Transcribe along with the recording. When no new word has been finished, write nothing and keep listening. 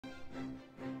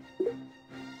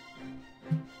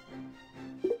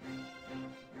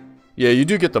Yeah, you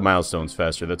do get the milestones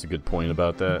faster. That's a good point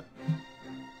about that.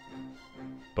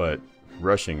 But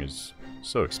rushing is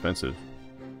so expensive.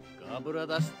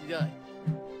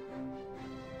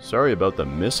 Sorry about the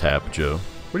mishap, Joe.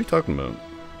 What are you talking about?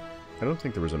 I don't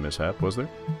think there was a mishap, was there?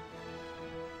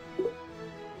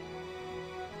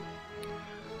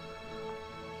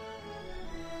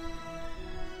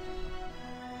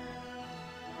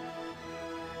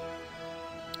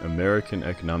 American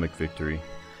economic victory.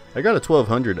 I got a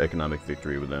 1200 economic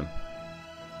victory with them,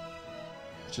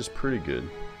 which is pretty good.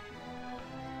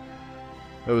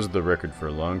 That was the record for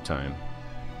a long time,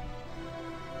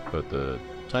 but the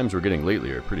times we're getting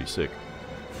lately are pretty sick.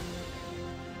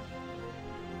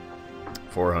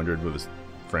 400 with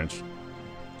French,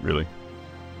 really.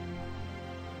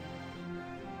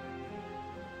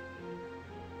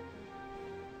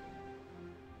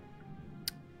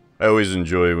 I always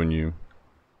enjoy when you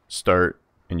start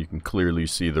and you can clearly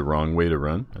see the wrong way to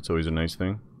run. That's always a nice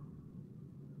thing.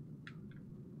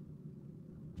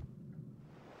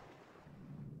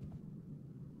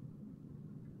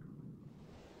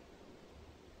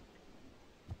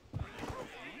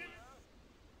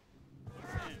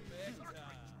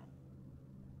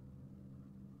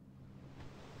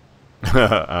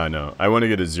 I know. I want to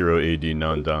get a 0 AD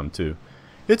non-dom too.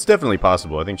 It's definitely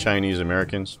possible. I think Chinese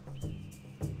Americans,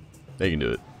 they can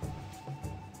do it.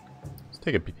 Let's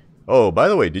take a peek. Oh, by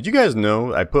the way, did you guys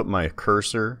know I put my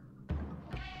cursor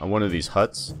on one of these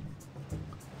huts?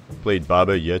 Played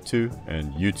Baba Yetu,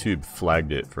 and YouTube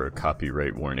flagged it for a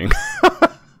copyright warning.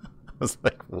 I was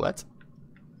like, what?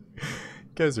 You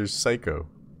guys are psycho.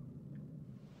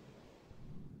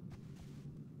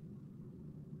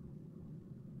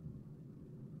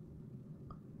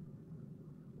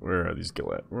 Where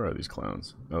are these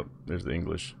clowns? Oh, there's the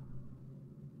English.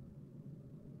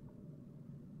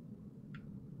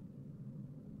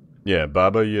 Yeah,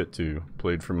 Baba Yetu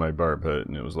played from my barb hut,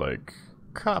 and it was like,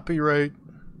 copyright.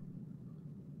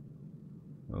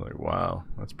 I was like, wow,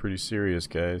 that's pretty serious,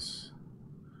 guys.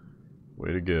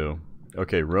 Way to go.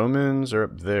 Okay, Romans are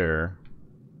up there,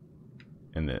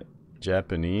 and the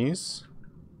Japanese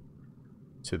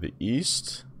to the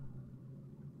east.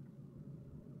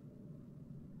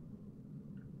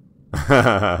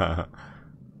 Damn,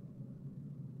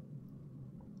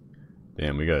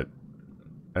 we got...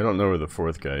 I don't know where the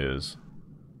fourth guy is.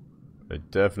 I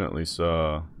definitely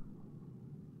saw...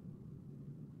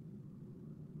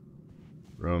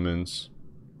 Romans.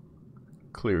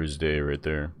 Clear as day right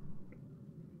there.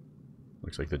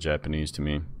 Looks like the Japanese to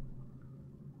me.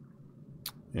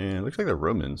 And it looks like the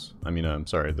Romans. I mean, I'm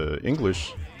sorry, the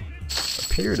English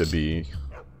appear to be...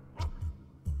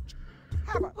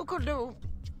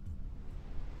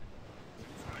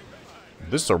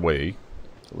 this our way.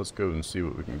 So let's go and see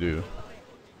what we can do.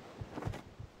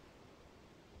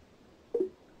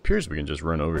 Appears we can just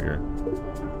run over here.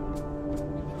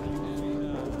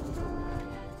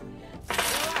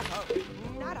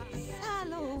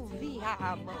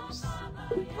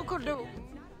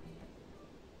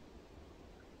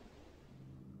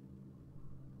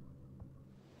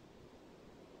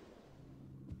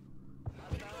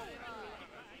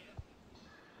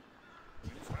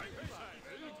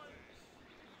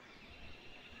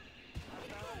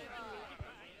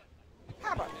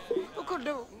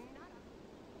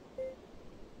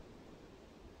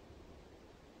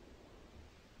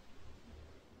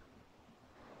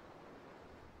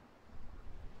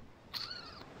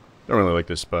 Don't really like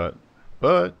this spot,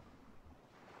 but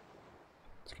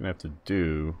it's gonna have to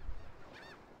do.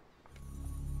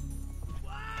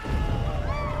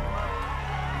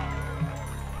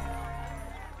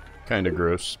 Kind of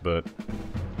gross, but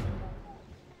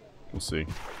we'll see.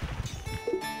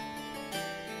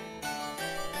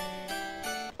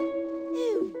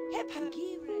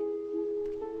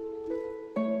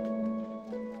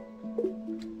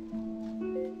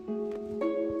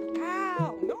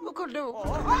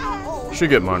 Should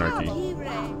get monarchy.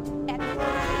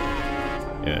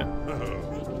 Yeah.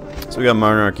 So we got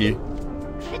monarchy.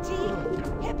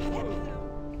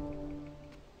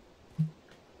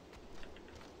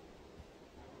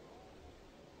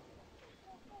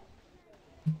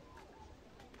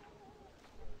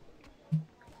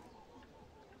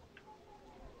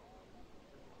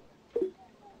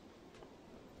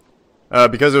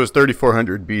 Because it was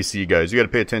 3400 BC, guys, you got to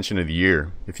pay attention to the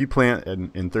year. If you plant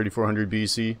in 3400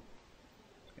 BC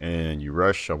and you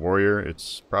rush a warrior,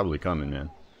 it's probably coming, man.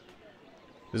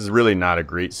 This is really not a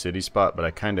great city spot, but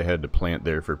I kind of had to plant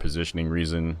there for positioning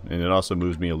reason, and it also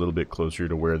moves me a little bit closer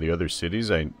to where the other cities.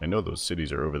 I know those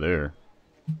cities are over there.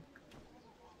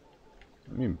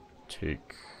 Let me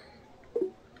take...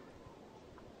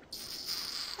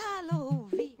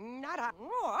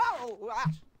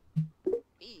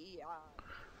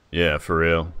 Yeah, for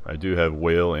real. I do have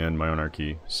whale and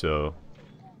monarchy, so...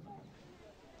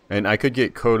 And I could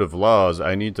get code of laws.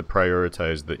 I need to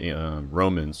prioritize the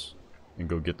Romans and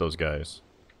go get those guys.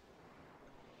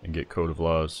 And get code of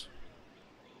laws.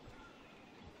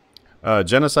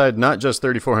 Genocide, not just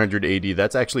 3400 AD.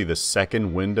 That's actually the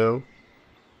second window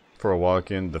for a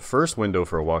walk-in. The first window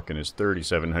for a walk-in is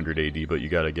 3700 AD, but you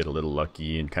gotta get a little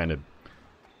lucky and kind of...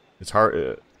 It's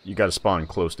hard... you gotta spawn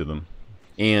close to them.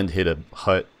 And hit a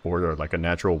hut or like a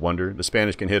natural wonder. The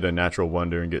Spanish can hit a natural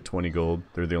wonder and get 20 gold.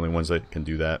 They're the only ones that can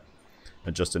do that.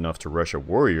 And just enough to rush a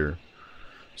warrior.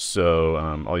 So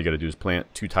all you got to do is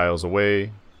plant 2 tiles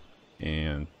away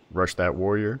and rush that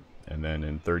warrior. And then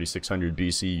in 3600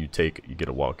 BC you get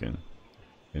a walk-in.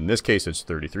 In this case it's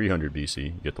 3300 BC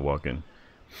you get the walk-in.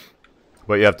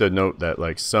 But you have to note that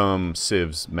like some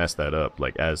civs mess that up.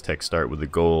 Like Aztecs start with the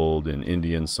gold and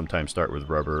Indians sometimes start with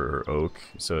rubber or oak.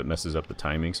 So it messes up the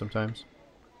timing sometimes.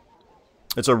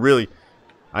 It's a really...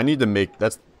 I need to make...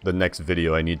 That's the next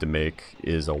video I need to make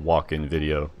is a walk-in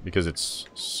video. Because it's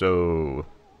so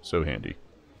handy.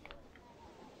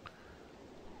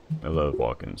 I love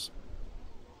walk-ins.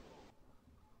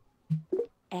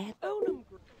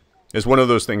 It's one of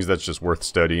those things that's just worth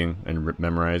studying and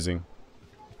memorizing.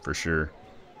 For sure.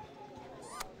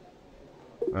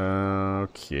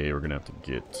 Okay, we're gonna have to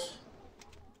get...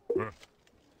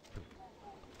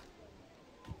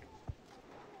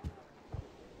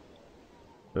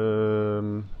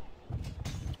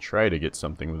 Try to get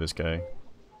something with this guy.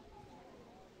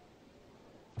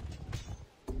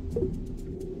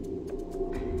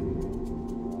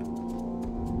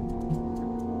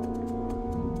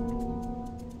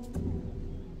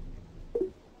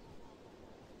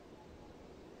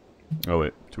 Oh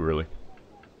wait, too early.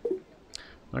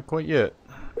 Not quite yet.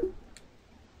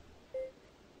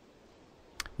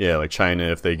 Yeah, like China,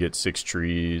 if they get 6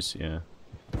 trees, yeah.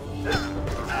 Be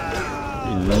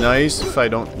nice if I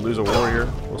don't lose a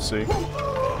warrior. We'll see.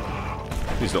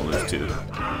 Please don't lose 2.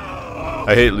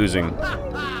 I hate losing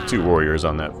 2 warriors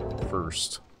on that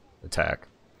first attack.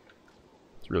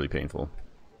 It's really painful.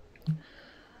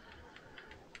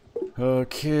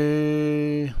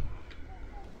 Okay.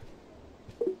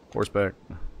 Horseback.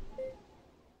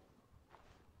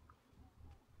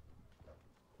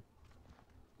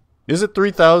 Is it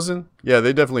 3,000? Yeah,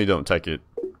 they definitely don't take it.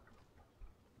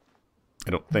 I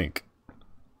don't think.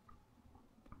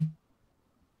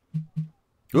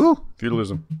 Ooh,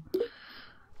 feudalism.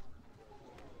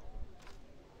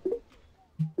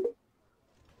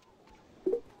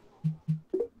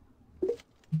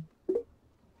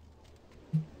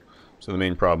 So the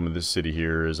main problem with this city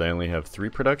here is I only have 3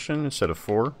 production instead of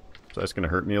 4. So that's going to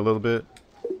hurt me a little bit.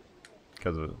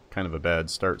 Because of kind of a bad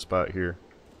start spot here.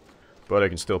 But I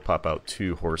can still pop out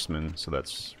 2 horsemen, so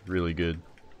that's really good.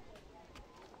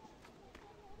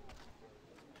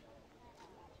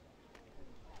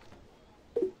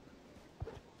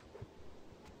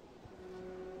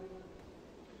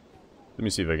 Let me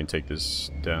see if I can take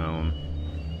this down.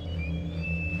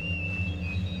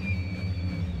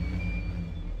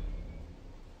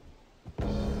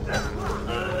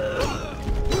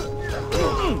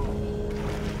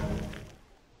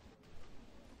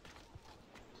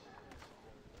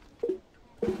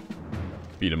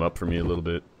 Beat him up for me a little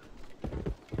bit.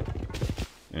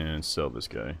 And sell this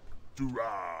guy.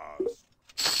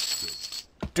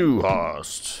 Du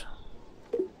hast.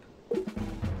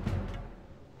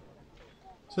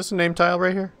 Is this a name tile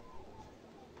right here?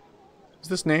 Is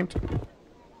this named?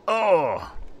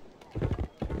 Oh!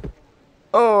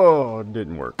 Oh, it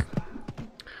didn't work.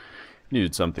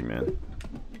 Needed something, man.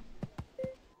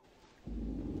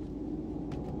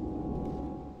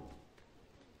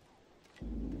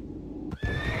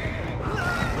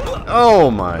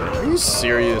 Oh my, are you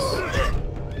serious?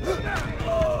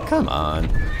 Come on.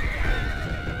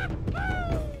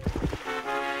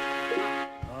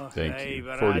 Thank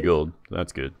you. 40 gold.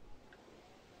 That's good.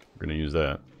 We're gonna use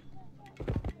that.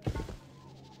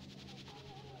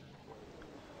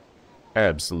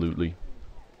 Absolutely.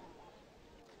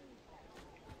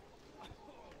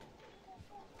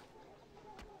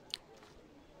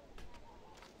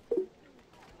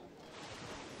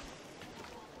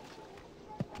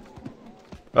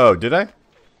 Oh, did I?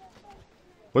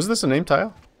 Was this a name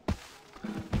tile?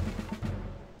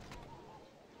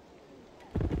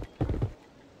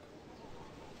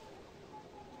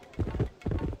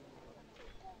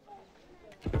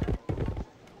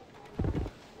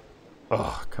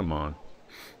 Oh, come on.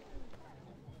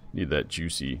 Need that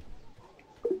juicy,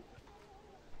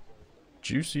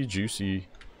 juicy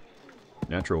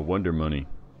natural wonder money.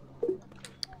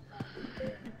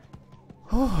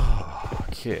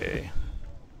 Okay.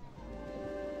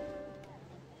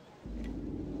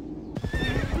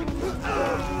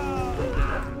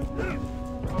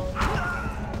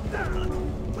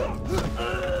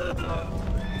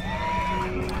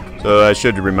 So I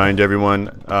should remind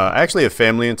everyone, I actually have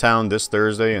family in town this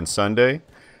Thursday and Sunday.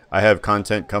 I have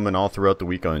content coming all throughout the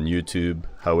week on YouTube.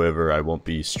 However, I won't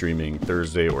be streaming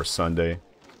Thursday or Sunday.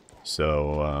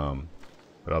 So,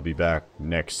 but I'll be back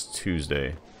next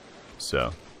Tuesday.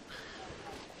 So,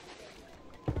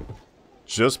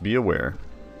 just be aware.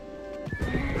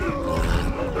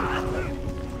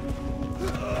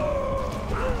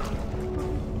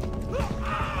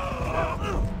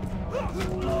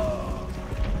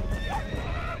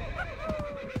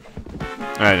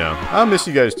 I know. I'll miss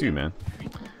you guys too, man.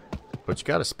 But you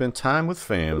gotta spend time with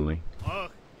family.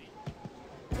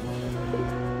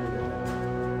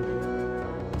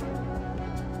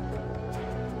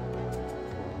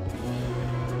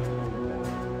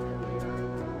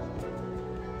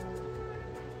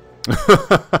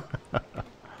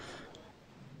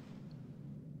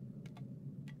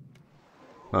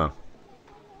 Huh.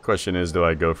 Question is, do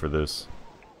I go for this?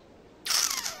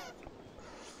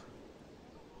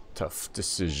 Tough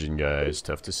decision, guys.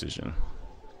 Tough decision.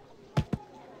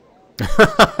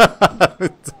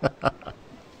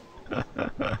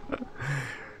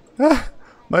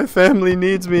 My family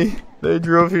needs me. They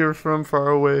drove here from far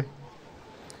away.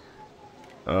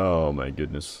 Oh my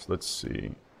goodness. Let's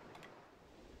see.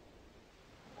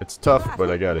 It's tough, but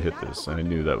I gotta hit this. I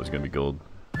knew that was gonna be gold.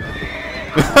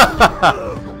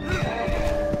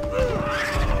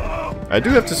 I do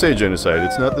have to say, genocide,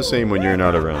 it's not the same when you're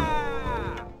not around.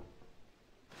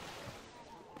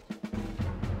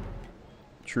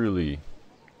 Truly,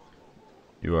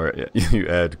 you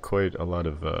add quite a lot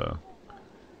of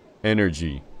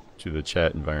energy to the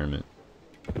chat environment,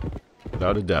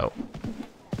 without a doubt.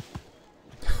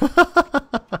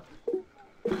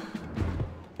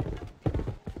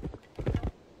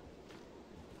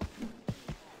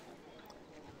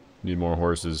 Need more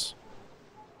horses.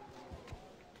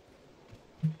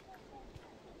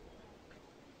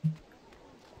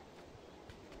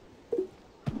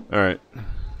 Alright.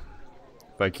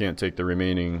 If I can't take the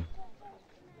remaining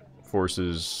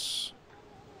forces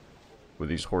with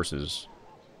these horses.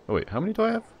 Oh wait, how many do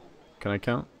I have? Can I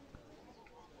count?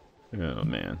 Oh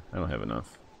man, I don't have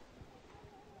enough.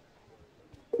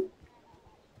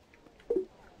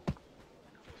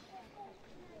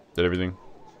 Did everything?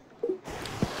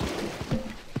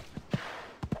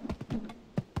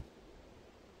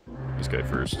 This guy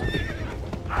first.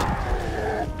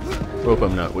 Hope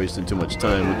I'm not wasting too much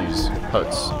time with these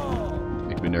huts.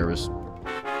 Make me nervous.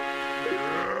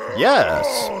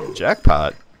 Yes!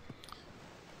 Jackpot!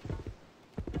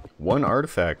 One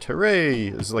artifact. Hooray!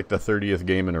 This is like the 30th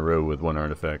game in a row with one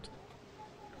artifact.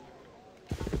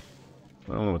 I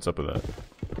don't know what's up with that.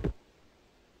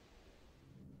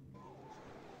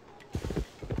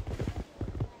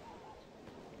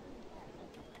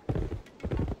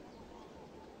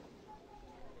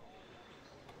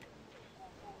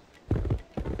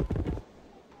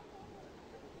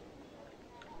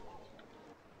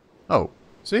 Oh,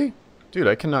 see? Dude,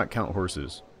 I cannot count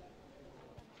horses.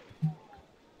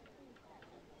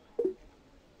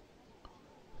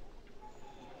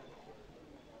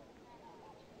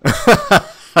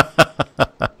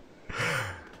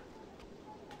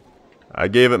 I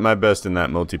gave it my best in that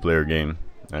multiplayer game.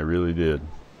 I really did.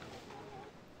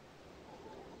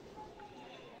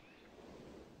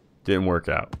 Didn't work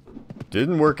out.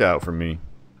 Didn't work out for me.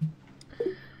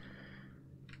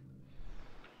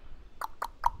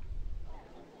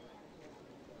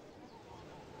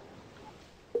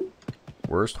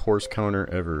 Worst horse counter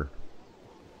ever.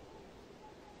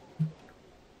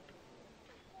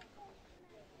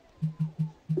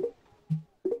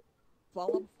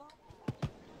 What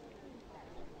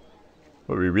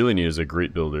we really need is a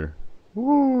great builder.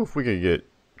 Woo, if we could get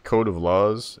Code of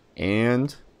Laws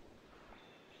and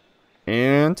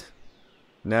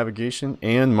navigation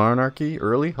and monarchy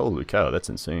early. Holy cow, that's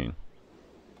insane.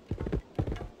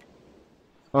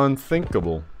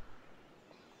 Unthinkable.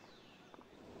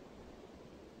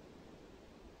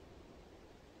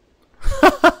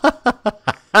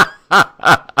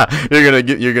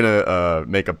 You're gonna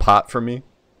make a pot for me?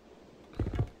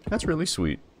 That's really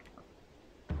sweet.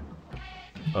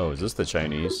 Oh, is this the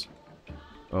Chinese?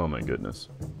 Oh my goodness.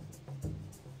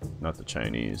 Not the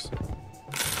Chinese.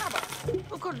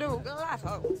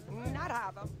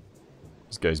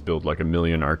 These guys build like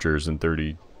 1,000,000 archers in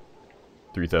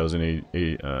 33,000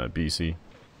 BC.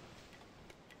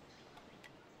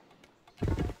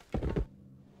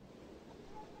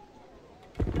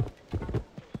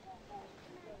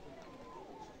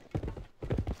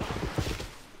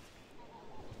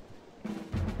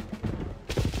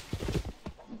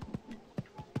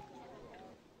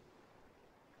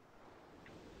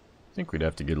 think we'd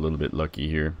have to get a little bit lucky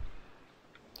here.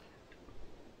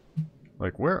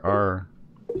 Like, where are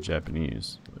the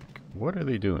Japanese? Like, what are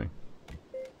they doing?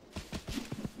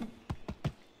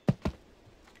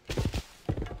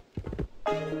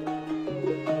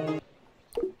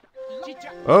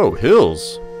 Oh,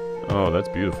 hills! Oh, that's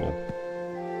beautiful.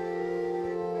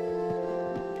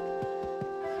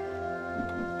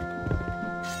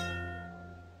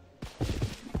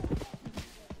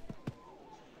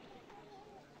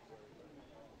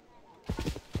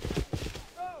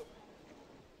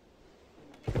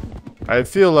 I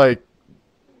feel like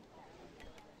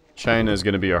China is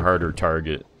going to be a harder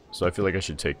target, so I feel like I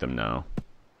should take them now.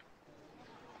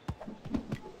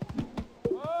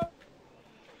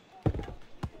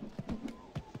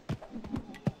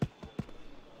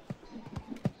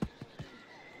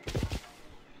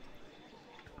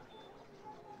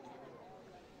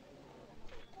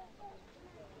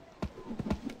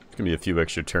 It's going to be a few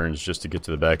extra turns just to get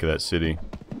to the back of that city.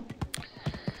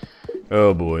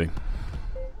 Oh boy.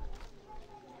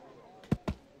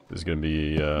 This is going to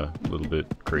be a little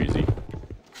bit crazy.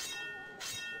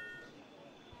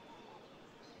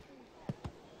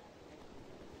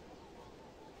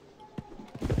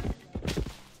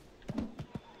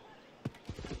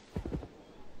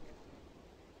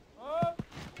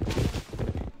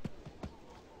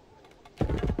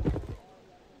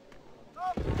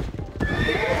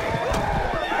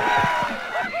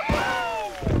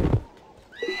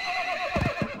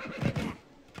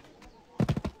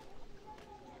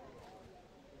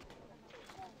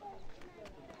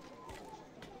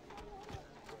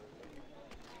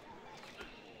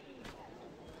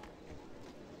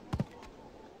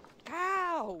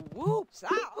 Whoops!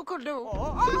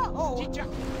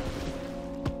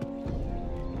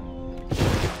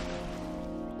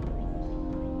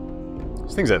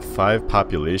 This thing's at 5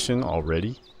 population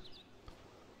already?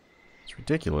 It's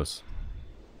ridiculous.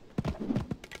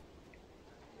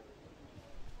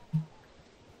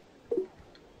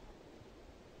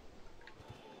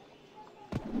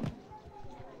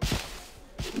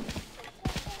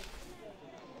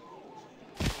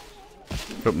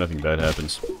 Hope nothing bad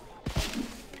happens.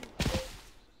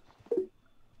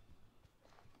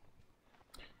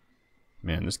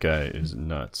 Man, this guy is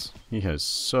nuts. He has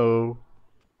so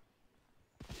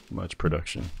much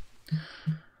production.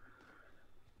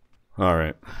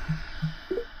 Alright.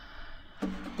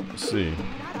 Let's see.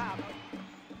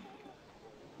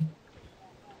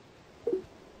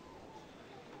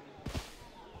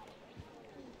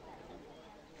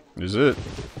 Is it?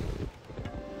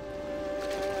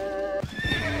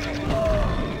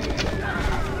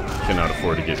 Cannot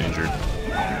afford to get injured.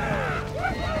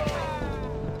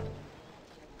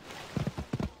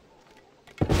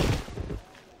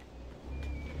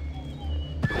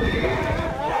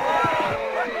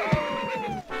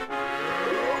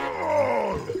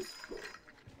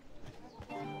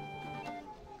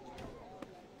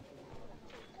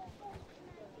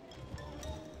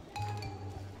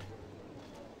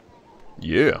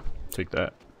 Yeah, take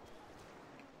that.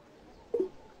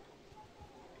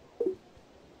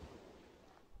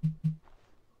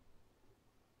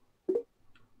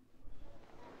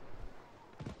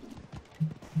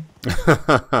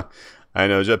 I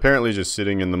know, apparently just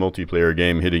sitting in the multiplayer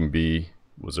game hitting B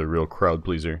was a real crowd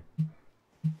pleaser.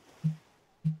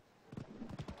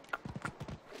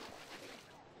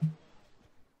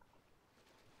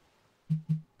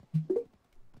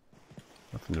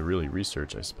 Nothing to really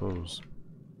research, I suppose.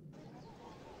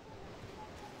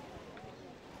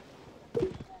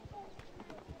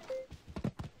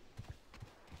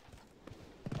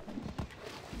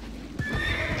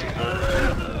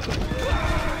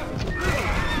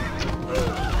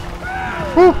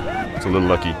 Whew. It's a little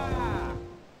lucky.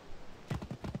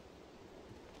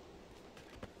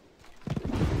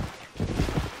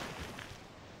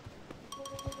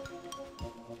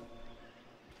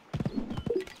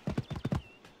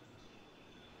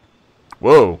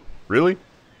 Whoa, really?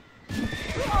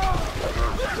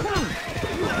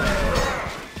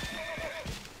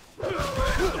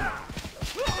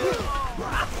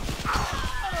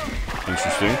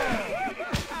 Interesting.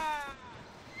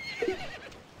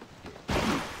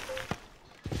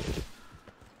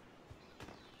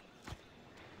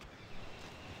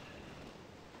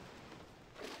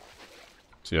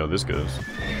 See how this goes.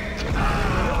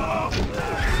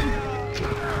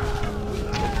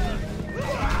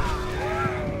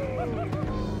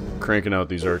 Cranking out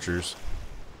these archers.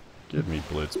 Give me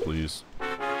blitz, please.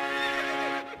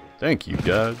 Thank you,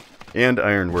 God. And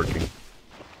iron working.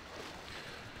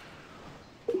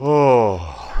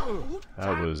 Oh,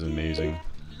 that was amazing.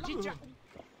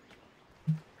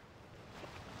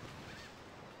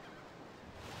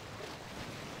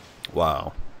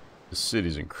 Wow. This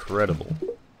city's incredible.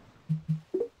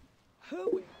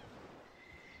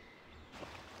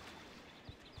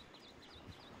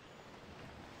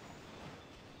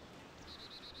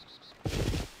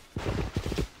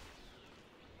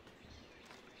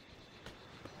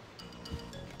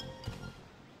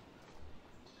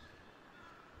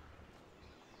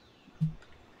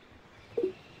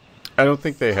 I don't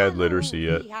think they had literacy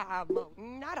yet. I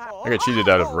got cheated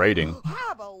out of writing.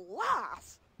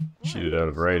 Cheated out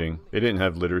of writing. They didn't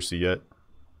have literacy yet.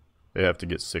 They have to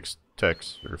get 6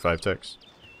 techs, or 5 techs.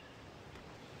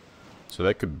 So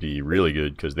that could be really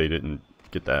good, because they didn't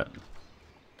get that.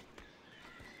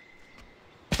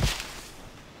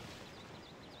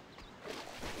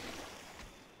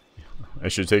 I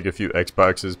should take a few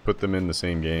Xboxes, put them in the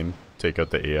same game, take out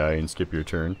the AI, and skip your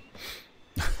turn.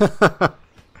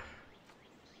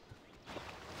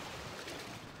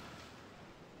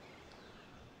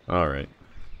 Alright.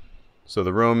 So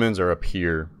the Romans are up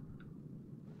here.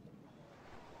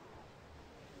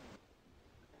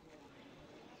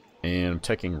 And I'm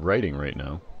teching writing right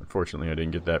now. Unfortunately, I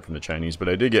didn't get that from the Chinese, but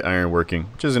I did get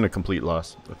ironworking, which isn't a complete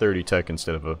loss. A 30 tech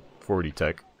instead of a 40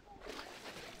 tech.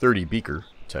 30 beaker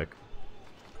tech.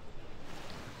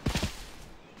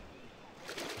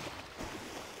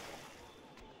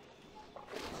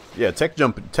 Yeah, tech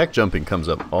jumping comes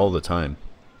up all the time.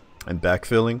 And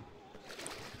backfilling.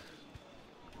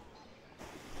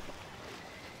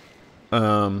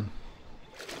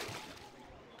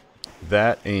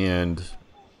 That and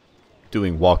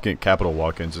doing capital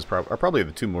walk-ins are probably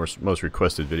the 2 most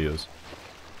requested videos.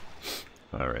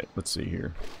 Alright, let's see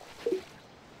here.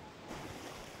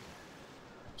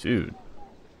 Dude.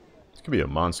 This could be a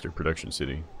monster production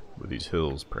city with these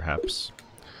hills, perhaps.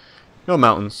 No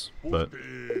mountains, but...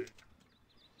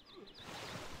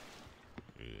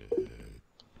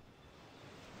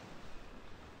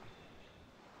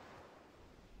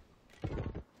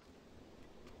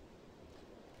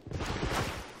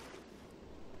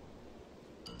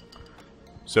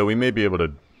 So we may be able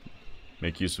to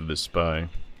make use of this spy.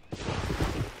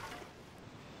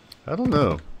 I don't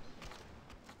know.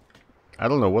 I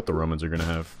don't know what the Romans are going to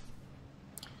have.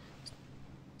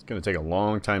 It's going to take a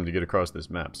long time to get across this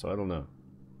map, so I don't know.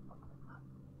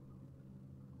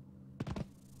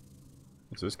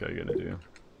 What's this guy going to do?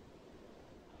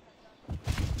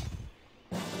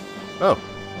 Oh.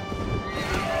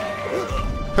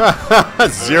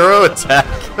 0 attack.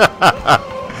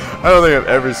 I don't think I've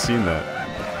ever seen that.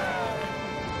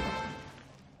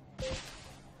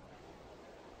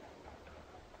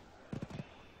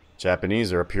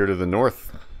 Japanese are up here to the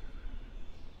north.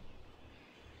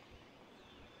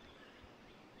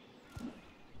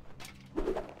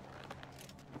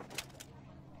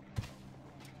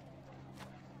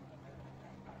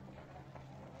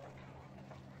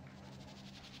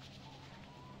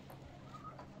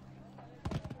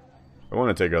 I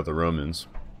want to take out the Romans.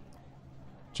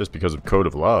 Just because of code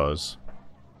of laws.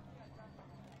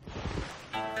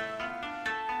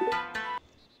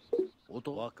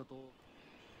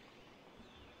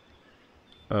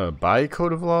 Buy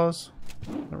code of laws?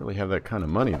 I don't really have that kind of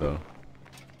money, though.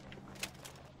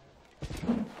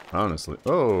 Honestly.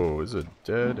 Oh, is it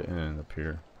dead end up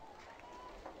here?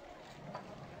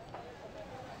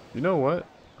 You know what?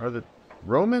 Are the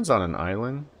Romans on an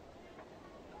island?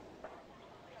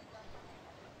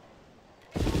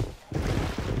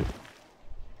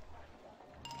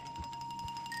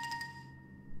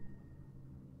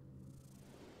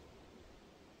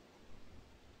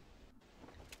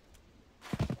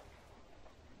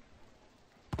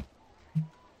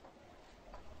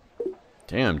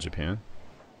 Damn, Japan.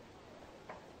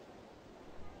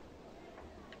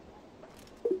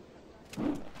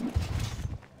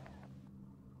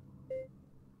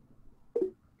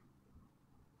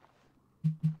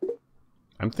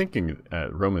 I'm thinking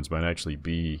Romans might actually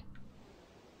be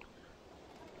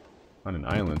on an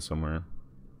island somewhere.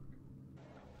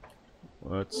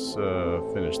 Let's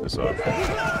finish this off.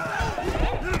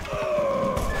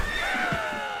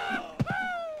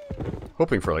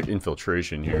 Hoping for like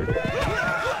infiltration here.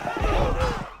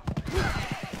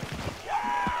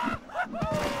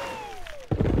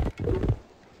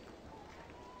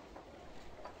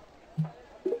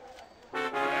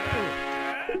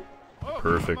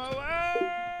 Perfect.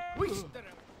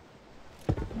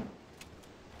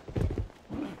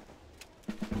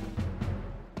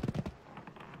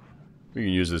 We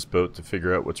can use this boat to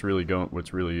figure out what's really going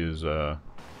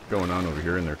on over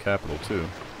here in their capital too.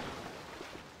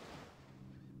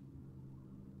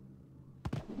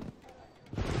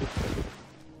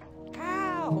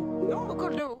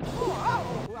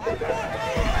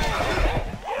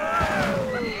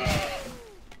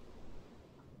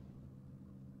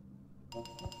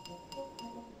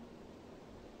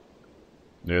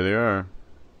 There they are.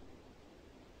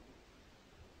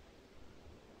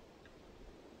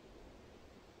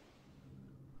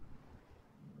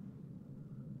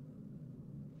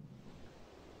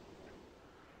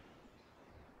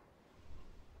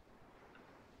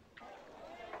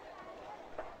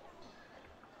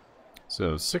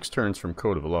 So 6 turns from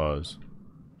Code of Laws.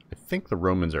 I think the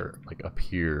Romans are like up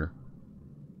here.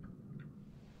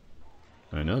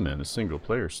 I know, man, the single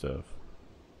player stuff.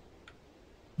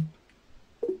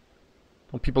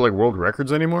 Don't people like world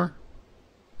records anymore?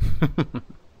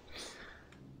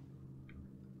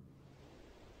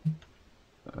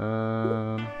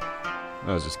 I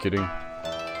was just kidding.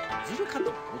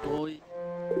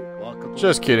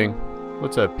 Just kidding.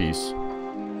 Let's have peace.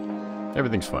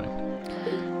 Everything's fine.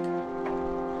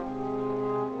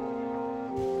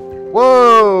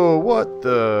 Whoa! What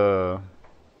the?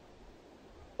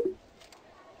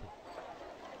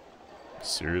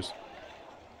 Serious?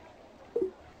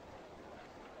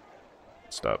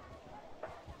 Stop.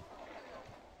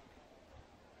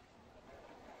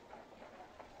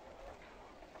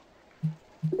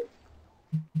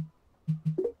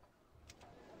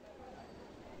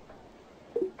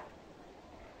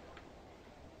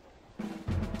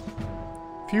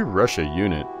 If you rush a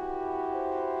unit.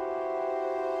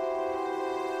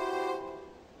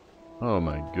 Oh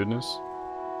my goodness.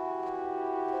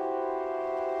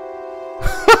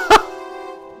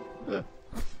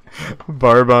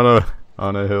 Barb on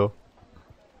a hill.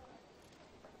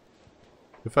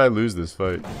 If I lose this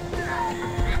fight.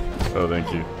 Oh,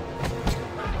 thank you.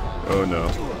 Oh no.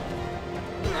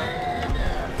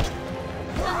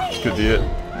 This could be it.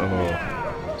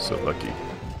 Oh, so lucky.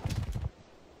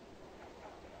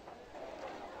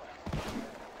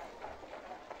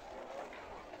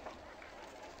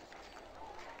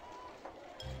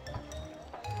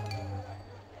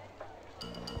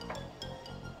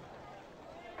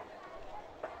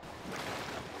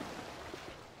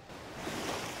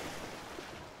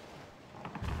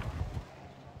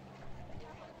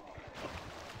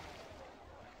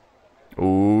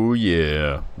 Oh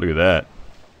yeah, look at that.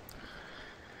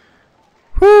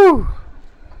 Whew!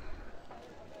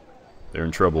 They're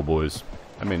in trouble, boys.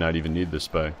 I may not even need this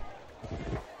spy.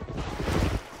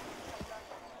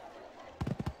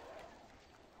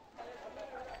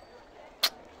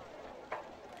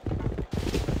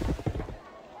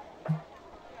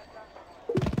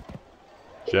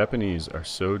 Japanese are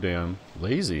so damn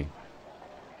lazy.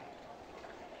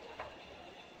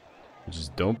 They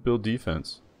just don't build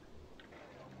defense.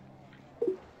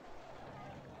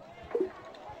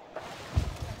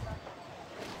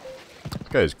 This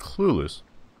guy is clueless.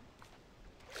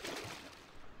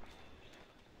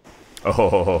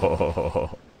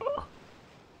 Oh,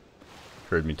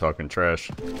 heard me talking trash.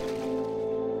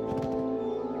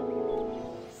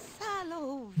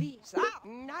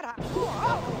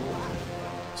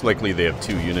 It's likely they have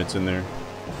 2 units in there.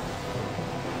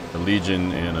 A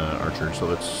Legion and an Archer, so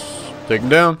let's take them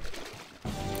down.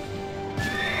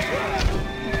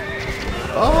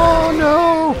 Oh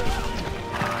no!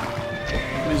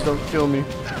 Please don't kill me.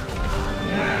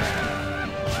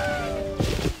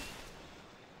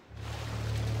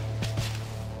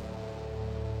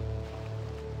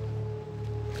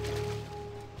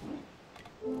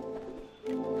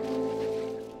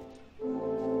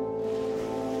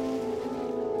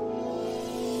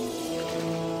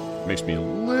 Makes me a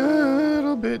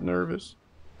little bit nervous.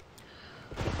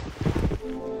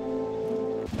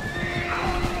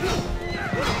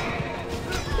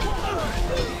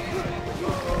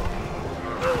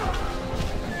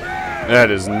 That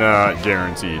is not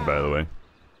guaranteed, by the way.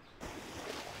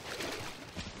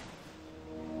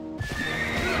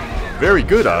 Very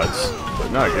good odds, but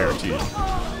not guaranteed.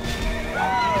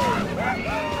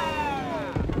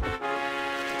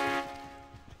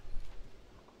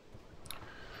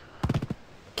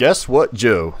 Guess what,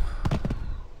 Joe?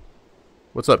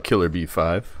 What's up, Killer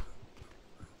B5?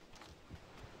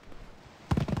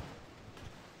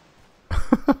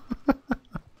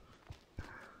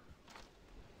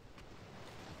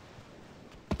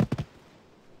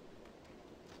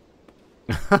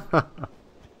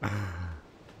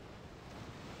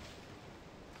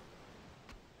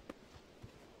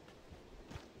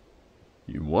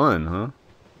 You won, huh?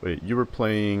 Wait, you were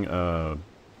playing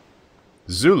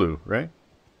Zulu, right?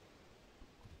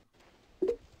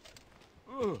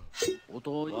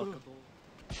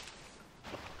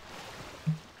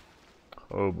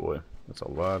 Oh boy, that's a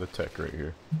lot of tech right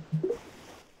here.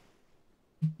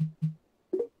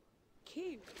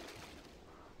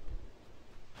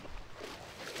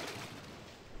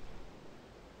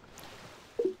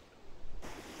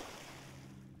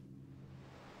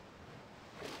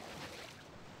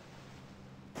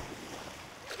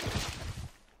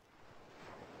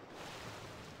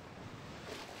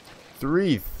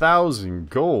 3,000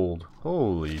 gold.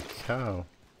 Holy cow.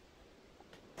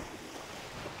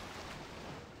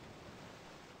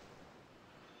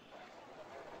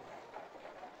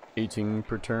 $18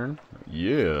 per turn.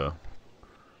 Yeah.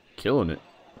 Killing it.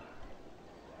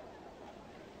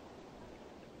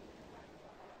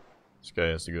 This guy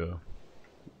has to go.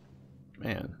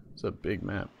 Man, it's a big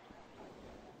map.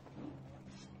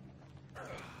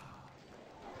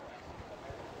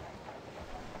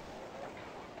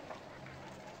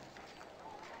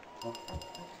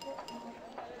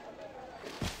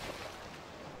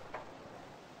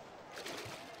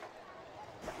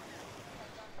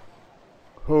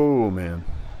 Oh man.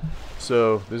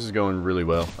 So this is going really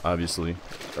well, obviously.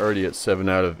 Already at 7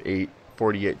 out of 8,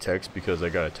 48 techs because I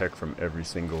got a tech from every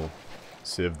single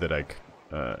civ that I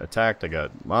attacked. I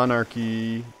got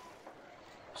monarchy,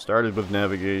 started with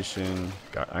navigation,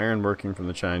 got iron working from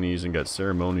the Chinese, and got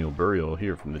ceremonial burial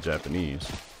here from the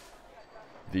Japanese.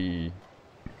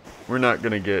 We're not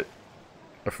gonna get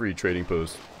a free trading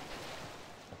post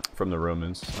from the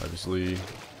Romans, obviously.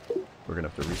 We're gonna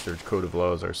have to research code of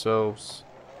laws ourselves.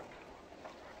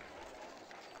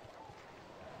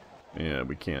 Yeah,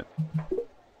 we can't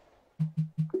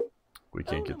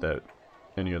get that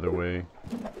any other way.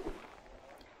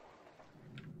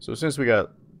 So since we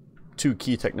got 2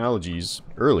 key technologies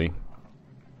early,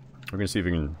 we're gonna see if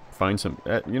we can find some.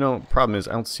 You know, problem is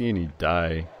I don't see any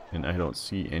dye and I don't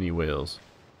see any whales.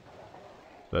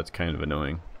 That's kind of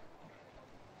annoying.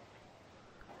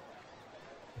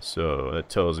 So that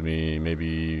tells me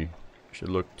maybe we should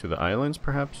look to the islands,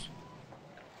 perhaps.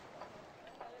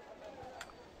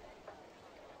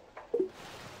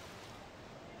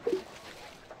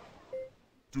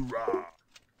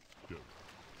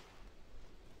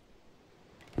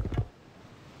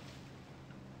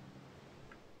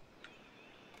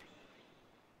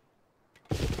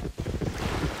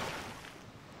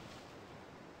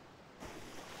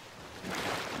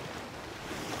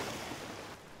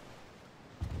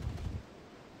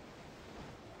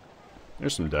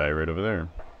 There's some dye right over there.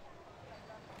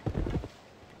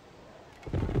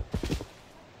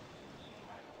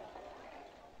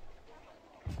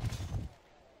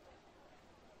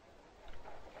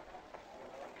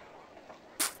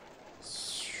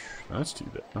 That's too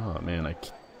bad. Oh man, I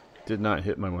did not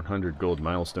hit my 100 gold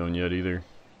milestone yet either.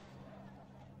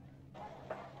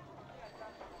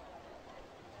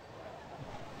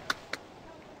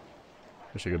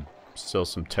 Wish I could sell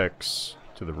some techs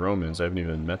to the Romans. I haven't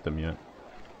even met them yet.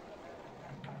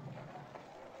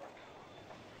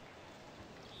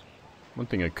 One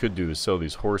thing I could do is sell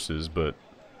these horses, but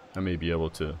I may be able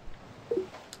to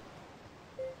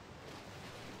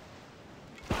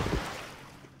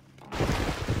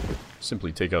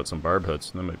simply take out some barb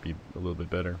huts, and that might be a little bit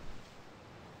better.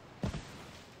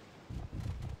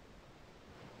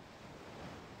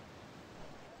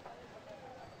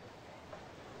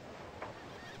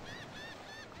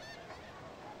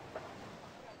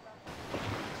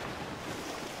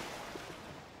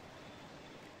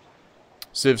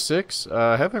 Civ 6?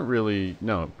 I haven't really...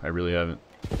 No, I really haven't.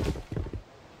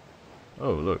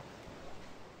 Oh, look.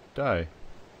 Dye.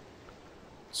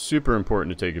 Super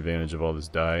important to take advantage of all this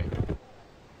dye.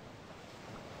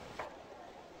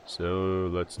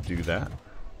 So, let's do that.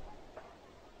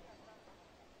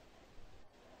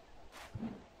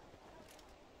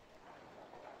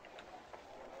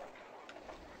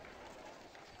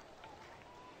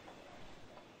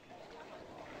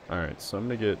 Alright, so I'm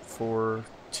gonna get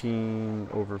 14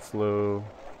 overflow.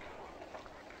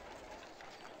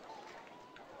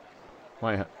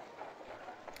 Might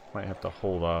have to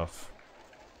hold off.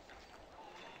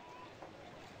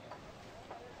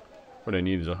 What I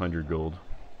need is 100 gold.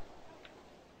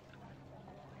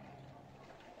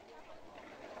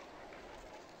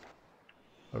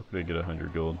 How could I get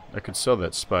 100 gold? I could sell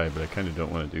that spy, but I kind of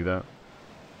don't want to do that.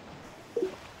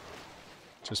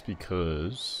 Just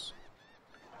because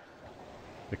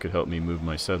it could help me move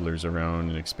my settlers around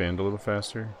and expand a little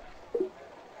faster.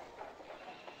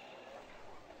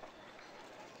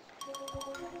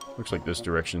 Looks like this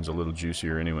direction's a little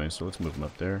juicier anyway, so let's move them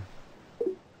up there.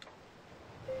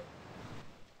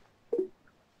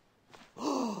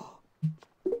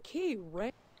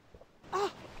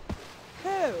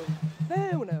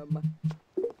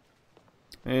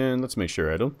 And let's make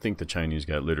sure. I don't think the Chinese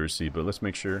got literacy, but let's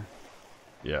make sure.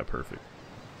 Yeah, perfect.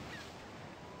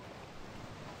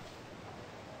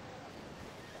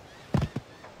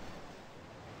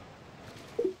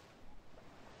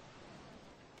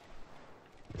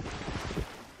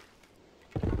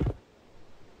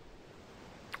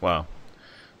 Wow.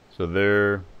 So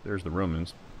there's the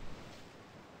Romans.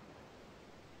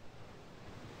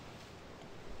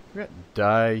 We got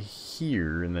die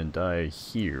here and then die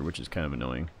here, which is kind of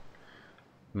annoying.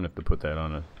 I'm gonna have to put that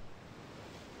on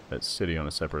that city on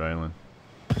a separate island.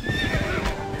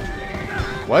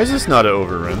 Why is this not an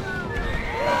overrun?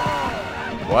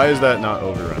 Why is that not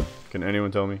overrun? Can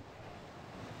anyone tell me?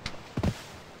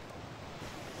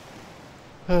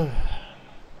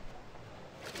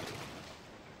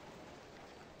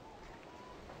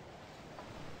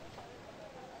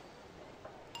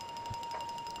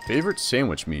 Favorite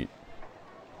sandwich meat?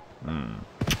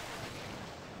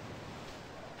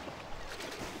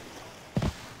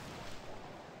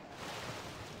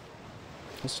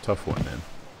 That's a tough one, man.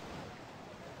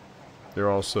 They're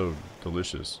all so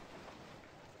delicious.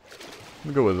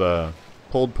 I'm gonna go with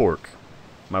pulled pork.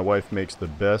 My wife makes the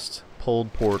best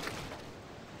pulled pork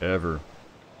ever.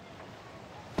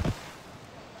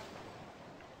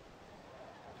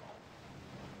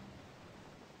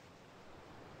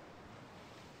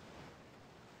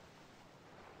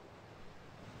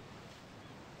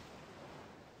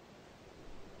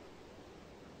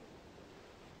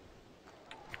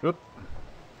 Oop.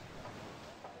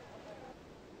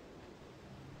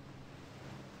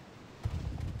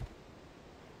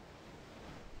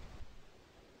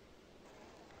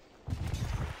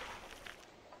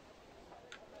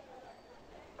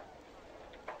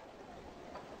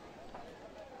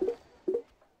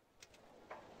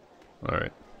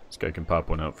 Alright, this guy can pop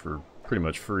one out for pretty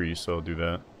much free, so I'll do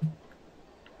that.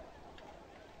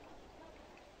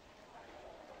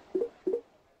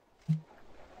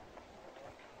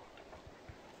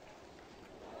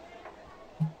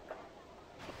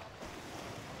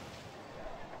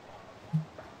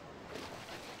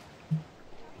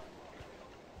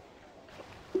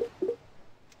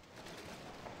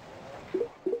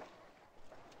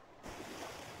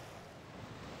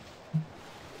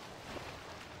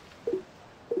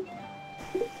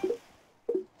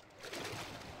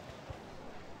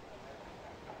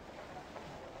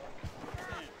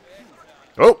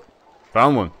 Oh!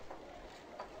 Found one.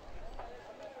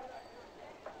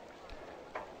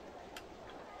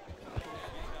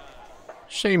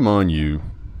 Shame on you,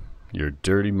 your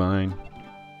dirty mind.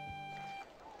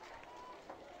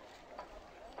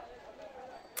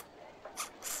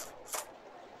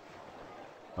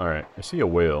 Alright, I see a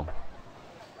whale,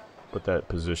 but that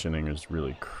positioning is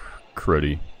really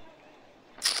cruddy.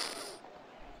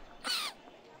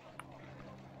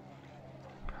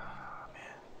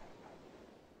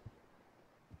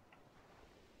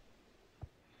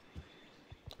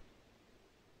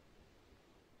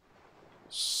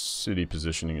 City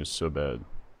positioning is so bad.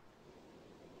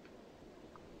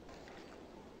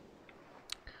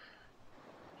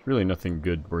 There's really nothing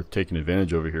good worth taking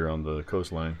advantage over here on the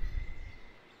coastline.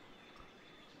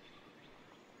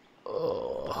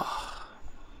 Ugh.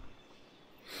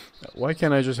 Why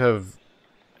can't I just have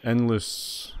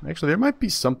endless... Actually, there might be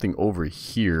something over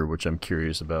here which I'm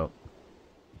curious about.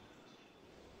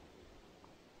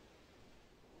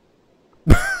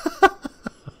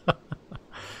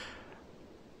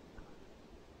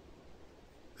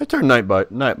 I turned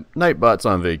Nightbot's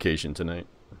on vacation tonight.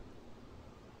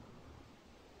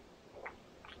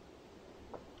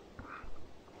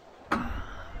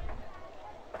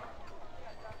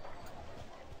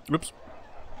 Oops.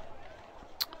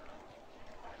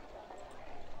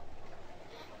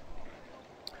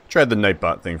 Tried the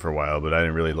Nightbot thing for a while, but I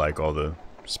didn't really like all the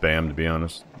spam, to be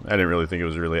honest. I didn't really think it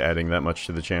was really adding that much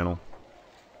to the channel.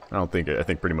 I think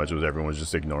pretty much it was everyone was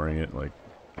just ignoring it. Like,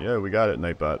 yeah, we got it,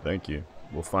 Nightbot. Thank you.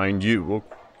 We'll find you.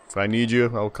 If I need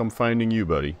you, I'll come finding you,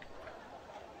 buddy.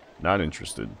 Not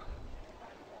interested.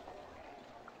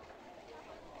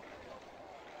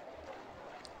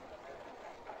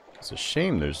 It's a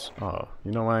shame there's... Oh,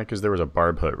 you know why? Because there was a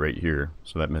barb hut right here.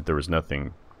 So that meant there was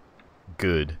nothing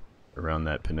good around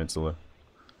that peninsula.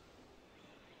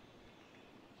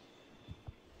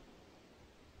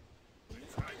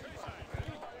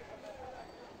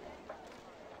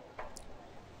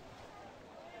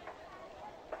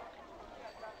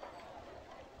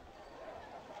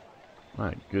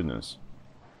 My goodness.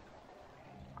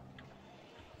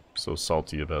 So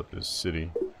salty about this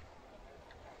city.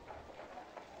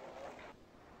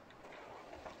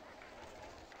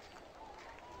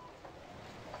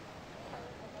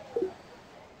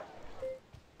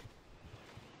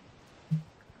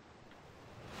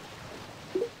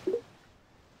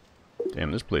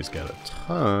 Damn, this place got a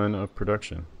ton of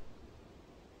production.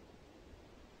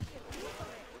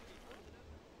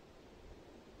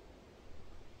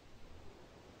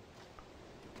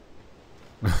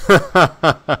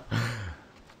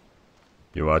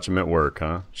 You watch them at work,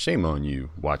 huh? Shame on you,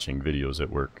 watching videos at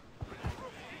work.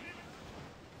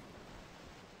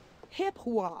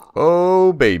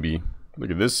 Oh, baby.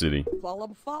 Look at this city.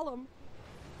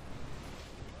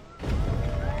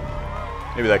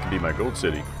 Maybe that could be my gold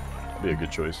city. That'd be a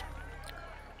good choice.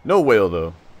 No whale,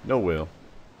 though. No whale.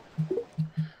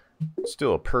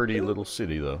 Still a purty little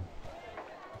city, though.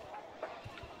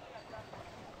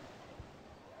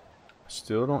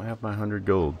 Still don't have my 100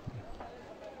 gold.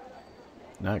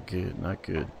 Not good, not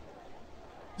good.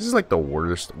 This is like the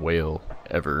worst whale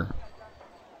ever.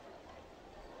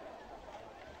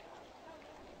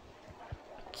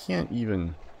 Can't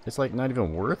even... It's like not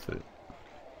even worth it.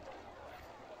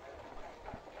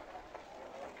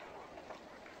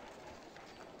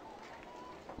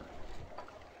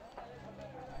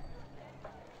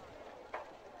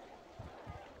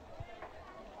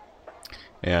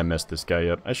 Yeah, I messed this guy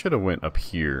up. I should have went up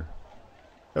here.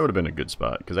 That would have been a good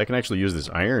spot, because I can actually use this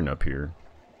iron up here.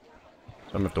 So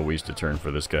I'm going to have to waste a turn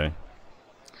for this guy.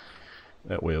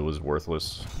 That whale was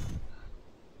worthless.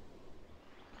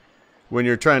 When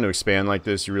you're trying to expand like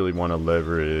this, you really want to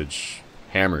leverage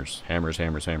hammers. Hammers,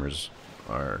 hammers, hammers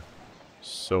are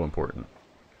so important.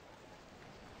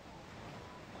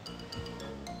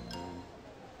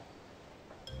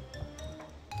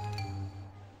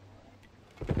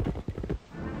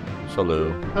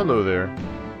 Hello. Hello there,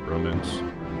 Romans.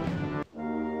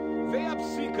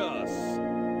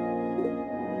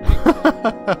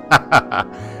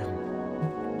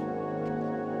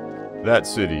 That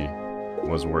city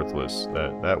was worthless.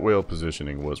 That whale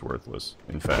positioning was worthless,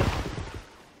 in fact.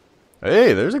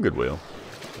 Hey, there's a good whale.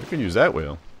 I can use that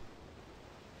whale.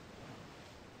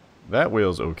 That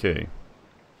whale's okay.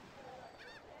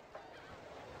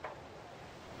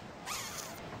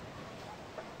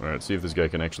 Alright, see if this guy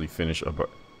can actually finish a bar.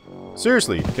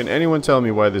 Seriously, can anyone tell me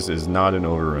why this is not an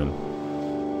overrun?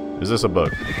 Is this a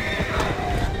bug?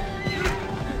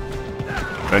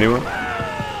 Anyone?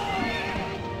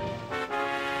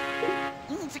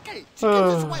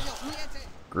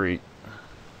 Great.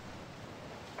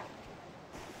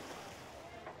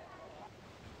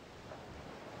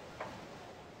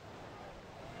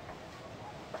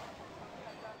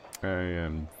 I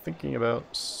am thinking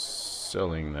about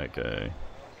selling that guy.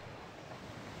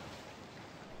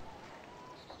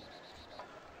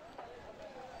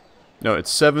 No,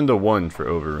 it's 7-1 for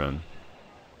overrun.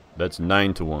 That's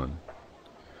 9-1.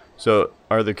 So,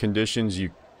 are the conditions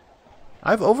you...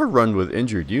 I've overrun with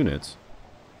injured units.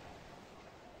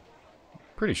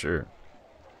 Pretty sure.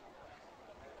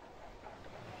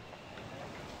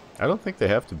 I don't think they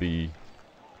have to be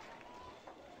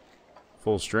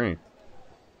full strength.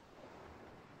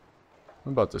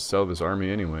 I'm about to sell this army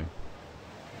anyway.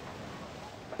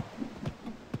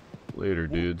 Later,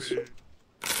 dudes.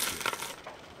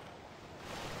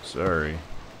 Sorry.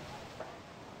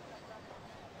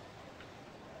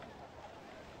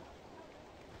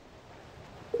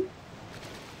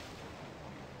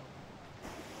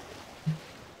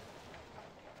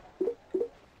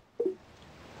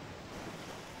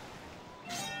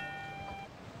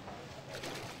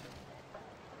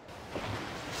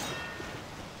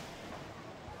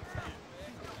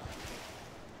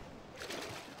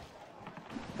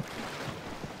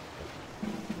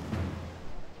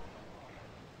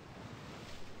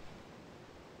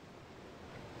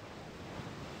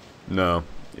 No,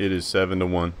 it is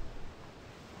 7-1.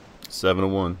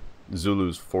 7-1.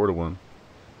 Zulu's 4-1.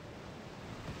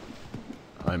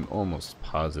 I'm almost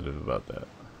positive about that.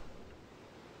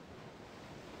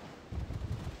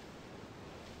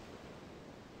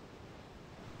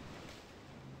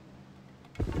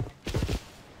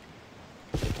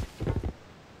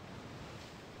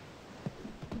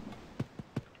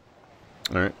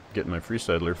 Alright, getting my free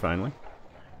settler finally.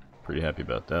 Pretty happy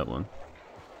about that one.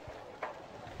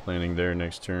 Planning there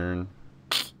next turn.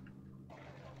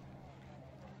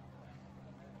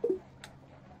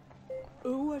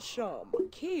 Ooh, a shum.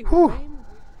 Key.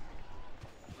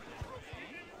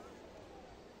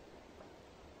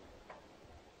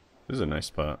 This is a nice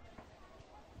spot.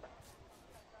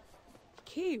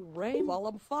 Key rain.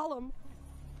 Follow.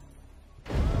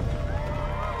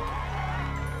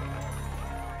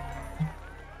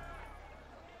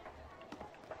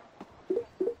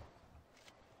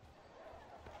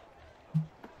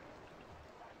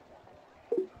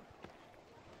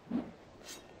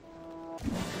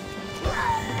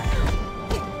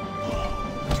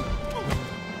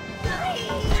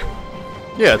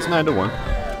 Yeah, it's 9-1.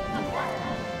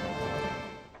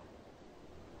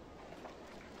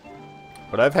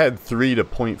 But I've had 3 to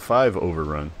 0.5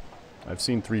 overrun. I've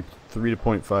seen 3 to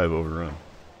 0.5 overrun.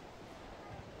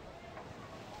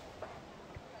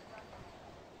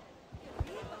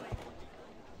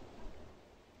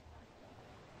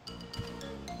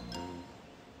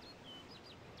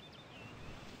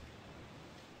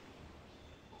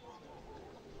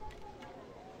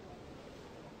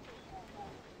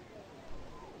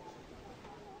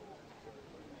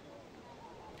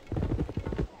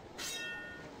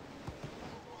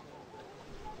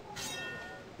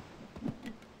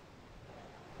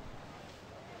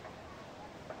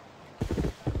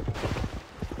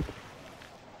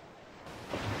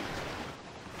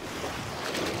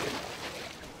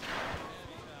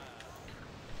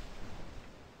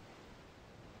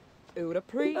 Uda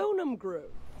pre onum grew.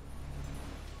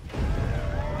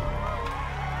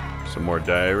 Some more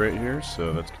dye right here,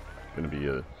 so that's going to be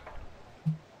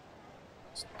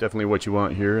it's definitely what you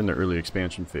want here in the early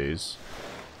expansion phase.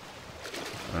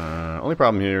 Only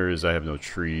problem here is I have no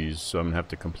trees, so I'm going to have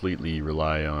to completely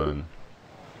rely on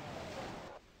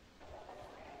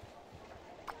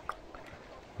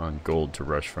gold to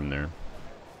rush from there.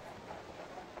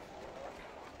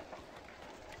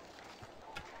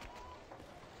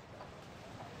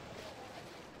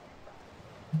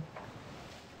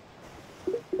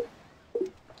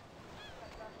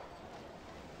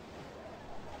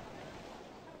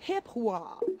 Hip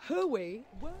hua. Hooey.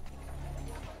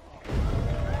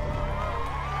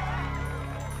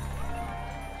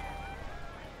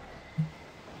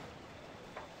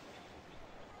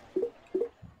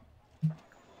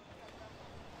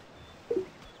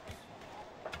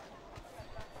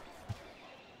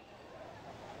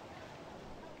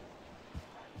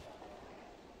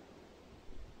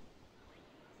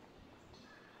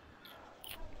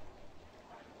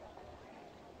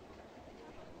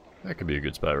 That could be a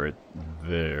good spot right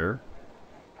there.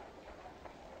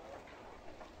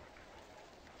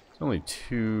 It's only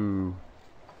two.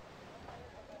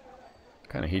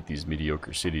 Kind of hate these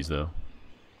mediocre cities, though.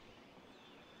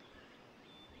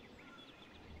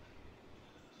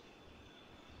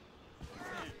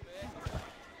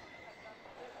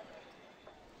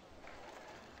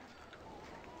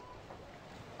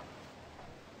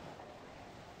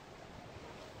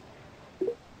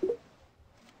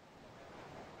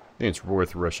 I think it's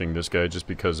worth rushing this guy just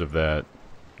because of that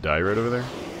die right over there.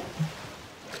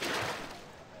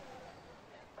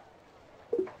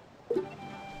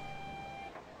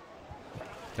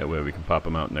 That way we can pop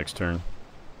him out next turn.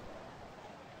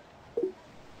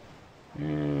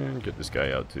 And get this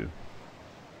guy out too.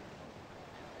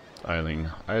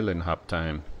 Island hop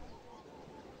time.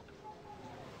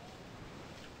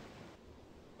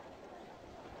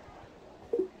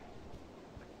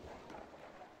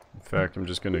 In fact, I'm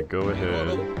just gonna go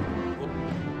ahead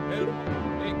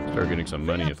start getting some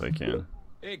money if I can.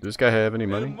 Does this guy have any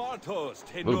money?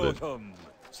 A little bit.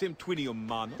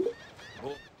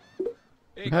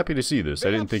 I'm happy to see this.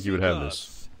 I didn't think you would have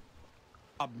this.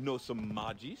 I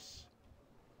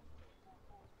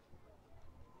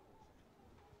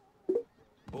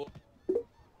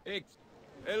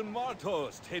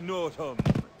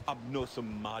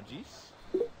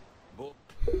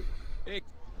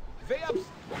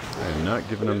am not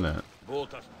giving him that.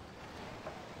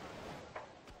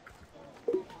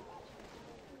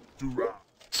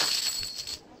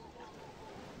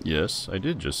 Yes, I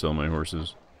did just sell my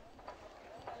horses.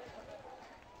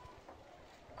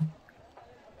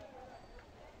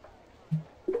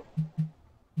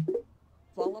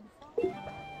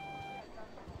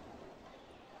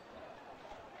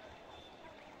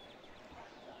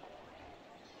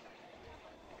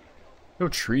 No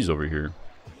trees over here.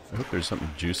 I hope there's something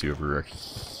juicy over here.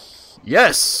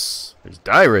 Yes! There's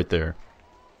dye right there.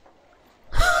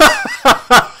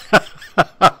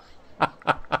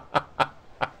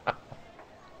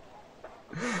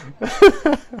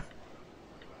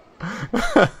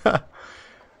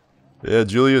 Yeah,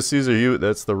 Julius Caesar,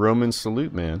 that's the Roman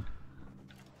salute, man.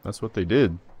 That's what they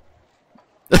did.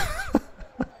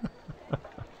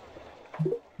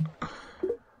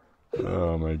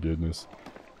 Oh my goodness.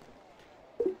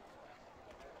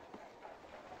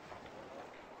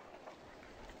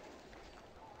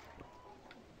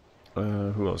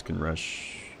 Who else can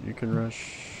rush? You can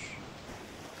rush.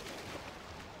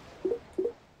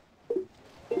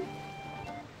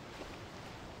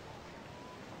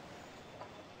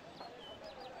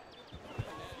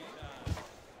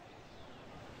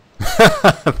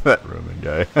 That Roman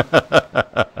guy.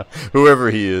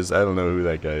 Whoever he is, I don't know who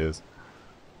that guy is.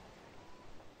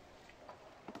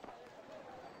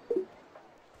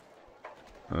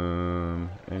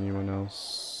 Anyone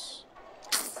else?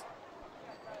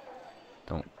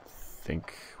 Don't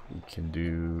think we can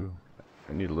do...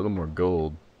 I need a little more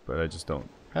gold, but I just don't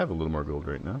have a little more gold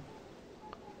right now.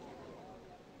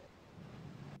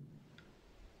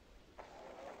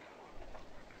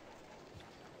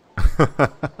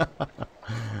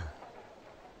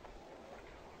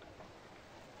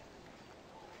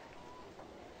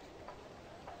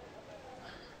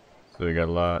 So we got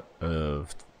a lot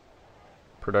of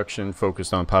production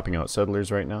focused on popping out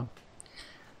settlers right now.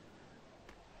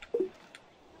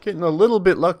 Getting a little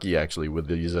bit lucky actually with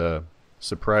these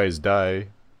surprise dye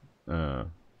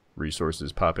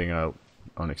resources popping out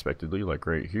unexpectedly, like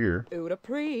right here. Uda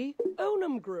pre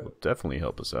onum grew. Will definitely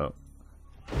help us out.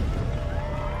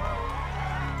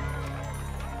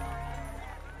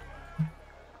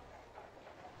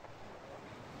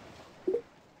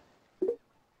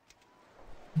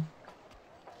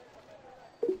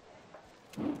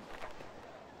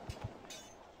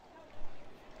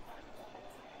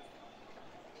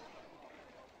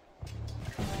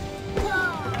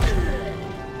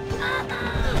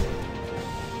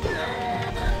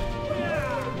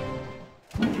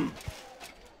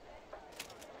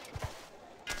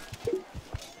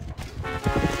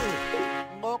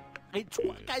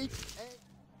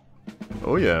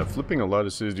 Oh yeah, flipping a lot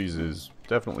of cities is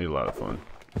definitely a lot of fun.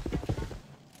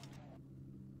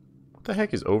 What the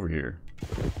heck is over here?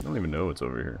 I don't even know what's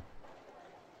over here.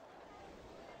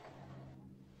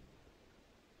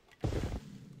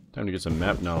 Time to get some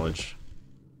map knowledge.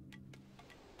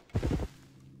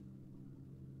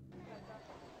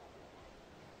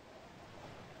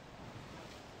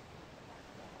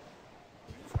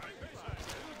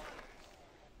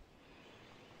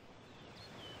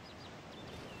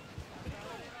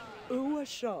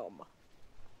 Uasham.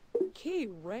 Key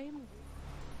Ram.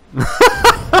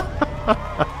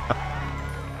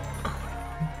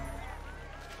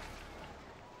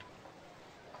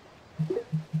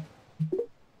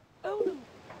 Onum.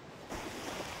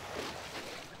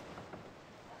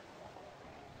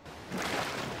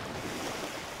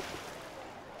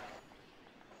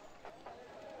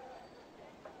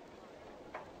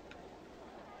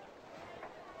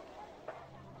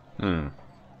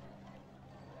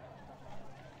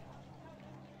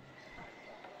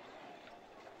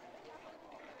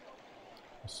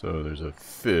 So there's a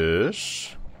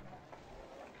fish.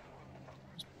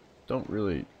 Don't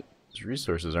really, these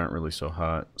resources aren't really so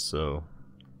hot, so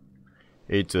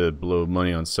hate to blow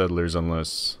money on settlers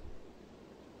unless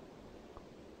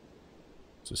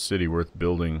it's a city worth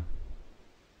building.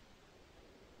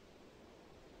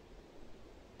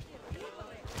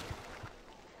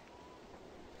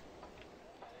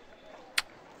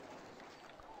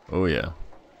 Oh yeah.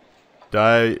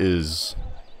 Dye is...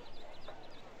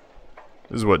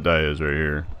 This is what dye is right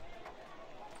here.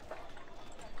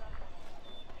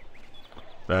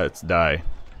 That's dye.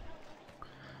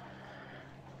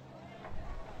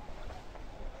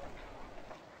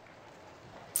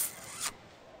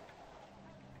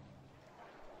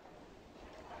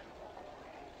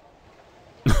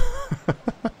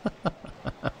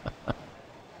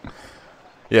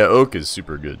 Yeah, oak is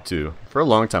super good too. For a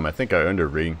long time, I think I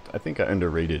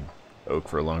underrated oak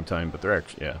for a long time, but they're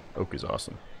actually, yeah, oak is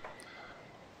awesome.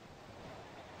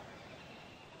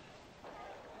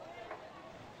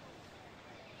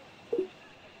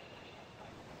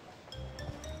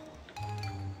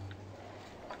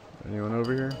 Anyone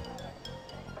over here?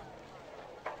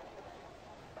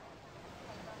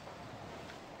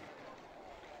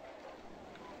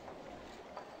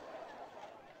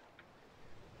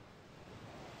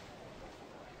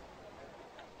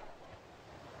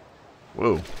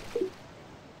 Whoa.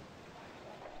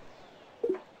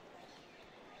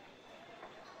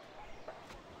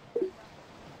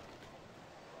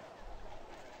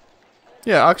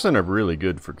 Yeah, oxen are really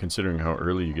good for considering how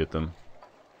early you get them.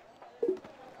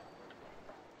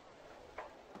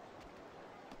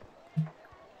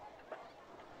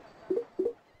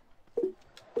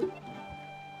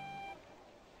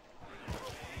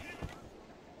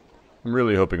 I'm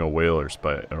really hoping a whale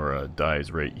or a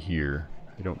dies right here.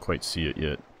 I don't quite see it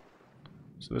yet.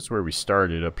 So that's where we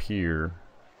started, up here.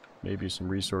 Maybe some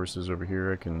resources over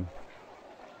here I can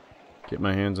get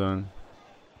my hands on.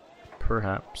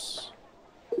 Perhaps.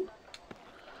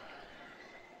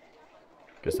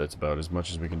 Guess that's about as much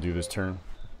as we can do this turn.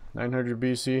 900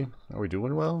 BC. Are we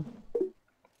doing well? I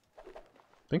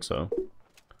think so.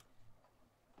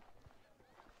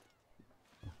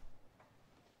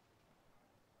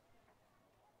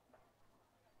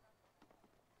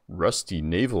 Rusty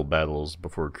naval battles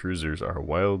before cruisers are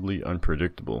wildly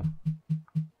unpredictable.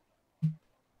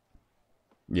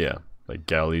 Yeah, like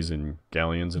galleys and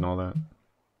galleons and all that.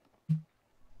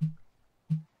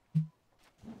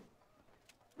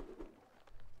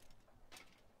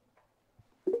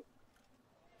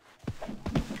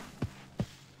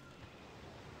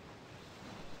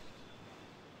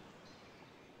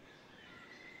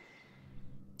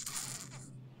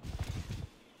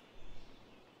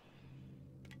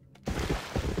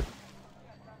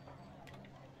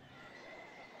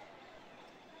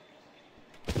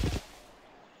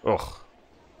 Ugh.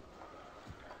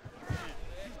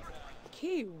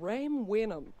 Key Ram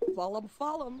Winham. Follow.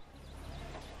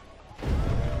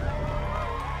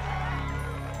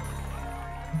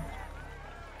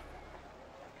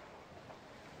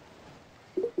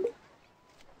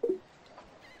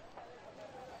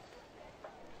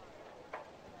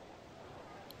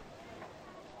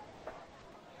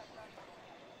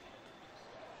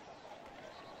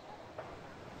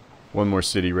 One more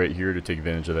city right here to take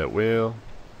advantage of that whale.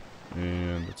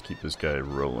 And let's keep this guy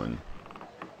rolling.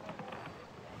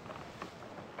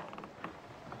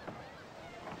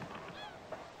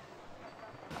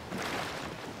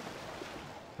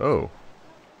 Oh.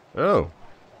 Oh.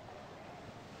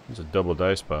 There's a double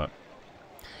die spot.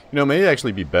 You know, it may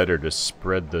actually be better to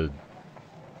spread the...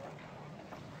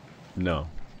 No.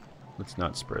 Let's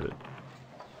not spread it.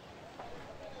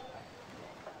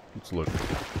 Let's look.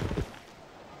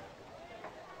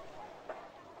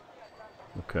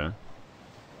 Okay.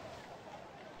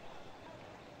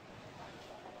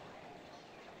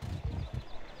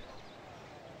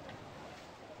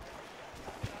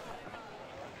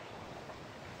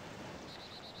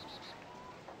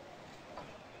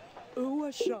 Ooh,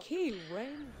 a shot. Key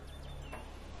ram.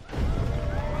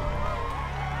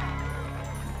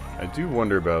 I do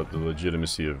wonder about the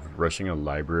legitimacy of rushing a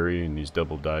library in these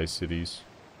double die cities.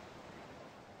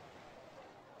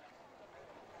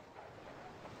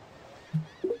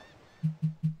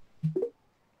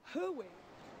 Hooey.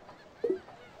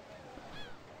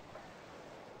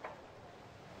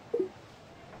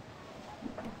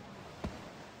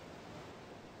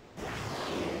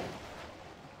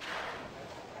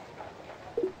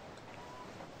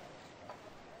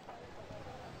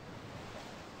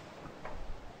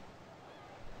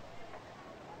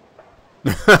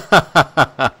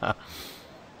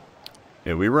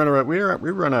 Yeah, we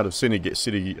run out of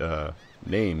city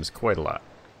names quite a lot.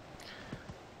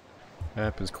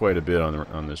 Happens quite a bit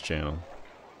on this channel.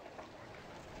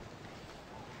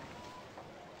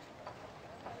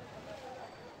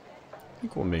 I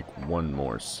think we'll make one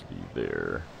more city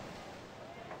there.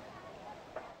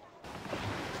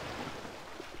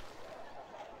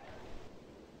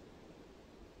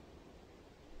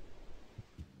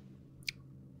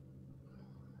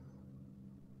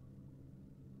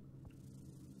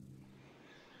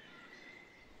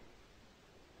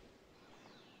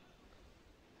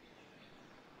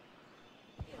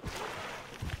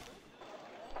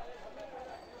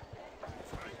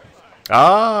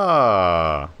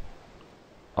 Ah!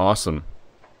 Awesome.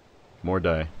 More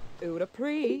die. Ooda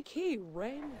pre. Key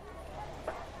ram.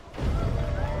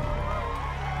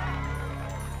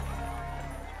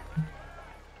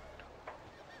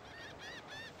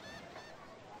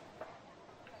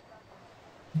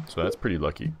 So that's pretty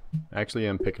lucky. Actually,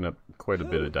 I'm picking up quite a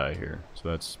bit of die here, so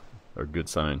that's a good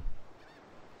sign.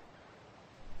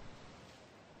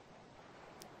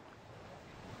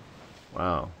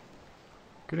 Wow.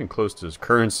 Getting close to his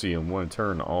currency in one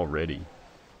turn already.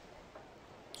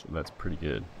 So that's pretty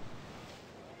good.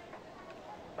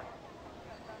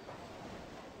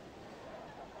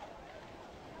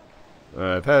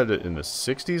 I've had it in the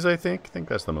 60s, I think. I think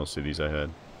that's the most cities I had.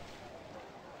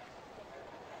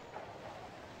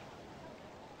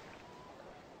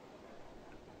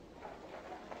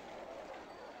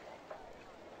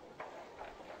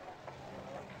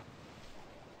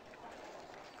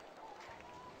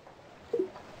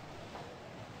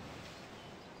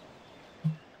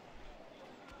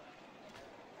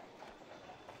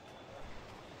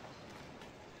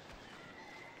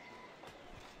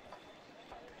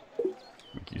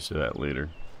 Make use of that later.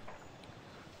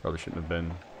 Probably shouldn't have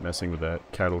been messing with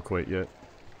that cattle quite yet.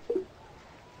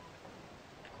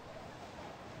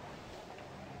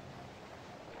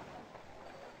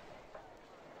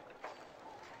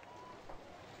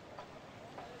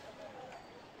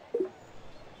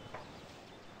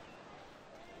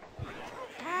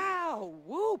 Ow!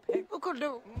 Whoop! Pickle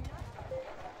do.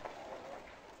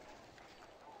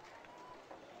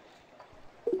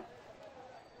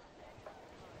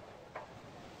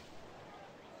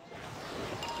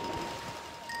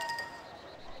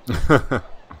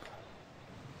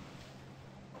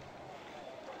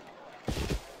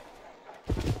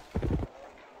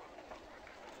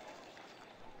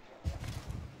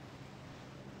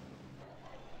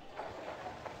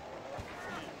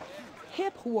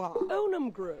 Hip hua.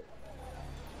 Onum grew.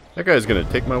 That guy's gonna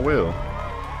take my wheel.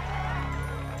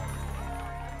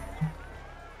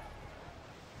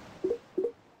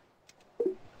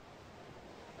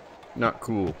 Not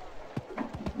cool.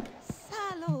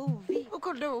 Salovi.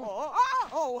 Pickle do.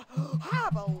 Oh!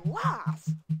 Have a laugh.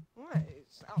 Hey,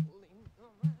 Sally.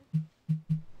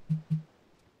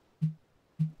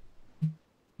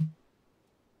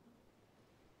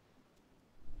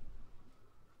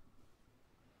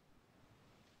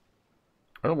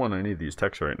 I don't want any of these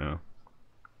techs right now.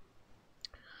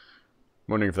 I'm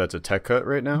wondering if that's a tech cut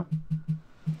right now.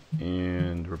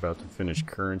 And we're about to finish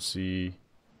currency.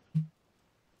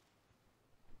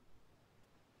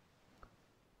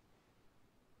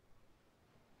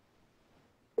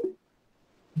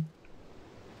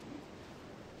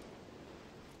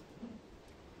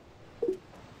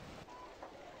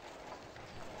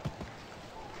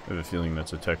 I have a feeling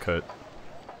that's a tech cut.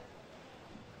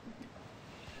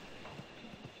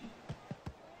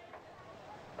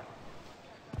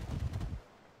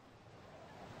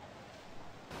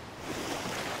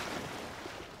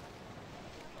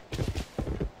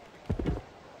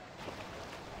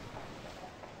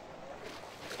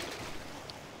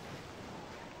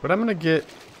 But I'm gonna get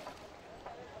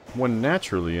one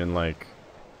naturally in like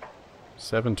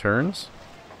 7 turns.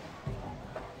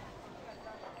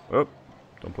 Oh,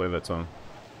 don't play that song.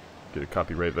 Get a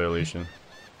copyright violation.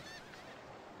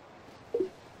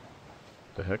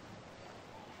 The heck?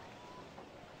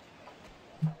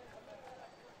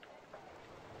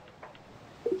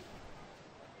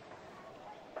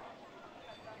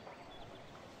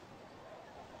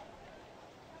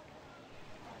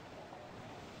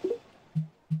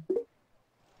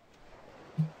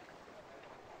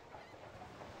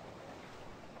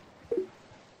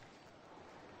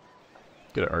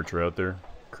 Get an archer out there.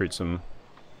 Create some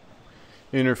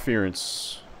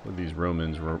interference with these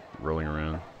Romans rolling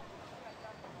around.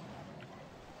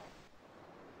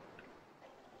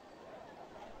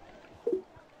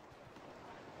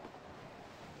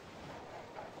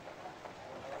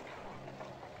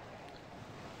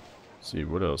 Let's see,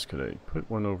 what else could I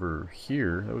put one over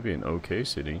here? That would be an okay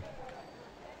city.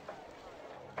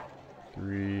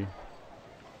 3.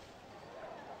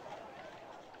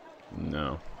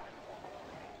 No.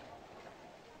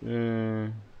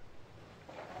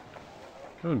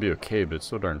 That would be okay, but it's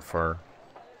so darn far.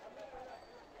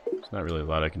 There's not really a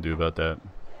lot I can do about that.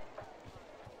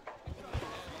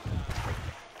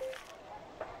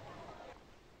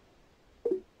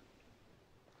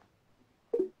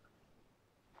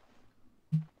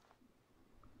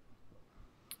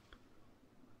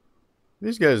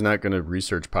 These guys not going to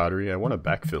research pottery. I want to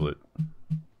backfill it.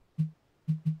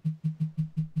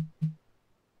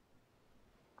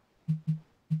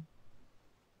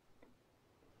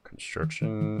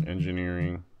 Construction,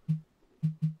 engineering.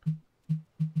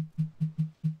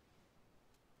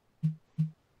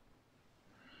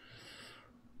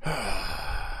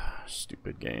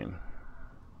 Stupid game.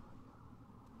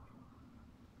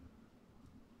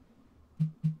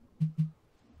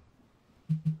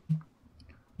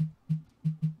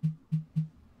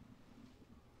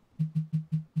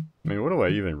 I mean, what do I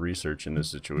even research in this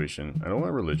situation? I don't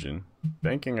want religion.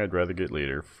 Banking I'd rather get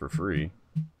later for free.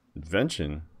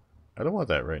 Invention. I don't want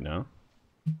that right now.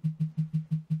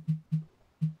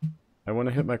 I want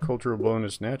to hit my cultural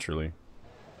bonus naturally.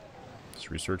 Let's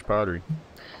research pottery.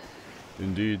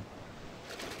 Indeed.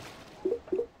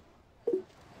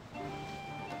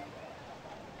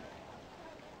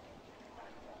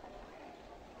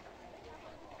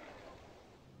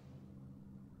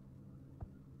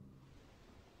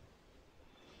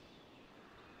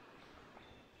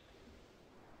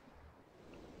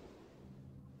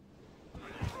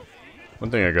 One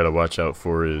thing I gotta watch out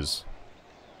for is...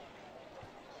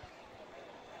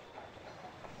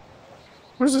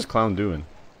 What is this clown doing?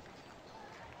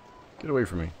 Get away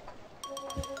from me.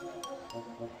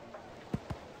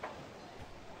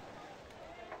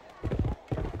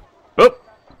 Oh!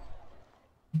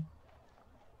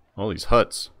 All these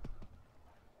huts.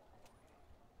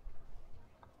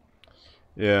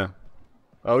 Yeah.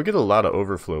 Oh, we get a lot of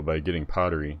overflow by getting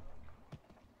pottery.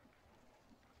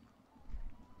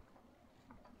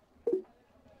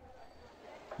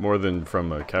 More than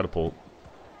from a catapult.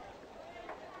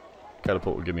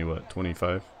 Catapult would give me what,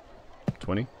 25?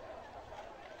 20?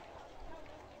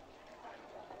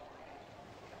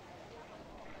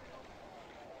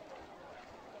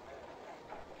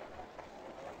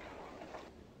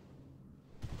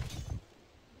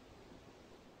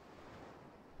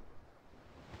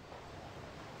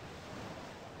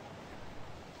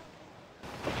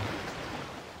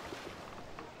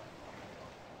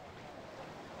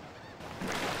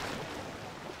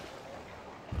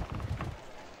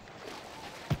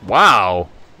 Wow!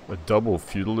 A double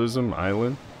feudalism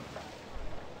island?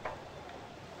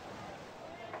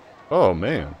 Oh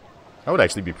man. That would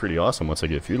actually be pretty awesome once I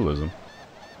get feudalism.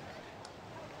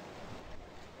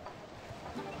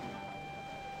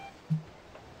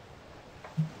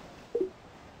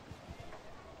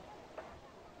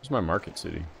 Where's my market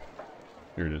city?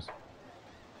 Here it is.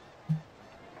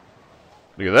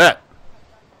 Look at that!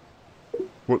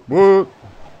 What?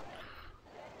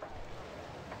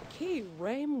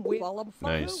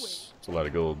 Nice. It's a lot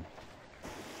of gold.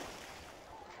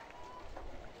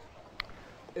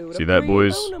 See that,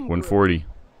 boys? 140.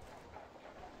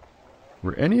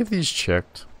 Were any of these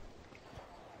checked?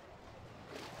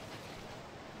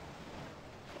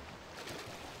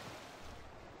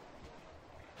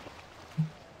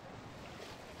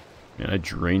 Man, I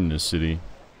drained this city.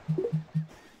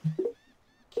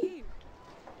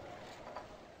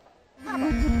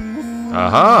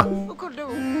 Aha!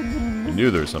 I knew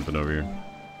there was something over here.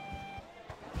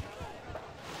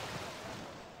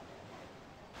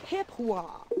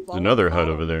 There's another hut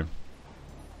over there.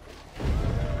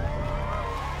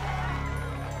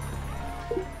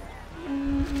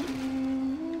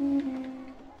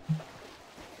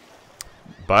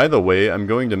 By the way, I'm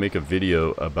going to make a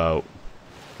video about...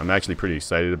 I'm actually pretty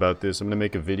excited about this. I'm going to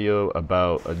make a video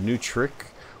about a new trick.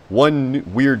 One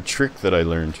weird trick that I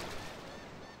learned.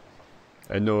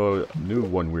 I know a new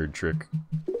one weird trick.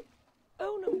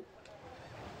 Oh no.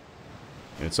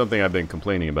 And it's something I've been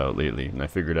complaining about lately, and I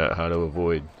figured out how to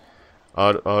avoid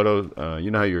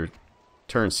you know how your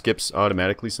turn skips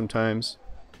automatically sometimes?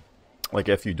 Like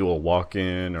if you do a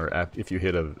walk-in or if you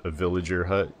hit a villager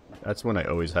hut. That's when I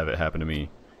always have it happen to me,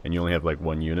 and you only have like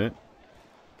one unit.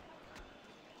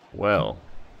 Well,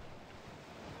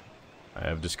 I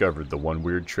have discovered the one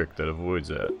weird trick that avoids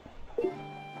that.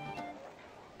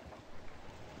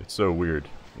 It's so weird.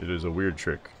 It is a weird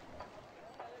trick.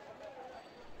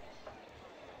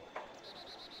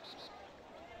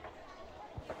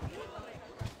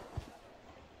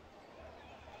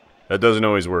 That doesn't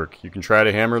always work. You can try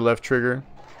to hammer left trigger.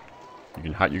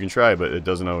 You can try, but it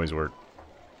doesn't always work.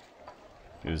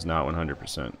 It is not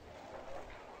 100%.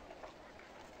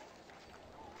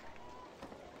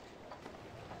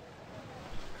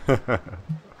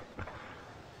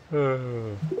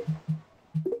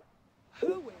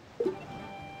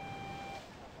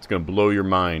 It's gonna blow your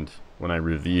mind when I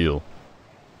reveal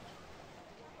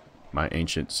my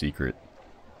ancient secret.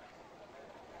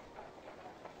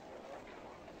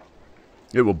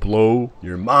 It will blow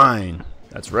your mind.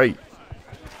 That's right.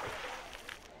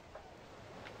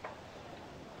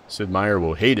 Sid Meier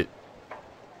will hate it.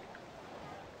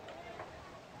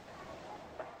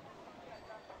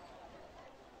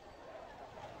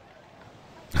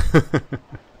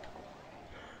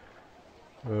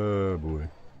 Oh boy.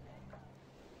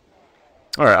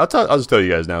 Alright, I'll just tell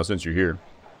you guys now since you're here.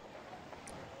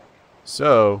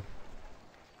 So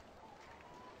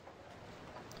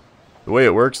the way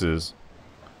it works is,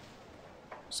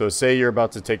 so say you're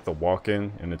about to take the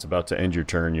walk-in and it's about to end your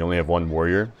turn, you only have one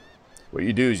warrior. What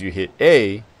you do is you hit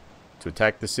A to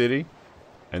attack the city,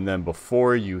 and then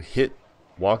before you hit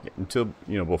walk until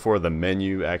before the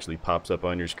menu actually pops up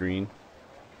on your screen,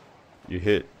 you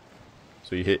hit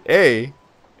A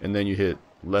and then you hit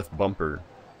left bumper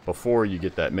before you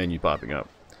get that menu popping up.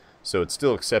 So it's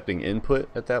still accepting input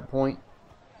at that point,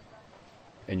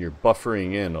 and you're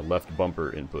buffering in a left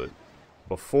bumper input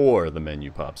before the menu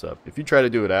pops up. If you try to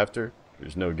do it after,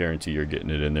 there's no guarantee you're getting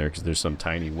it in there because there's some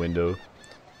tiny window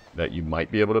that you might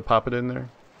be able to pop it in there,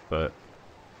 but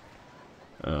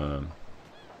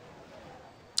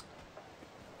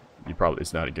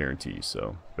it's not a guarantee.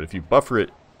 So, but if you buffer it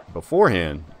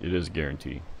beforehand, it is a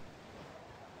guarantee.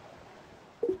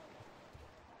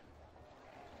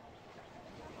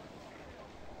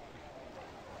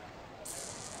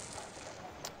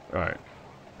 Alright,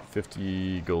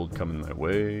 50 gold coming my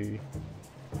way.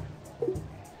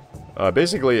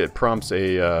 Basically it prompts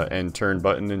a end turn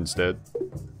button instead.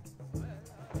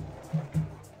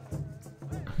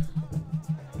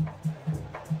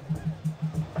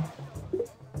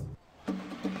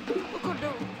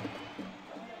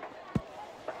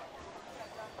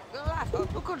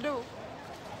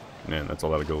 Man, that's a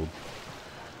lot of gold.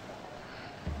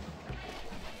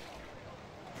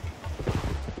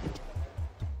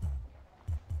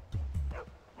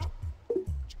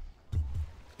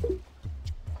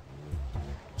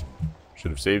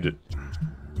 Should have saved it.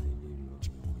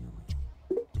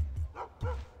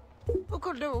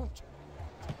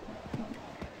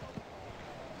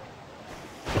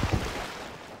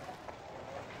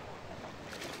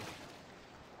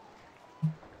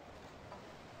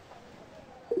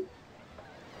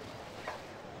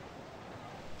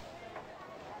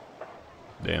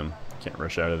 Damn, can't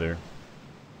rush out of there.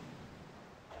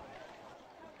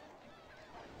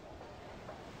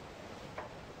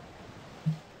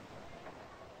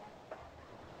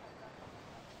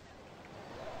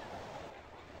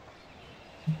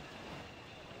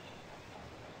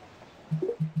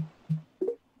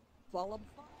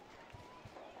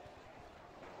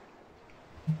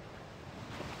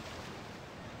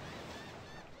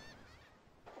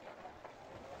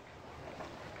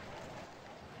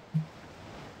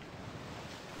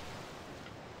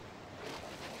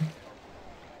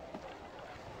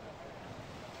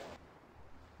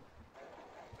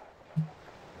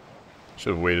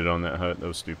 Should have waited on that hut. That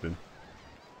was stupid.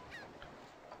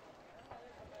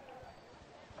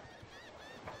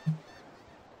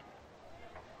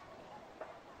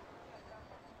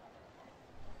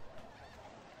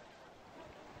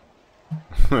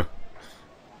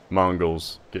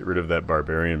 Mongols. Get rid of that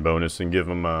barbarian bonus and give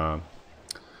them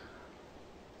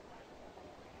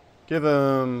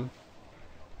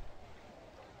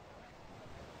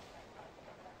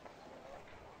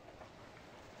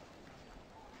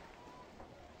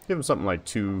something like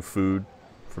 2 food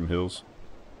from hills.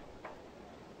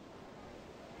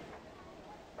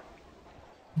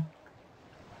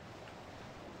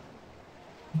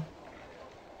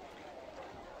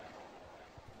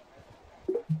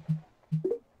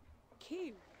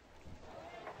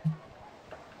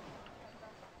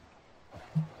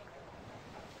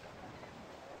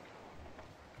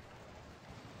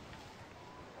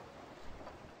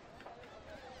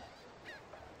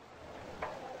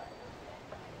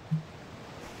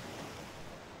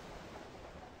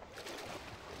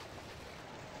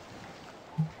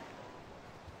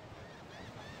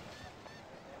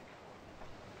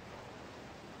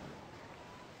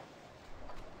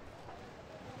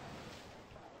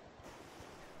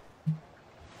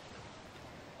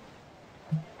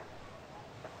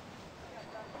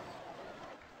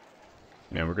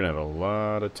 we're gonna have a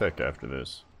lot of tech after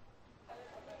this.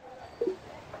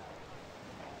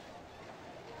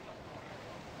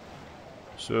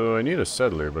 So I need a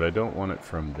settler, but I don't want it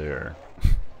from there.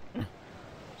 So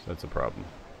that's a problem.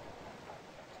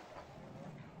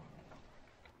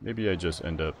 Maybe I just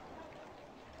end up...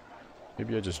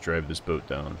 Maybe I just drive this boat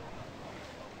down.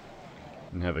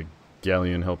 And have a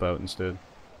galleon help out instead.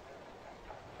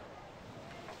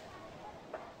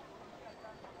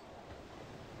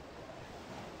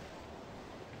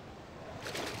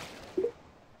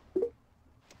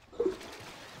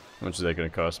 How much is that going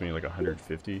to cost me? Like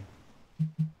 150?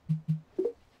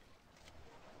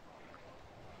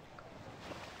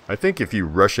 I think if you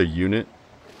rush a unit,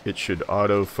 it should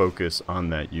auto-focus on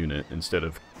that unit instead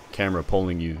of camera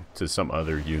pulling you to some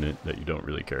other unit that you don't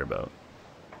really care about.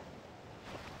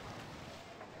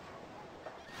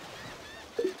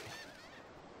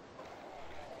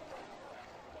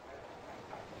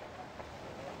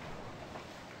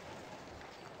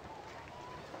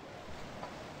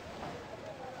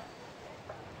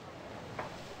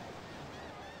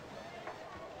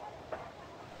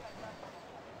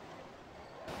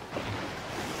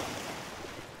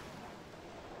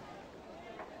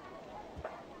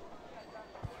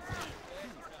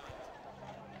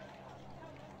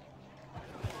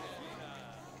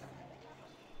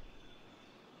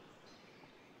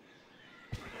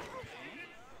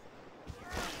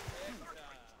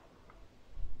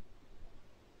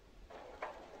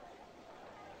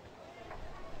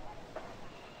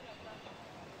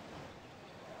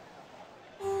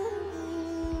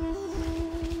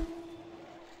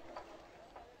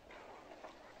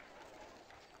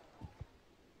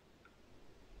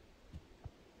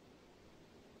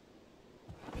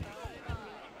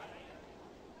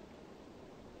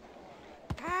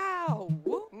 Ow!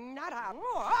 Not a.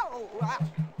 Oh,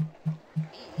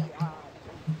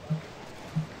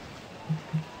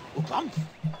 come.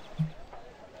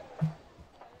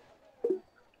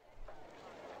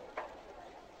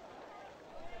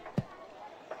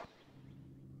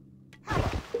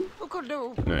 Who could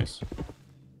do? Nice.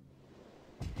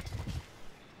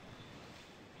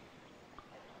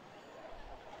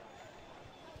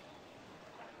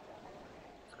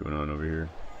 What's going on over here?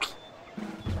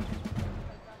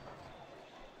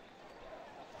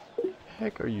 What the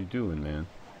heck are you doing, man?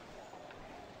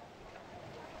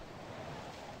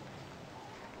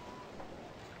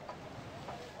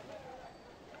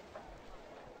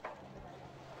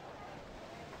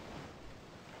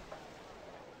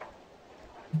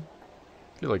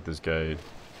 I feel like this guy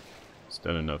has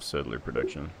done enough settler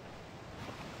production.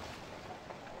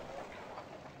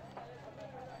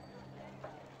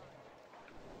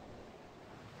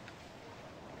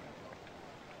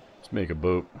 Let's make a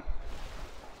boat.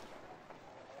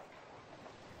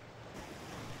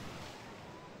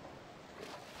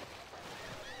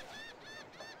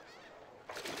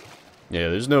 Yeah,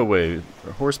 there's no way.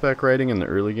 Horseback riding in the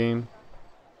early game?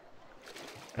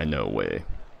 No way.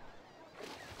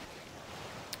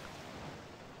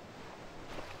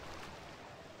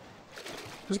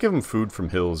 Just give them food from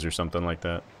hills or something like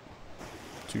that.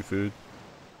 2 food.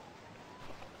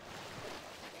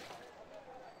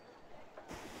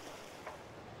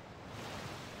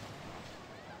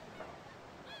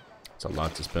 It's a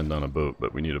lot to spend on a boat,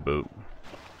 but we need a boat.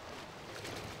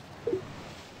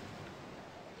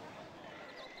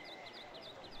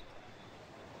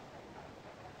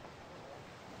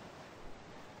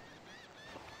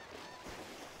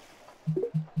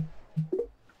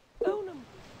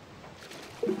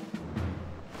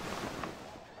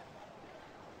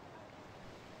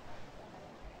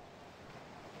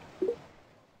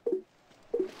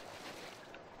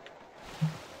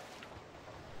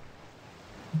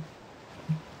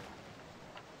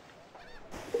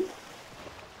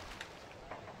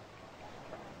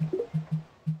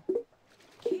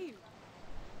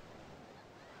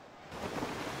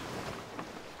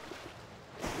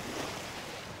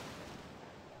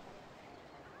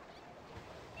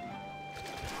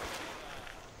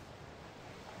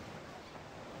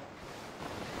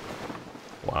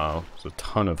 Wow, there's a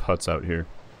ton of huts out here.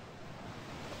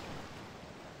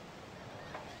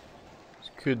 This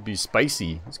could be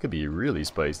spicy. This could be really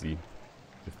spicy.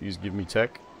 If these give me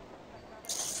tech.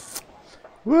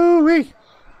 Woo-wee!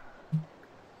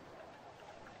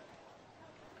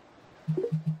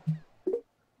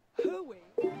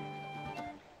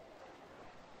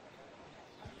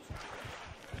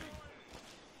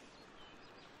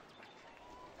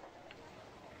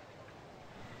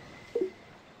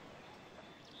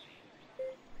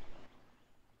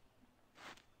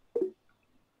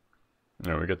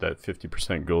 Alright, we got that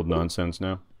 50% gold nonsense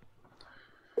now.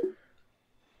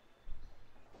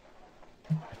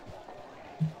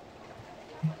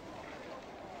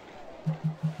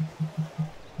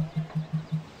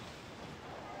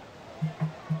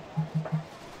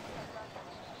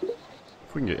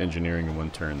 If we can get engineering in one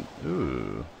turn.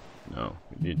 Ooh. No.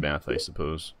 We need math, I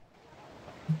suppose.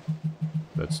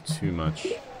 That's too much.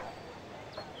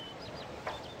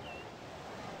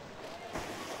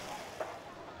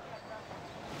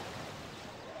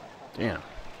 Damn.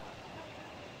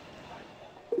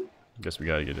 Guess we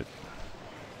gotta get it.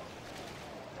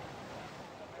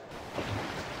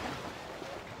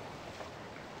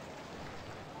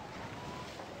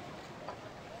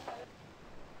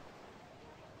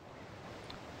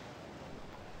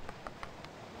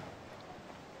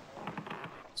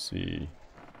 Let's see.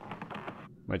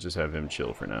 Might just have him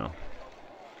chill for now.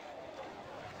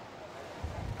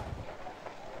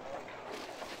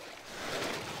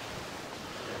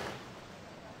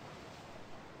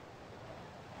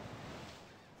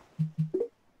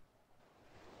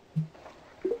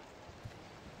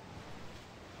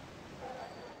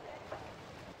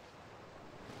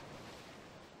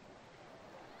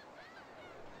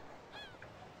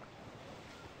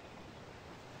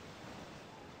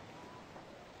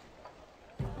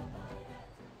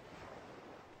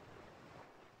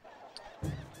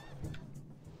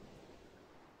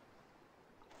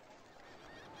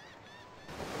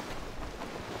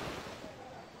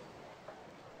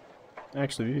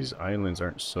 Actually, these islands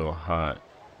aren't so hot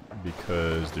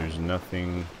because there's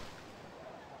nothing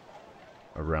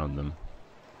around them.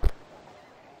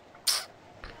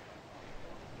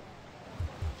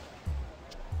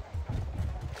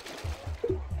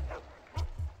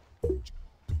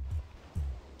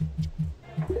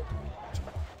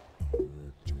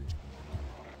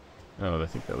 Oh, I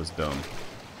think that was dumb.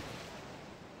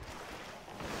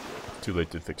 Too late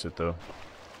to fix it though.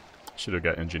 Should have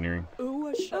got engineering. Ooh,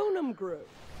 a Shonum group.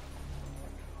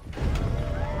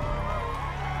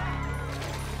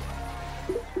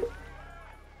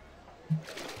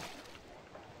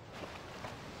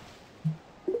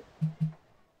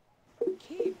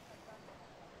 Keep.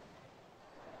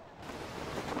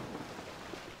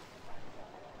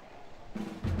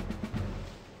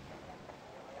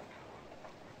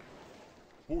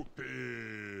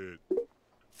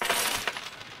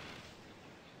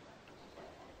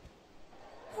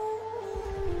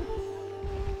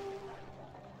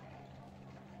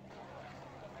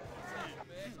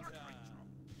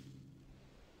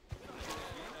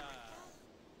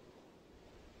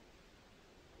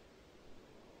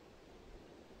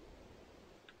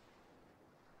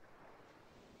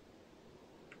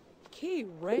 Key,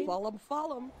 Ray.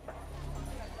 Follow.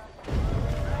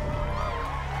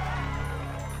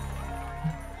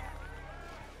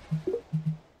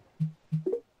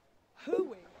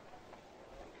 Hooey.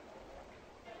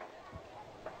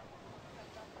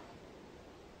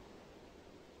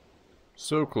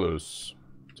 So close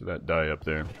to that die up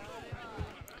there.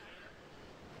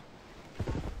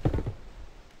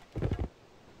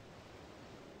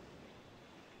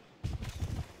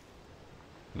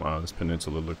 Wow, this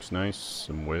peninsula looks nice.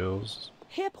 Some whales.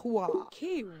 Hip hua.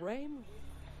 Key, Raymond.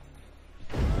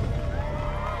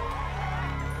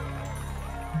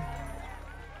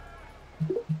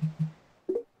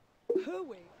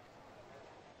 Hooey.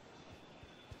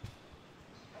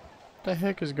 What the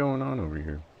heck is going on over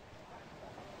here?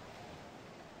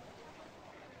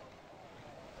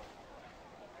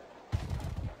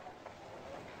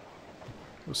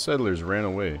 Those settlers ran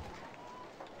away.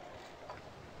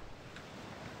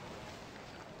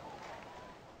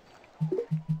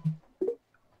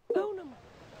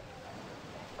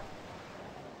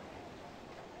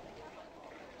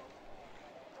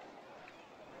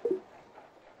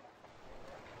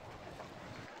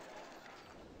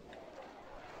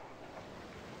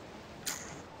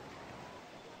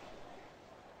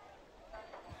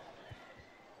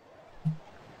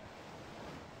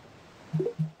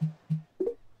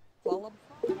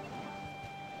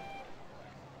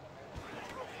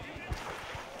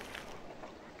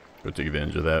 Go take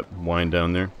advantage of that wind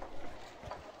down there.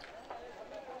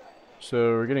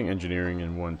 So we're getting engineering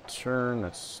in one turn.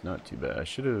 That's not too bad. I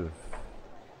should have...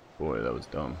 Boy, that was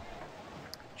dumb.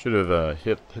 Should have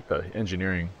hit the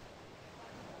engineering.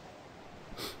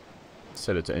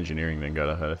 Set it to engineering, then got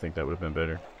ahead. I think that would have been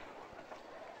better.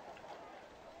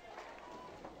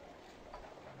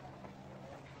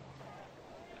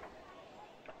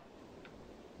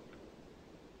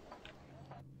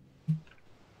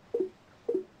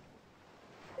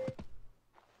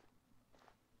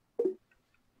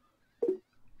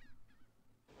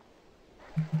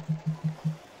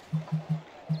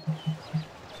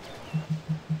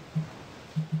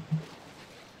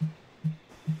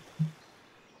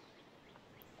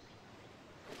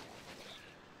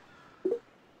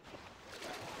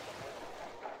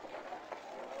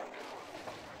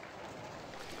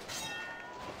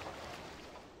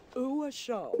 for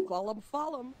sure.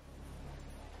 Follow 'em.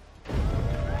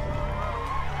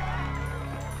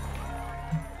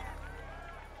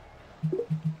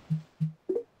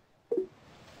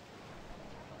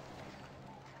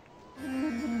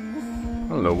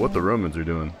 I don't know what the Romans are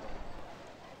doing.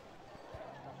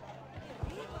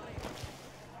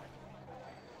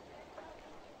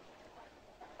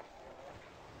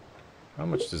 How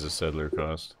much does a settler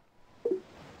cost?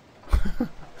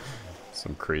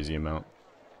 Some crazy amount.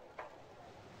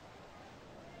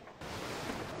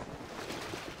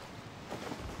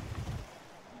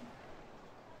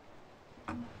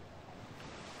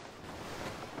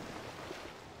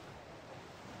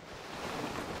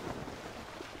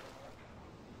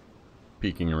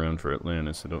 Peeking around for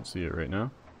Atlantis, I don't see it right now.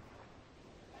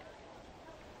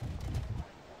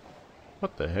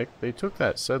 What the heck? They took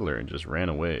that settler and just ran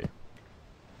away.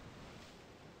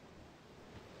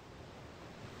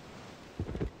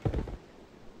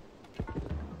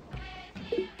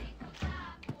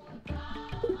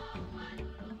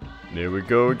 There we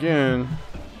go again.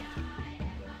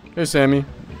 Hey Sammy.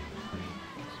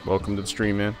 Welcome to the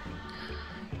stream, man.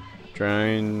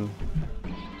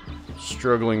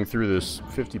 Struggling through this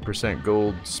 50%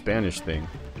 gold Spanish thing.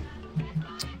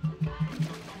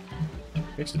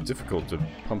 Makes it difficult to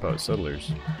pump out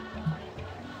settlers.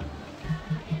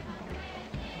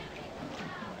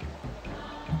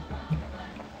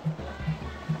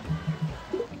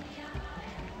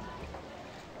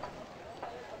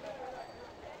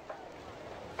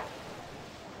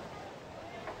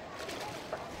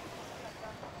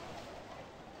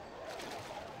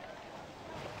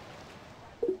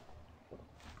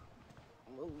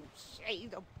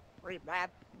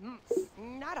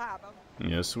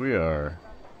 Yes, we are.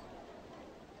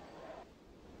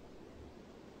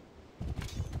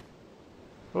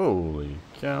 Holy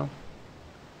cow.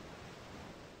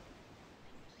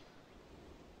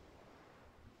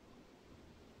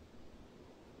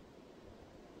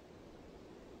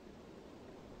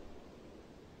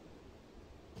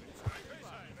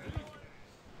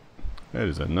 That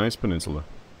is a nice peninsula.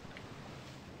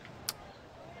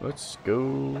 Let's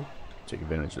go take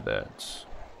advantage of that.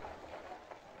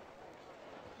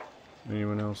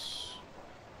 Anyone else?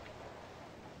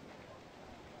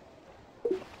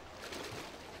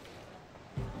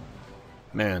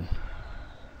 Man,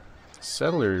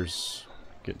 settlers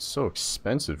get so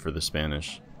expensive for the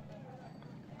Spanish.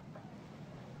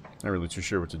 Not really too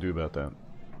sure what to do about that.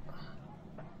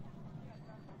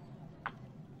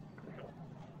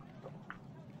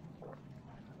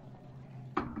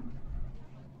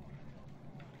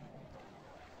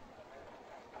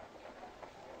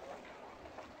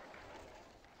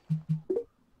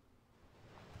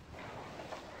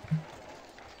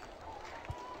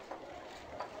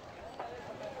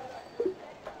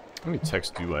 How many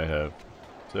texts do I have?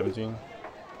 17?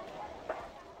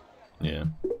 Yeah,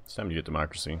 it's time to get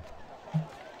democracy.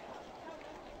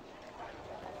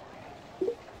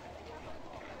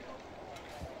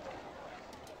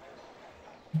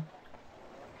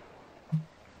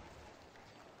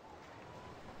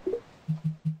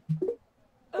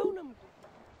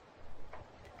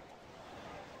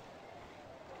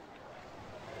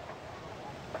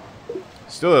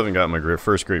 Still haven't got my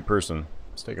first great person.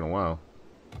 It's taking a while.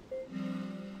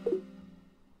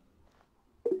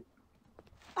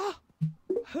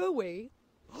 Hooey.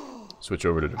 Switch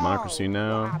over to democracy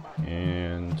now,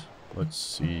 and let's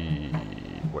see,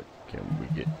 what can we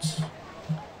get?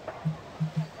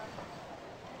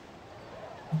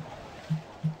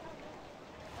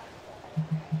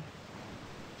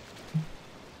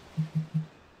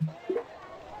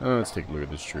 Let's take a look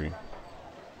at this tree.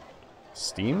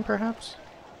 Steam, perhaps?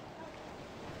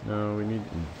 No, we need...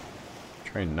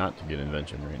 Trying not to get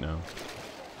invention right now.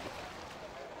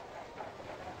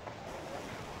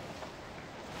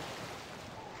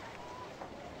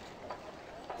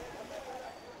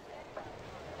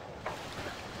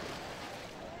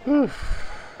 Oof.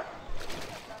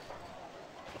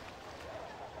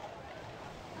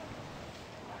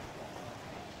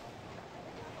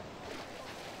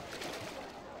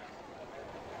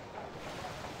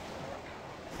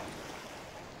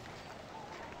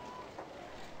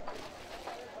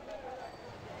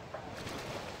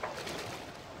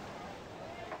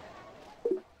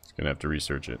 Gonna have to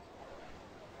research it.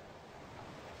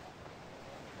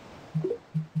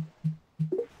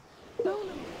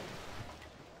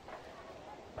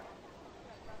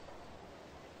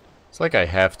 It's like I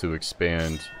have to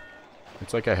expand.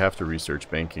 It's like I have to research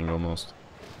banking almost.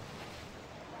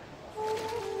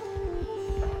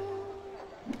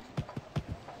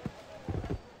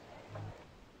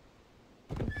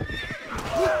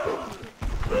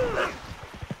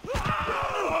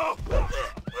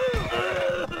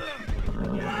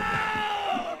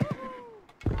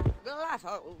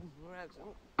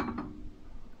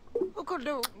 Who could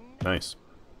do? Nice.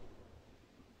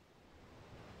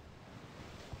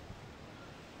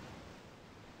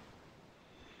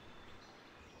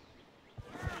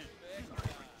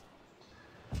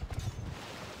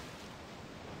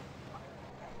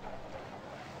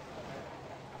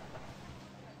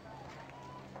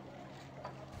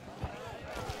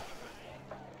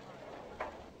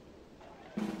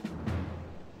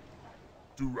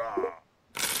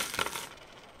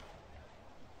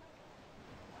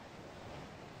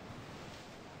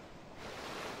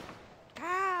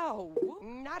 Cow,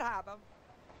 not happen.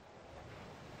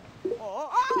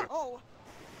 Oh.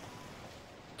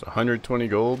 It's 120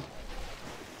 gold.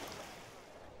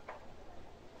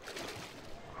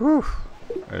 Whew.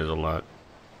 That is a lot.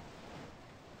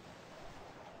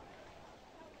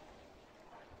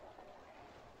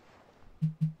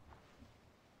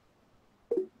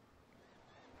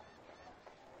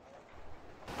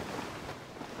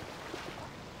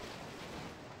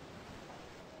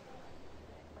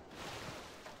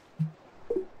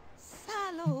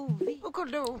 Who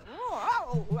could do?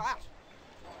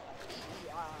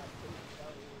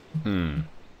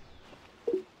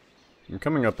 I'm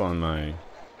coming up on my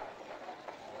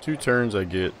 2 turns. I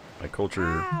get my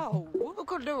culture,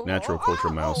 natural culture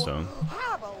milestone.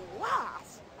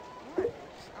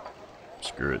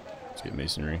 Screw it. Let's get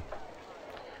masonry.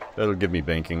 That'll give me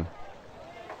banking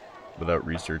without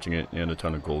researching it, and a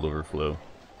ton of gold overflow.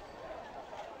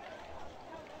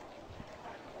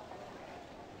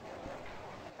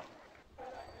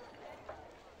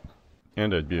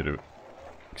 And I'd be able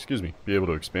to, be able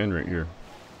to expand right here.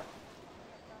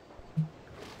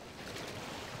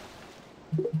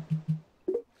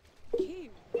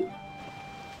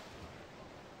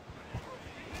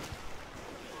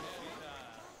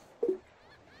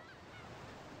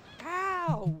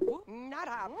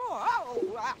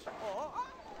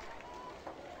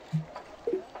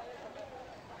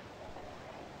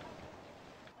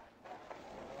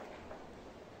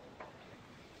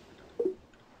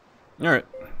 Alright,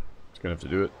 just gonna have to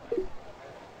do it.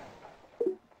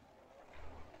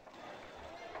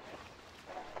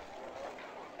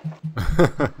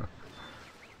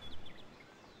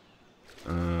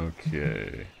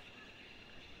 Okay.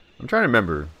 I'm trying to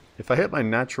remember. If I hit my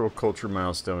natural culture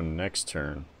milestone next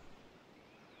turn,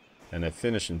 and I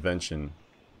finish invention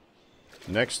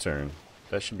next turn,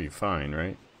 that should be fine,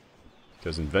 right?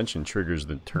 Because invention triggers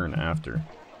the turn after.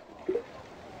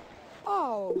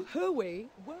 Oh, hooey.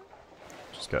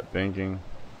 Just got banking.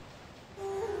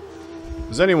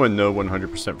 Does anyone know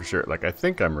 100% for sure? Like, I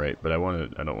think I'm right, but I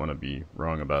don't want to be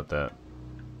wrong about that.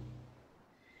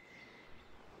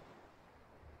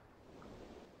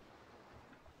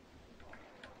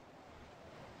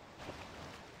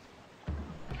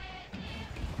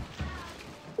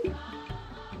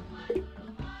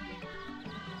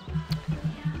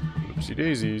 Oopsie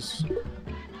daisies.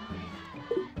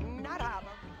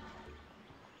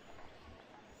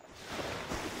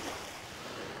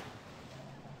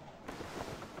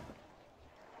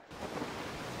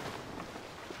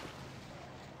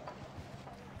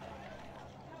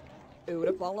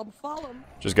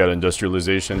 Just got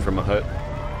industrialization from a hut,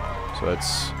 so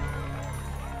that's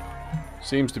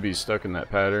seems to be stuck in that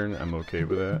pattern. I'm okay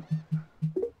with that.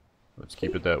 Let's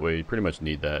keep it that way. You pretty much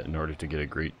need that in order to get a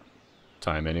great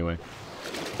time anyway.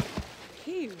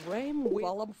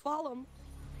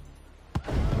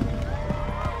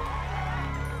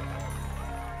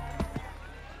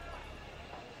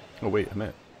 Oh wait, I'm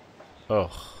at.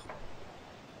 Oh.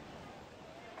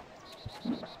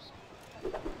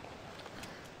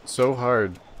 So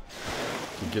hard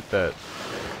to get that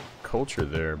culture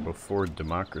there before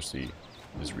democracy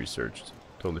is researched.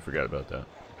 Totally forgot about that.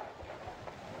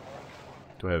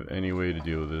 Do I have any way to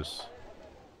deal with this?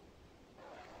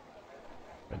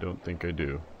 I don't think I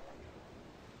do.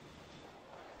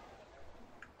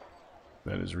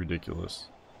 That is ridiculous.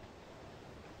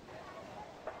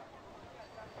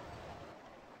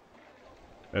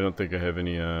 I don't think I have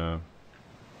any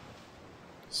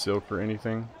silk or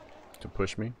anything to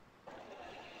push me.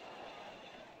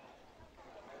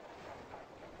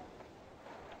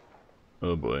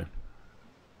 Oh boy.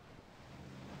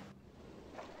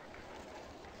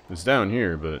 It's down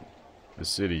here, but the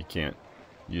city can't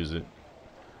use it.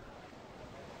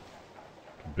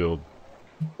 Build.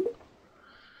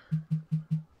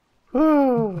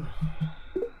 Oh.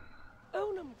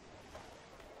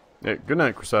 Yeah, good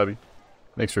night, Krasabi.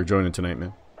 Thanks for joining tonight,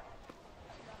 man.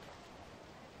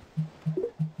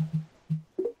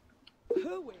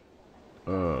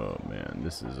 Oh man,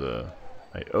 this is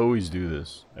I always do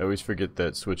this. I always forget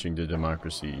that switching to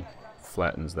democracy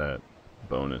flattens that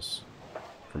bonus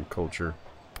from culture.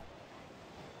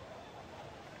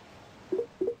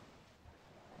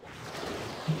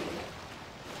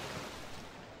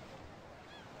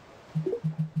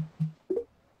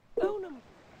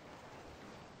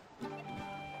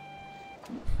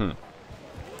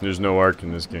 There's no arc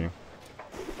in this game.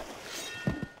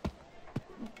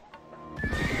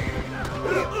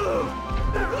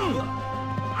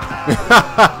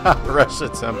 Russia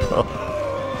tempo.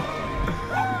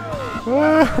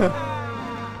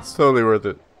 It's totally worth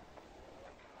it.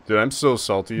 Dude, I'm so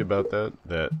salty about that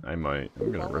I'm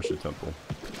gonna rush a temple.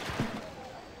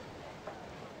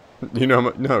 You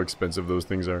know how expensive those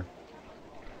things are?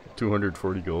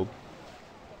 240 gold.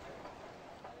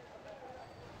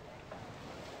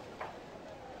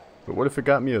 But what if it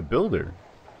got me a builder?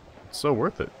 It's so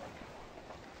worth it.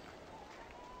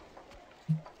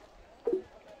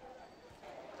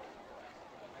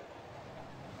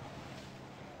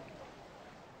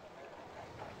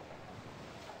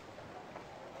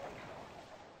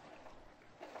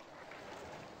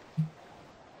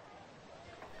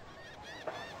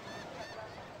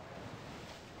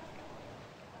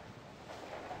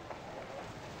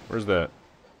 Where's that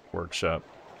workshop?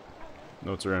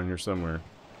 Notes around here somewhere.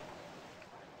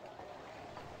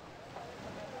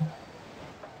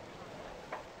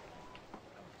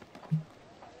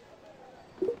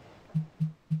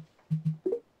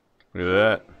 Look at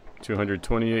that.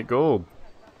 228 gold.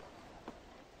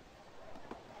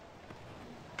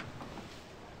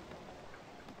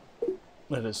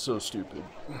 That is so stupid.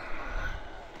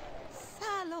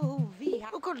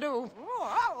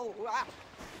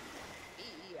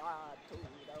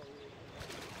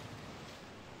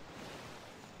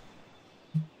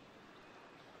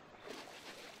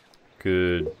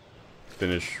 Could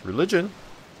finish religion.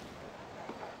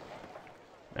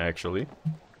 Actually.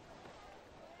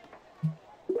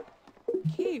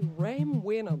 Ram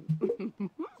Winham.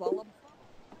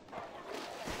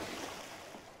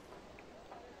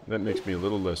 That makes me a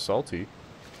little less salty.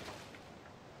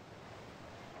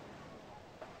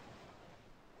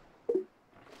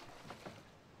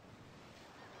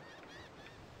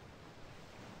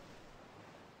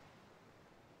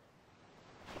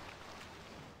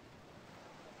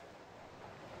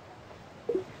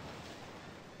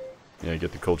 Yeah,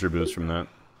 get the culture boost from that.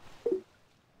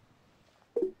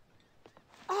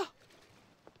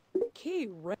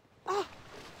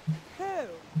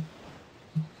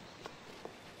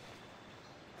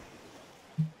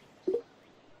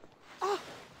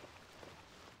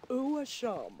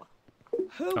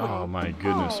 Oh my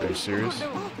goodness, are you serious?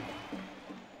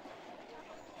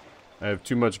 I have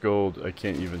too much gold, I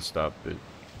can't even stop it.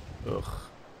 Ugh.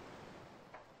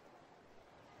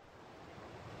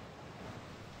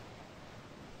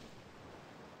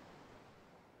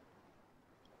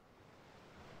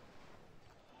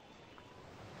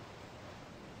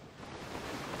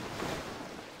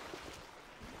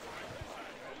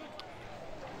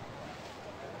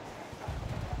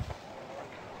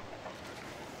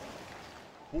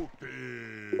 What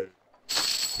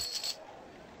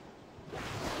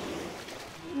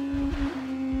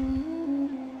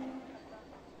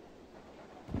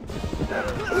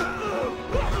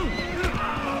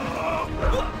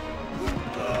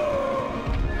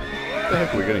the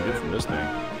heck are we gonna get from this thing?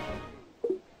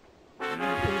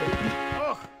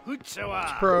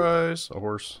 Surprise! A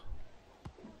horse.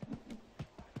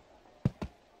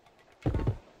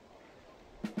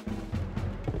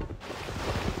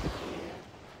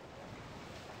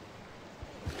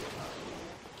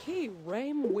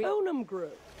 Ram Winham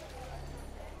Group.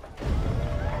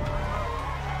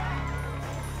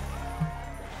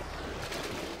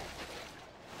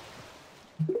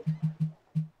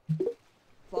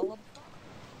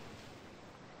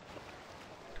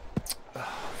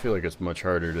 I feel like it's much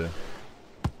harder to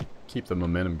keep the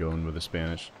momentum going with the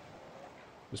Spanish.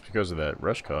 Just because of that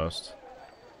rush cost.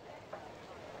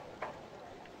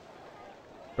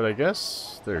 But I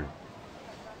guess they're...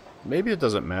 Maybe it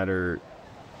doesn't matter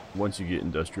once you get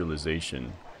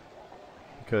industrialization.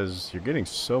 Because you're getting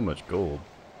so much gold.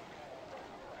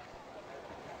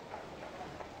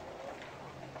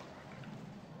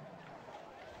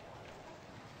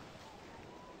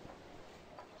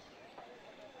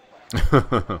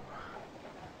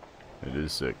 It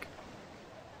is sick.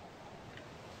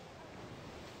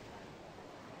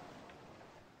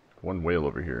 One whale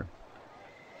over here.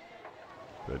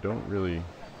 But I don't really...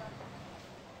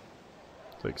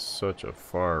 It's like such a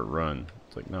far run.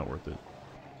 It's like not worth it.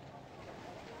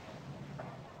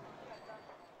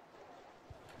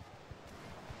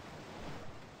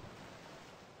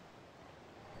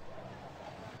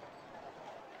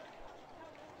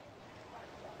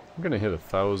 I'm gonna hit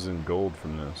 1,000 gold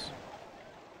from this.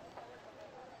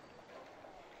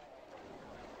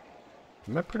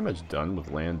 Am I pretty much done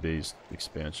with land-based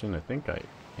expansion? I think I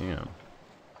am.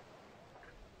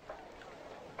 I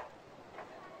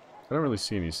don't really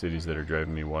see any cities that are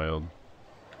driving me wild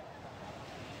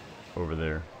over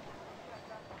there.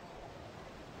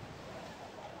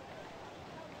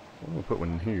 I'm gonna put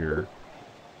one here.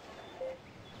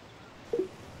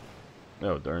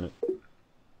 Oh, darn it.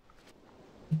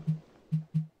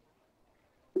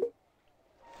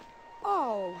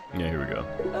 Oh. Yeah, here we go.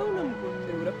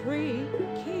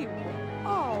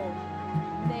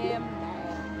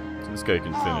 So this guy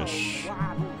can finish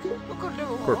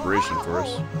corporation for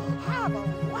us. Have a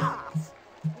laugh.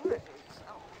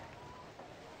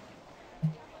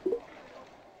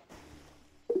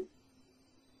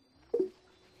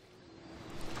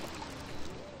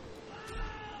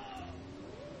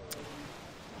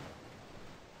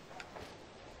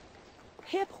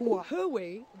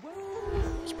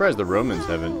 Surprised the Romans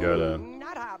haven't got a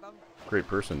great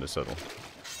person to settle.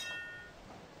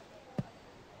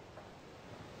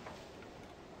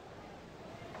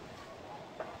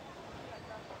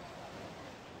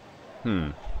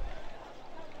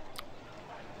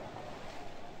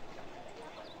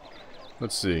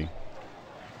 Let's see.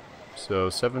 So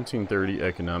 1730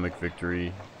 economic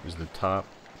victory is the top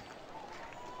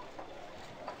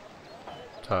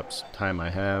time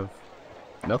I have.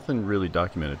 Nothing really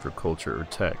documented for culture or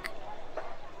tech.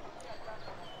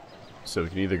 So we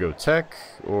can either go tech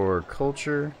or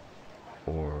culture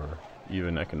or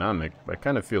even economic. I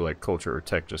kind of feel like culture or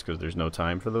tech just because there's no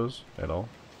time for those at all.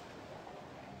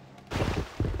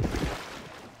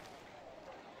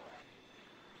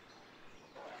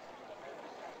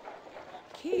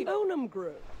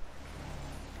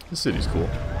 This city's cool.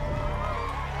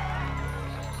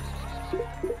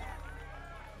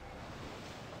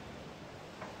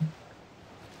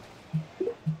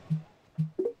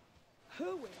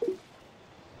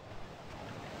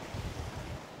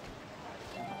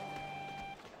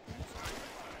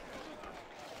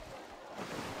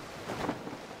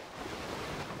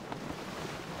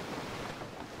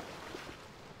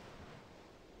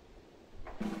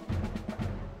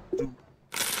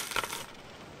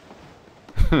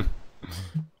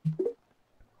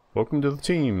 Welcome to the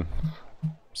team.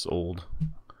 Sold.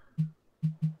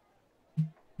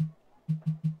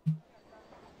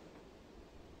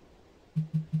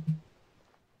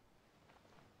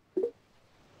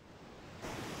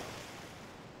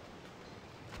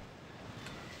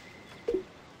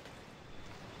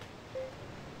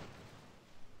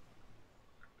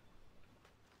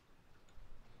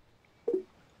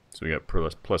 So we got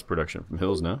plus production from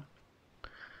hills now.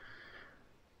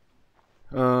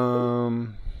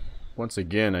 Once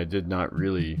again, I did not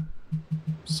really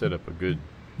set up a good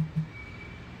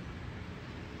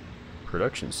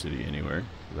production city anywhere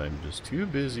because I'm just too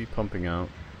busy pumping out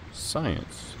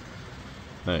science.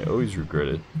 I always regret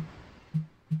it.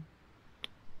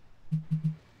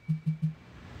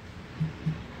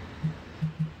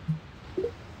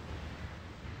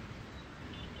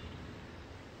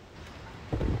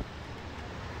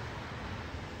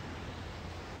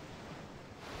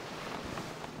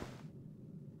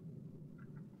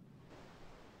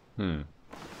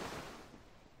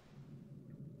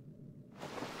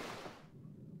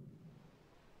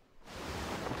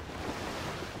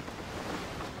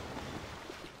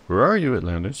 Where are you,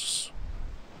 Atlantis?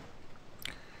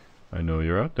 I know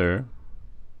you're out there.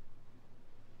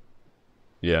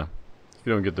 Yeah. If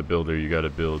you don't get the builder, you gotta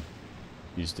build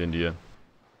East India.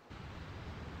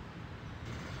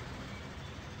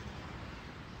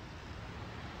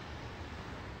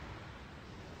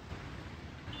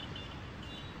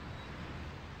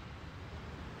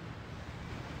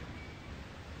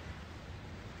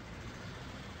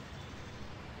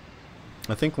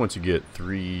 I think once you get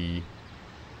 3...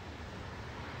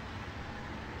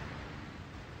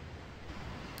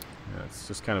 Yeah, it's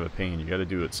just kind of a pain. You gotta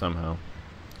do it somehow.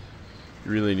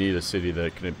 You really need a city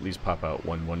that can at least pop out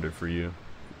one wonder for you.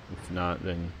 If not,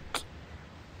 then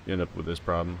you end up with this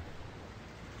problem.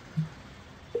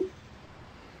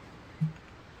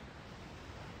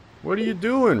 What are you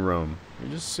doing, Rome?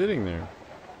 You're just sitting there.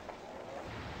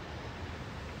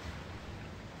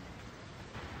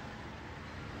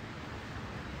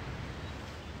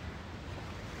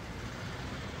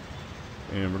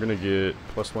 And we're gonna get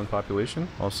 +1 population,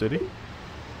 all city.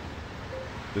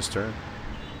 This turn.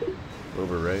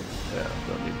 Over, right? Yeah,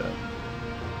 don't need that.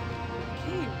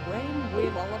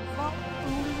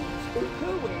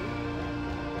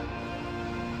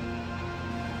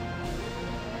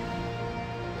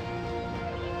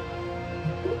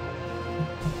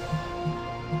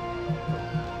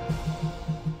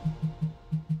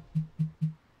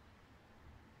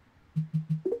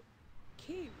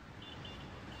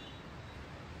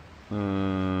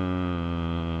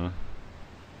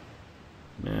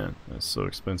 Man, that's so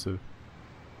expensive.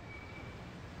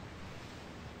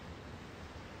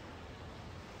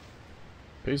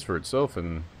 Pays for itself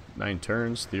in 9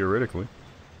 turns, theoretically.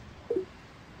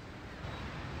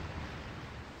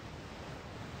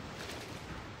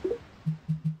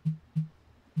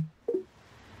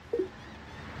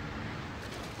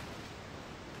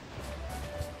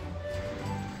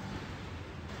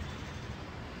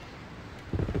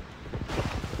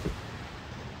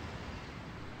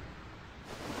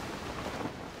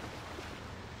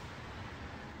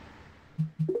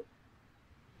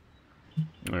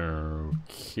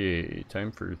 Okay,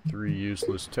 time for 3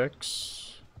 useless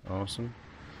techs. Awesome.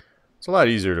 It's a lot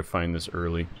easier to find this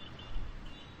early.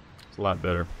 It's a lot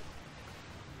better.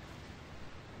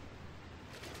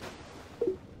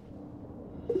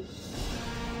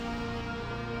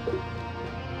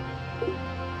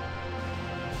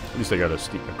 At least I got a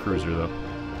cruiser though.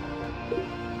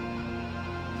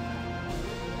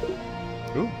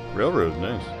 Ooh, railroad,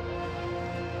 nice.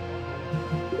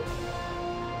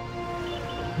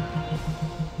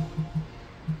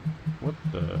 What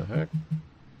the heck?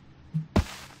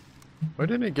 Why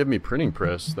didn't it give me printing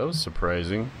press? That was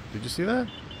surprising. Did you see that?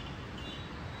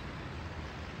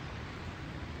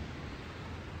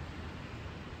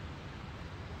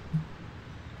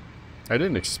 I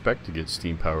didn't expect to get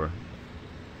steam power.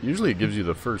 Usually it gives you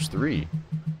the first 3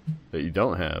 that you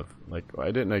don't have. Like,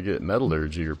 why didn't I get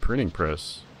metallurgy or printing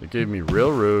press? It gave me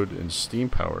railroad and steam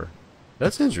power.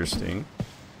 That's interesting.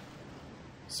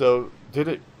 So, did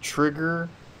it trigger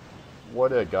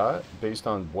what I got based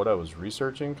on what I was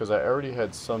researching? Because I already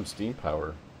had some steam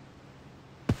power.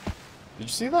 Did you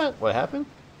see that? What happened?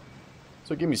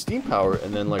 So it gave me steam power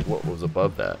and then like what was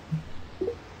above that.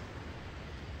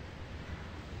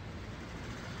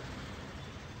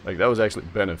 Like that was actually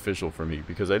beneficial for me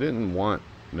because I didn't want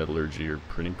metallurgy or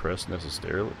printing press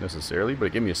necessarily, but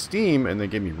it gave me a steam and then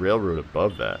gave me railroad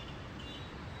above that.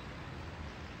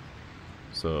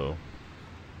 So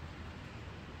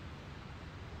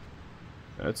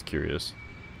that's curious.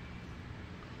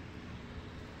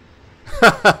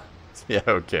 Yeah,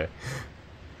 okay.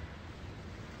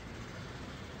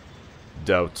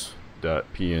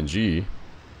 Doubt.png.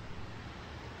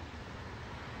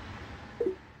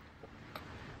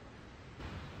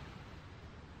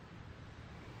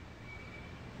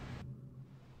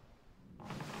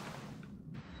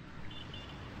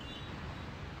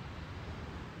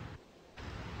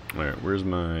 Alright, where's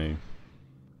my...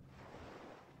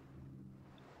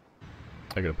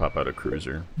 I gotta pop out a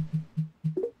cruiser.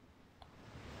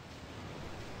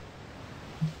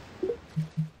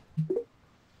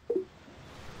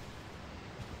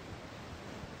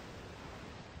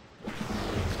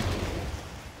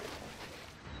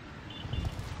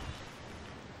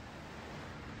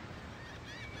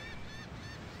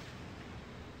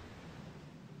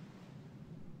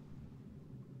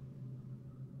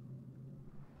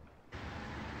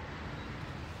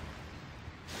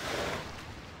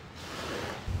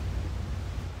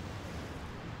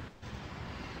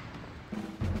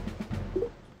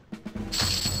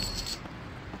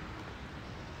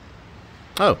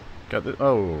 Oh, got the.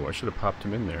 Oh, I should have popped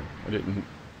him in there. I didn't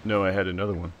know I had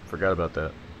another one. Forgot about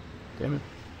that. Damn it.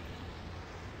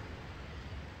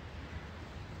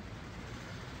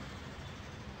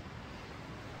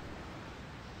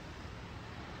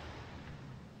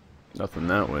 Nothing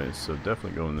that way, so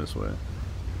definitely going this way.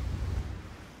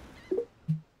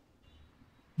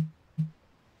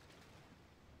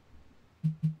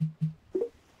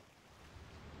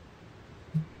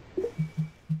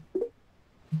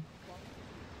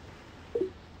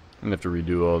 I'm gonna have to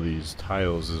redo all these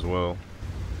tiles as well.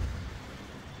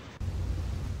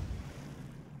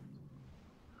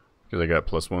 Because I got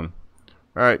 +1.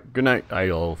 Alright, good night.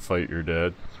 I'll fight your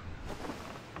dad.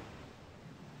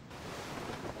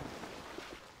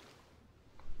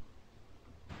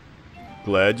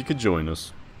 Glad you could join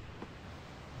us.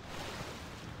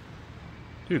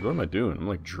 Dude, what am I doing? I'm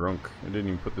like drunk. I didn't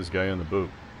even put this guy on the boat.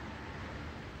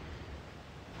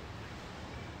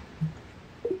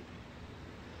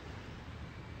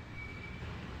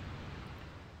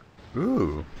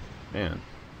 Ooh, man.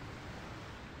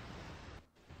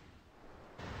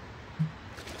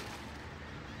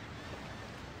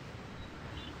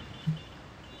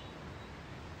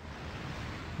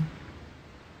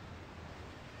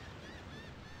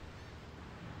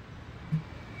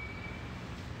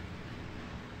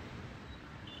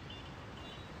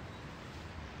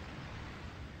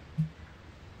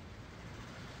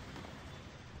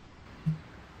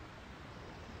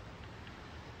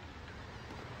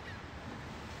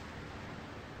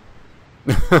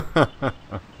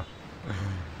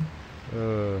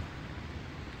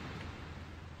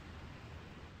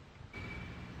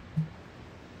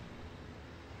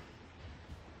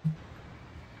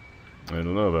 I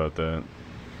don't know about that.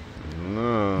 I don't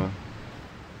know.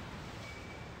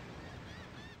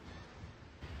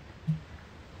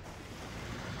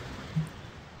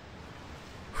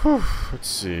 Whew, let's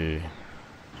see.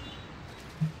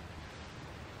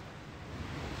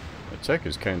 My tech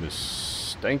is kind of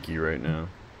stanky right now.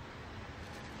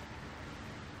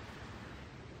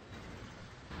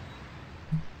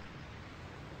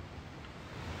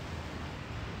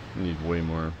 Need way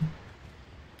more.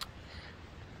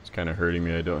 It's kind of hurting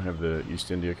me. I don't have the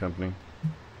East India Company.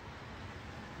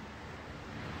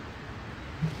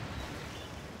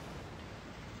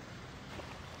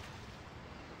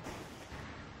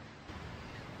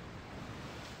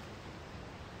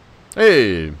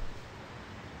 Hey!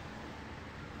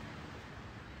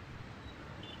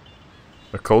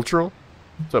 A cultural?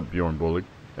 What's up, Bjorn Bullock?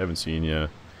 Haven't seen you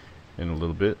in a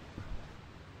little bit.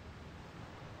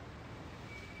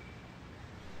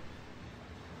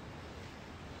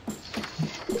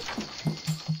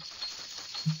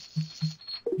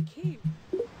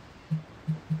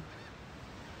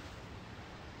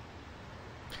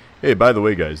 Hey, by the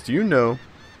way, guys, do you know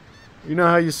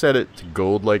how you set it to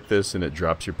gold like this and it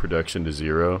drops your production to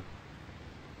 0?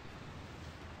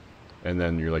 And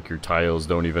then your tiles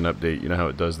don't even update. You know how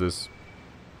it does this?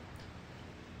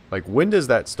 Like, when does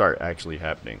that start actually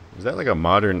happening? Is that like a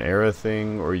modern era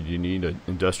thing, or do you need an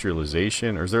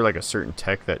industrialization, or is there like a certain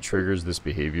tech that triggers this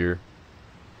behavior?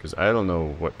 Because I don't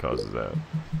know what causes that.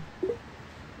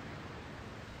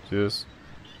 See this?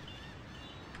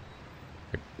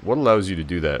 Like, what allows you to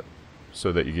do that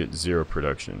so that you get 0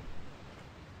 production?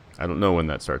 I don't know when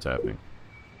that starts happening.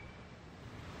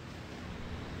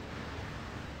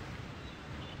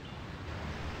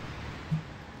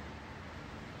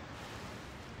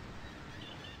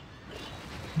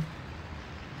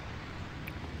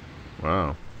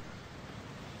 Wow.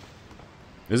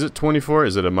 Is it 24?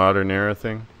 Is it a modern era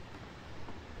thing?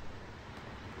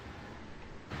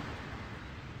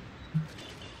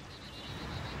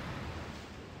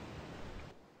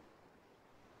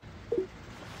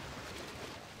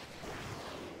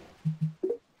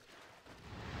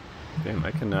 Damn,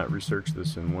 I cannot research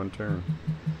this in one turn.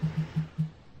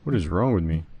 What is wrong with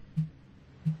me?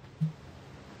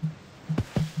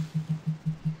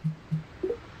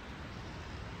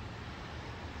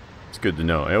 It's good to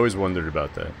know. I always wondered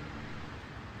about that.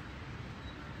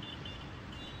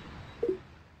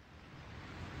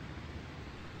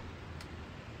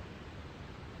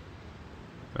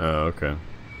 Oh, okay.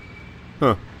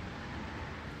 Huh.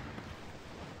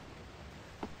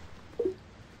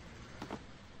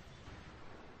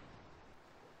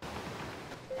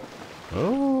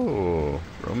 Oh,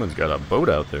 Roman's got a boat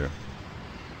out there.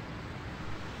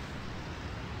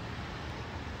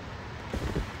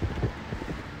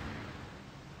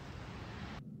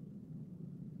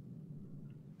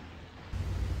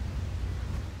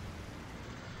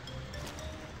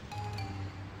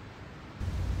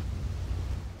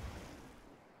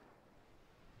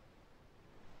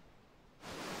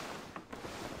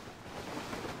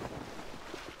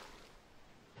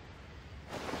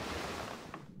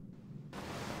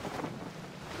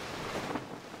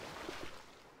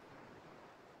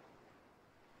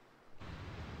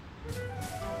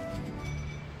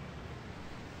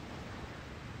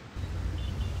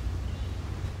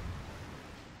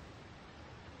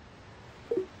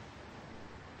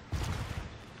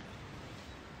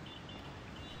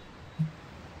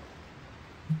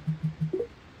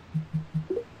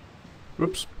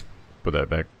 Whoops. Put that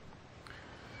back.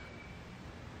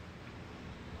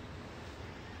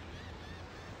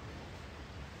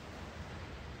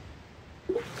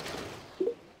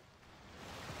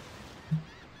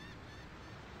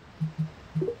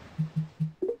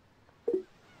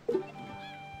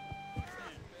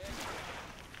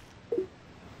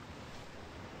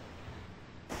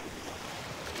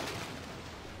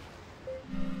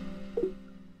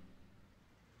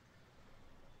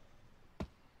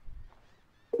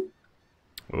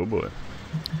 Oh boy.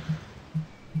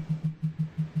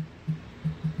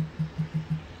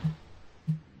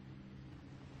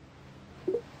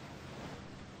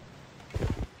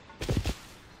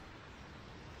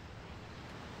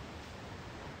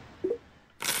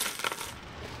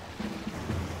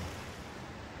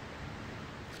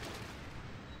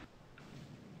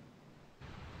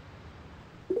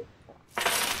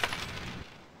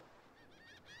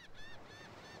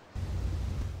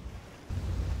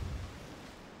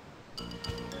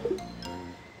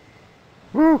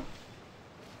 Woo!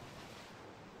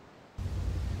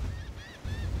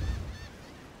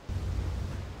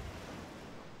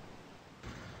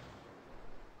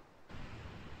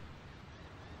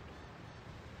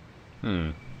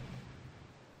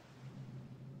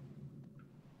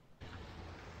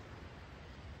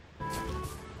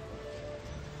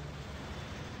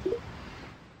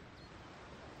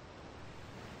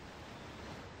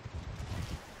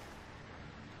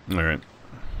 Alright.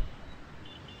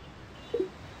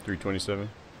 327.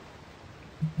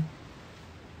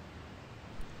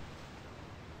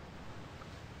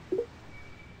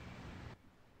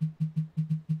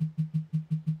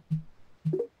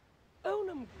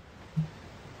 Onum.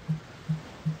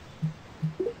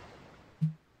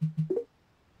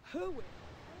 Who?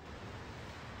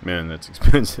 Man, that's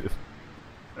expensive.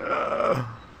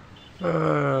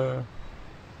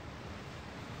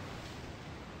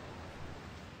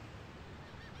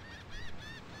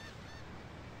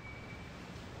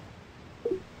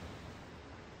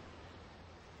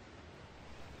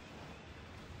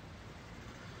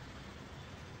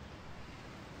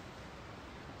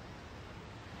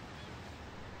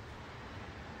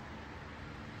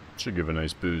 Should give a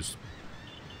nice boost.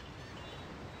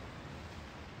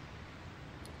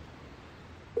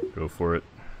 Go for it.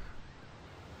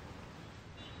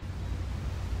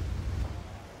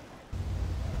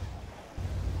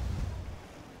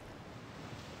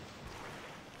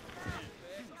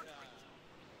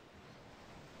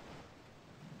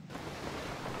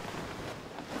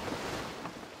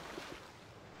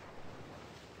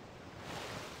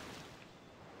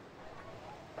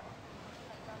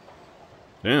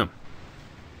 Damn.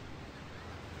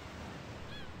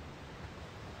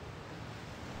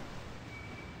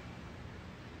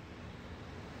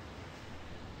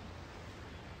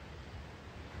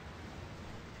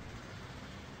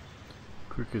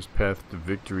 Quickest path to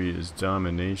victory is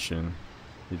domination.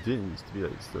 It didn't used to be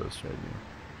like this though, strategy.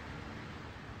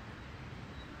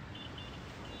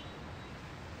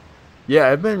 Yeah,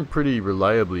 I've been pretty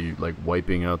reliably like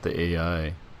wiping out the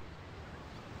AI.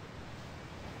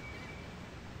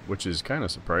 Which is kind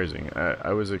of surprising.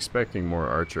 I was expecting more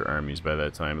archer armies by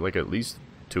that time. Like at least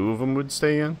 2 of them would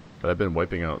stay in. But I've been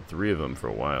wiping out 3 of them for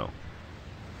a while.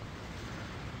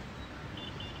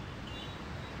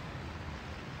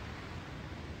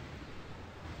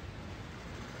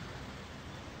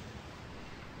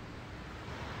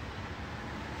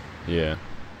 Yeah,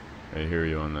 I hear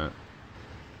you on that.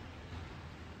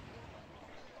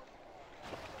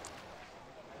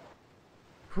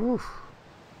 Whew.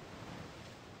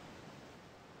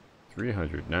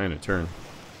 309 a turn.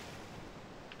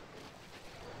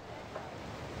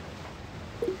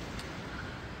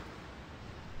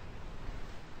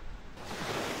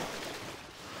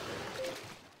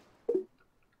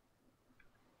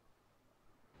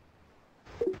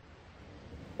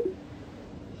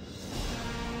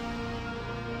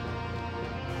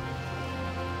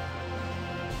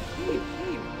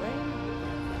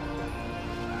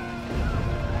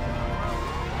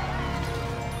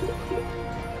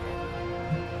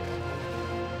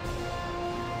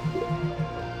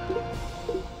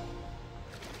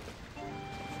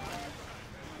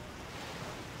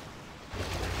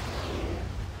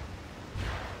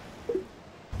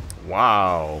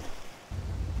 Wow.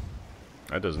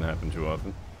 That doesn't happen too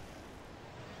often.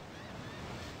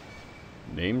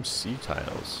 Name sea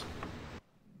tiles.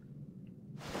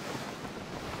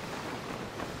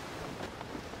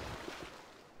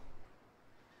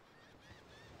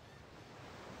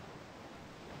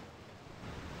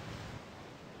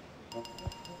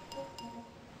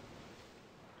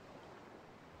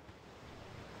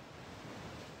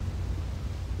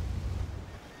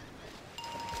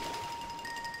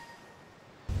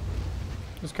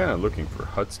 I was kind of looking for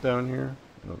huts down here.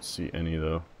 I don't see any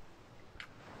though.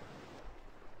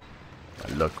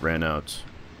 My luck ran out.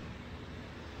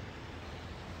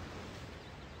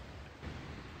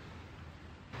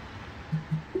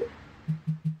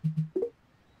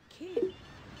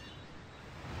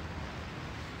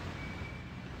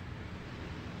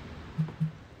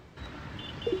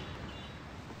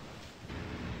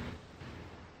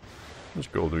 How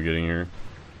much gold are we getting here?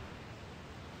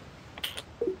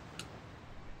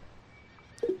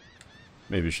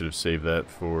 Maybe should have saved that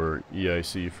for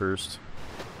EIC first.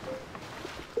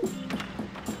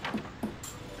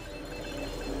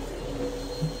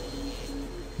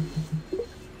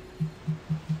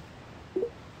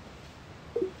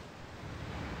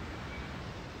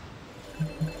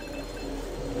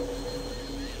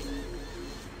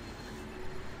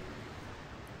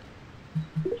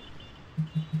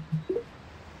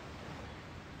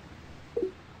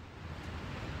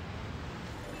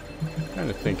 Kind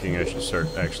of thinking I should start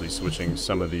actually switching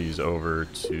some of these over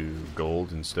to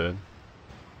gold instead.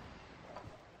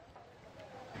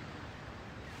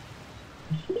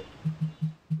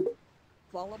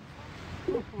 A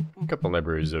couple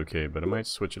libraries is okay, but I might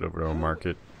switch it over to a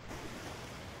market.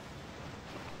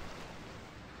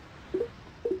 We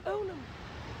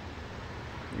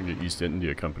can get East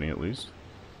India Company at least.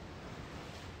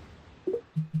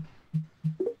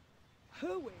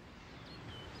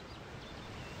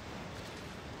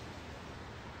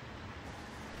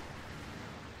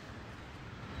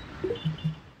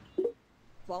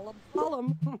 Follow,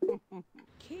 follow.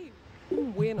 Keep,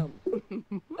 win 'em.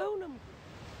 Own 'em.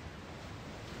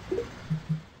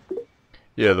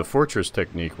 Yeah, the fortress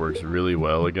technique works really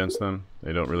well against them.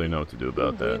 They don't really know what to do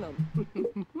about that.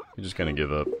 They just kind of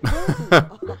give up.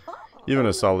 Even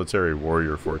a solitary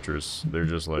warrior fortress, they're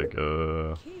just like,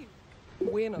 yeah,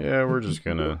 we're just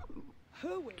gonna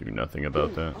do nothing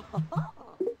about that.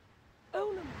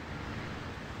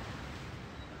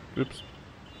 Oops.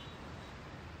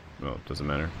 Well, it doesn't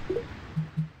matter.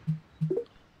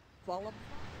 Follow.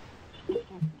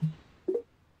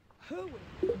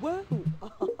 Whoa.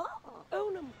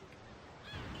 Own 'em.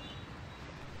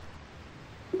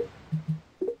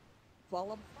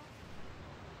 Follow.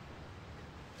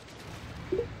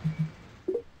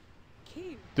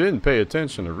 Didn't pay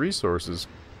attention to resources.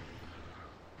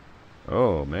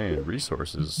 Oh man,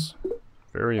 resources.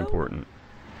 Very important.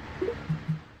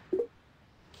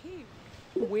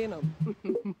 Win 'em.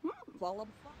 Follow.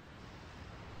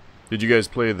 Did you guys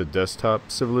play the desktop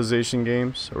Civilization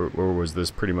games? Or was this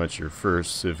pretty much your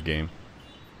first Civ game?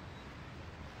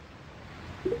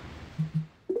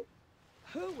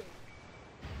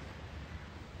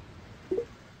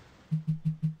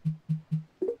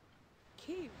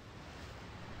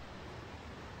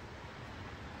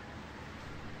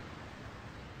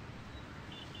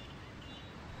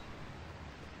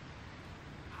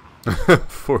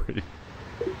 $40.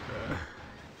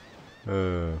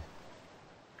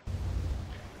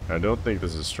 I don't think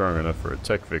this is strong enough for a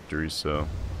tech victory, so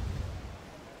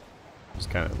just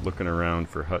kind of looking around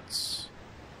for huts.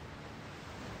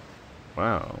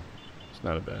 Wow, it's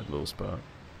not a bad little spot.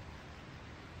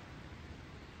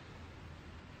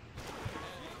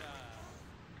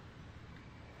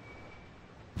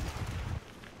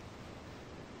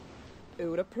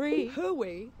 Uda pre.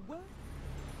 Hooey. What?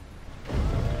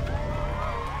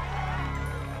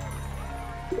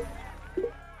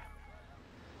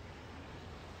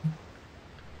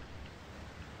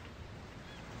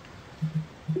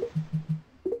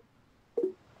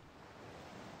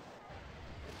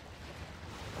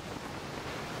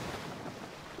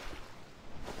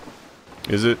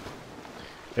 Is it?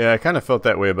 Yeah, I kind of felt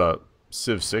that way about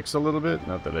Civ 6 a little bit.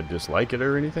 Not that I dislike it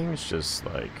or anything. It's just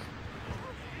like...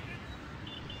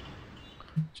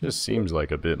 just seems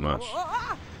like a bit much.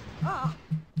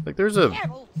 Like there's a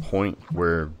point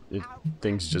where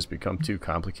things just become too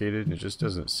complicated and it just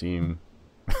doesn't seem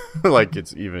like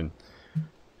it's even...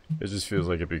 it just feels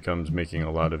like it becomes making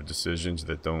a lot of decisions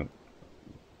that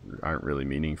aren't really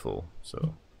meaningful.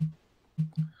 So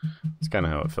it's kind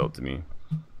of how it felt to me.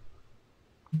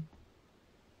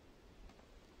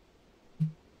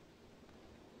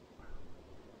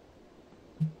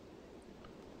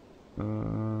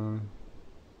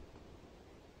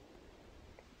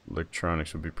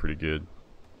 Electronics would be pretty good.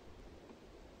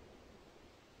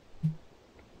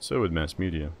 So would mass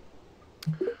media.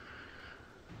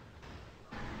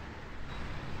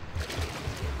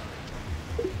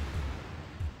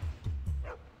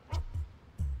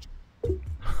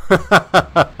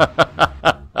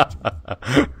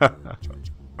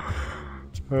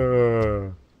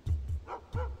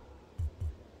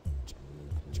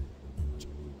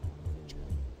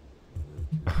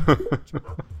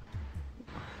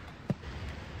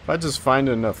 If I just find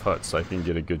enough huts, I can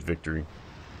get a good victory.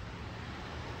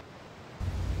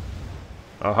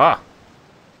 Aha!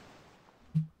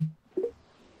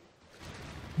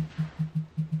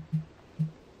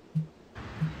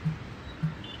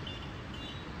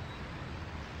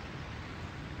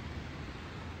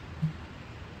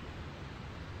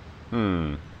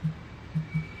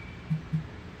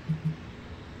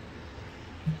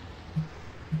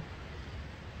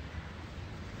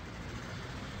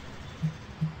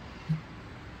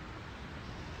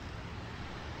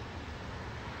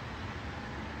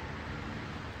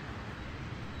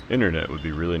 Internet would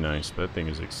be really nice, but that thing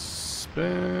is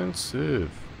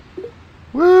expensive.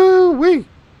 Woo-wee!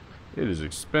 It is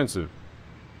expensive.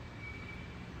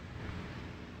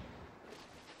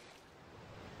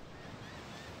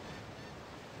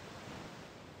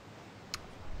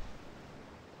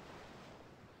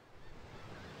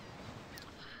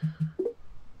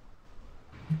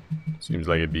 Seems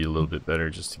like it'd be a little bit better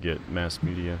just to get mass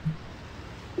media.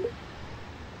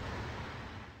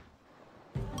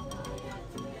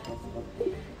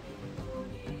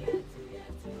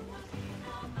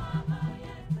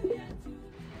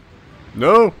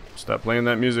 No! Stop playing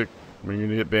that music. We're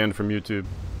gonna get banned from YouTube.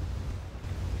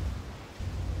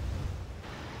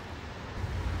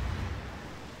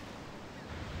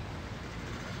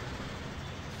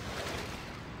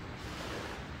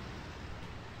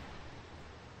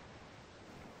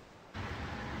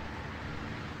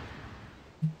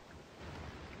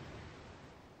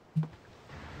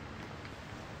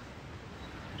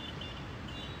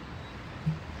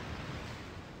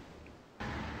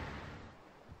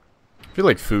 I feel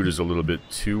like food is a little bit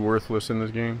too worthless in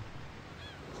this game.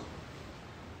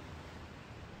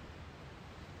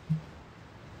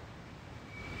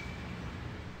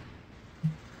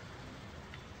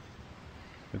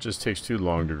 It just takes too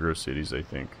long to grow cities, I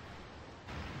think.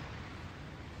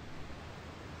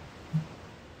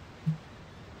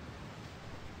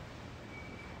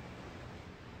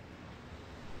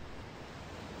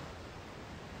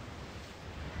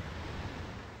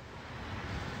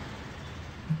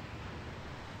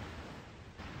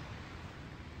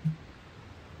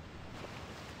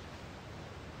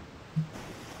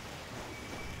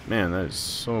 Man, that is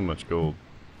so much gold.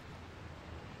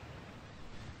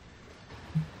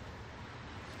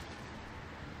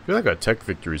 I feel like a tech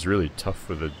victory is really tough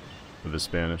for the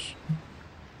Spanish.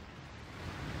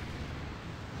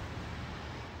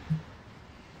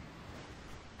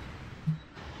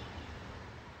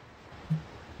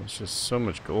 It's just so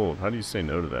much gold. How do you say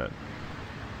no to that?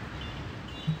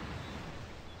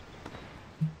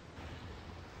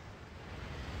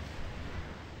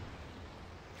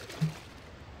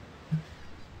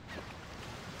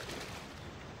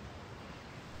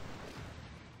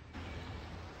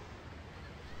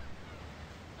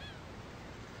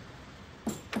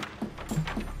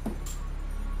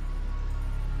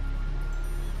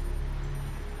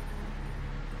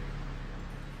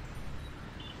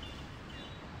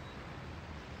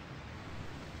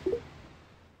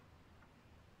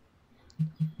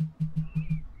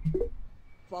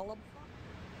 Follow.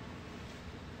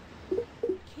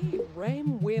 Key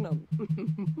Ram Winham.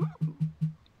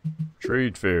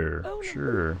 Trade fair, Oh, no.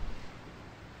 sure.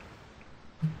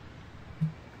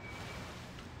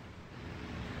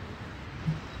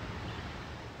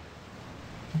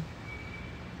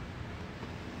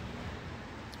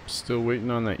 Still waiting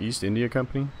on that East India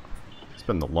Company? It's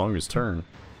been the longest turn.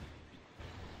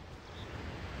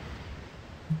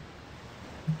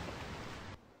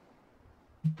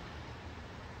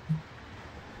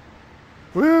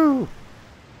 Woo!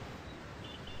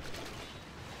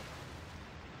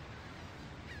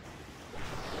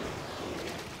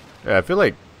 Yeah, I feel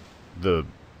like the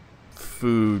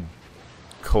food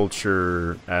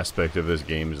culture aspect of this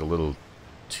game is a little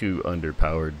too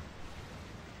underpowered.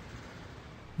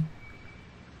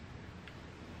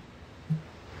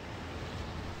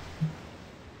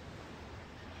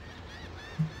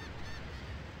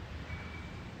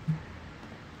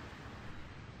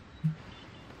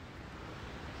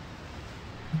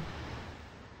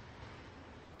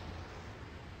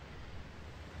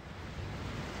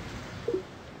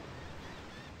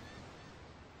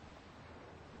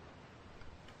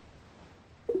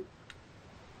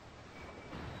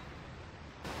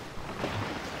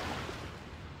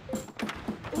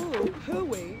 Ooh,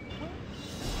 hooey.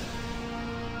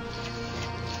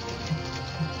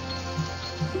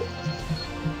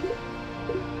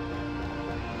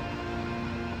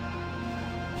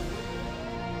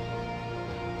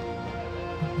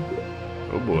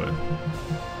 Oh boy.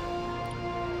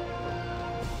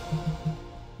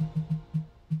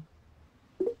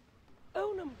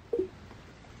 Oh, no.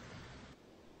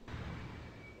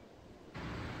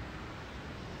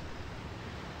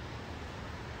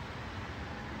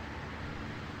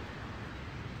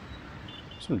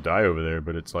 Some dye over there,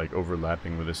 but it's like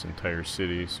overlapping with this entire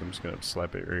city, so I'm just gonna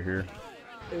slap it right here.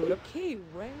 Ooh, look, Key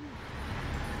Ram.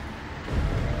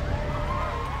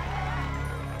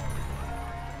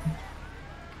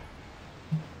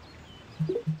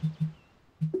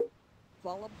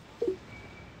 Follow.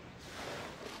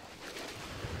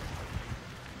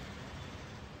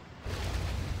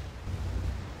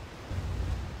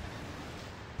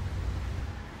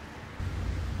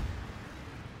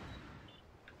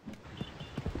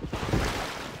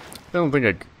 I don't think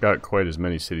I got quite as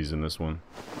many cities in this one.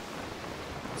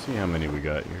 Let's see how many we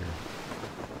got here.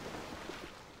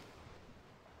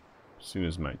 As soon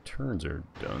as my turns are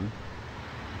done.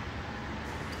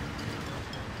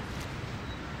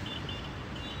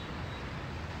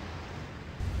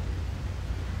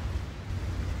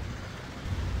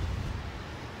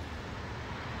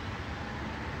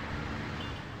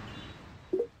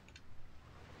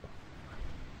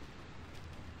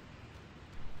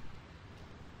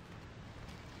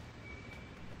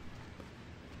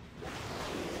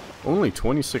 Only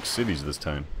 26 cities this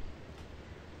time.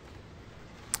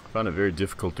 I found it very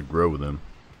difficult to grow with them.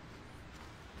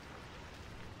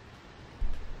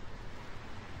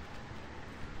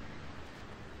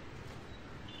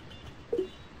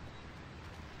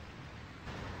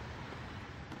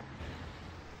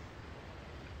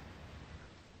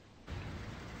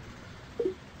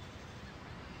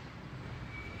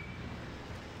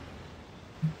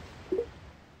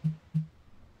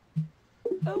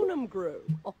 Onum grew.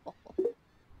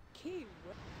 Key.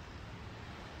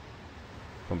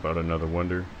 Pump out another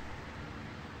wonder.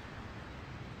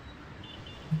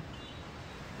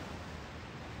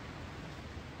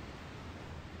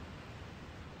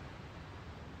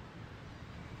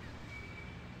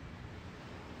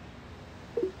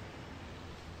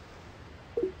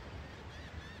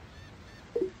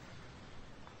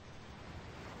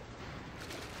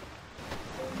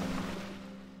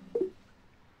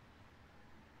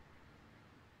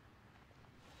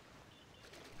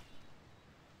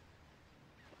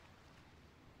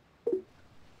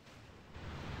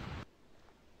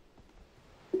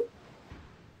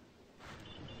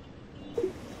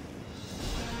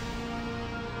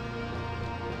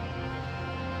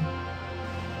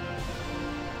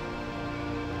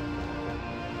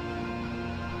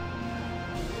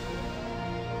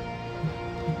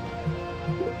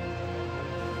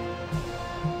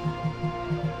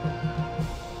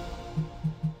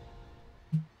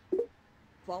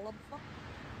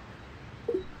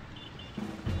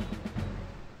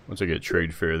 Once I get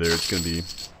trade fair there, it's gonna be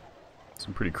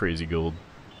some pretty crazy gold.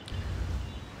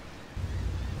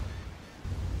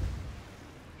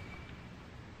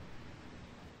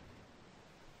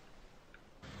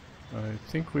 I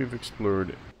think we've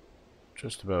explored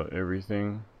just about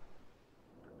everything.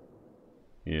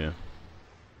 Yeah.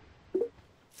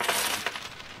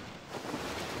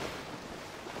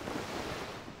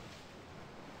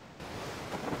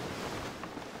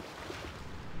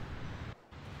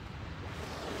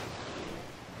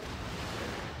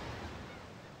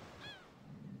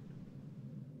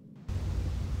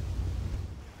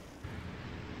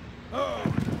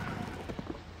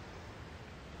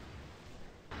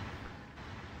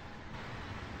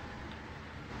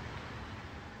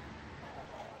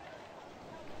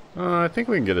 I think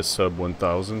we can get a sub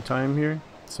 1000 time here.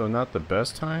 So not the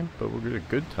best time, but we'll get a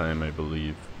good time, I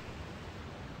believe.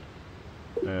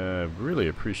 Really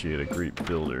appreciate a great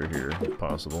builder here, if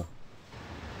possible.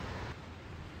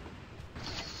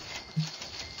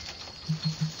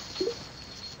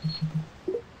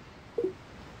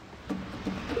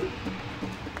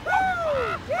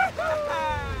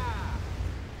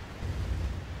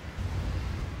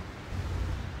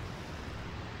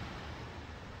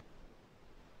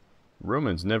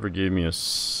 Romans never gave me a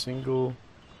single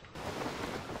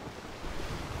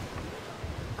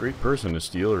great person to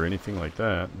steal or anything like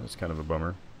that. That's kind of a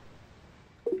bummer.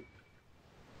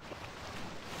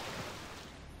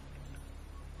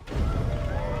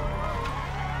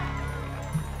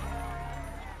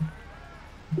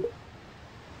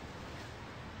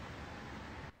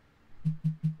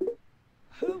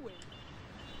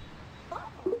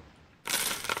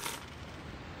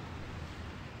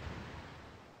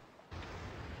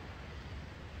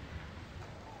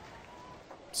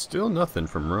 Still nothing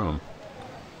from Rome.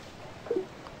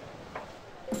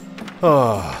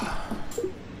 Oh,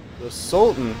 the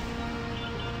Sultan.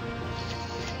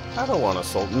 I don't want a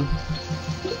Sultan.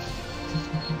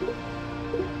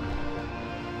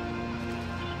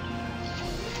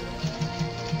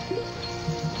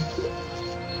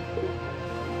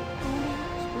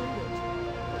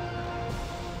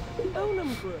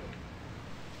 Onum grew.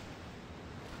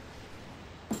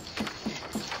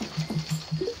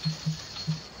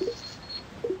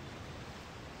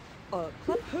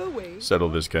 Settle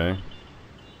this guy.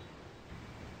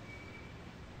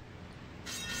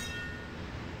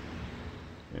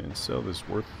 And sell this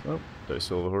worth. Oh, did I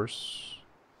sell the horse?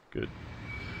 Good.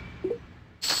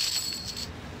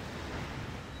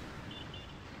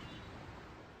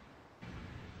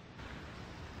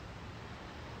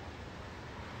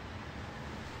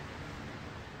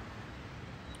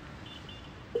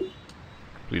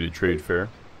 Completed trade fair.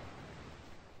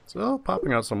 So,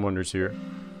 popping out some wonders here.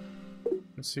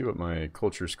 Let's see what my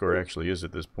culture score actually is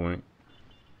at this point.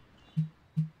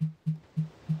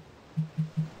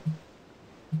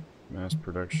 Mass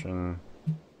production.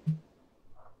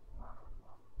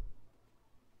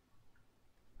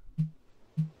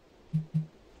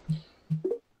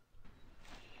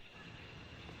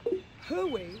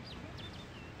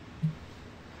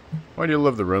 Why do you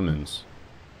love the Romans?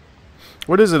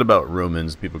 What is it about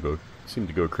Romans? People seem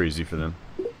to go crazy for them.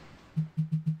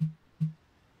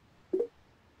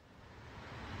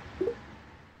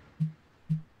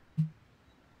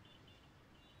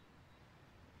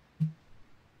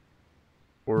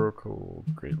 Oracle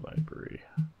Great Library.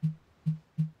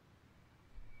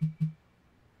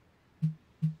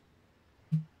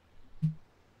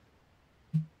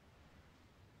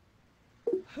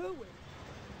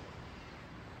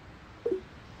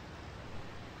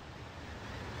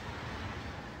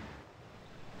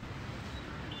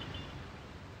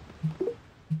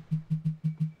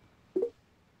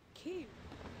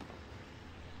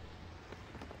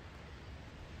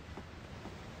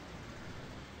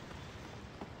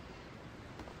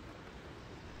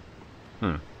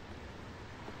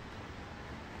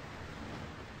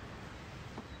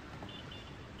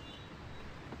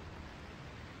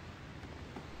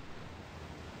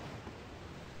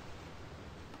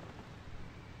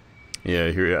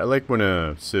 Yeah, here I like when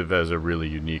a civ has a really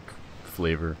unique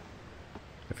flavor.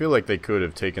 I feel like they could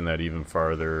have taken that even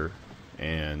farther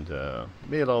and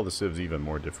made all the civs even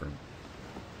more different.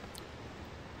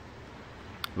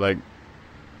 Like,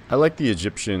 I like the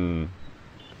Egyptian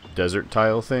desert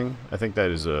tile thing. I think that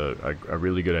is a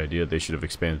really good idea. They should have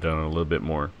expanded on it a little bit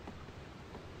more.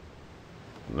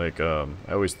 Like, I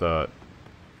always thought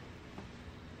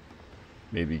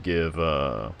maybe give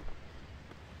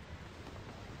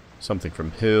something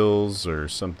from hills or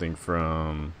something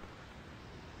from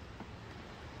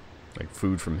like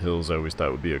food from hills. I always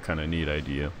thought would be a kind of neat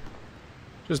idea.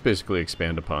 Just basically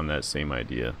expand upon that same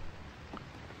idea.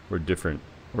 Or different,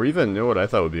 or even, you know what I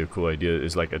thought would be a cool idea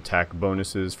is like attack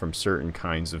bonuses from certain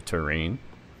kinds of terrain.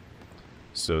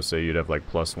 So say you'd have like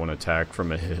 +1 attack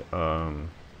from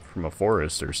a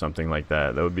forest or something like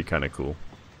that. That would be kind of cool.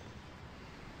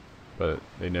 But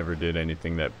they never did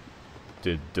anything that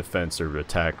did defense or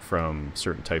attack from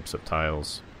certain types of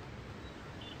tiles.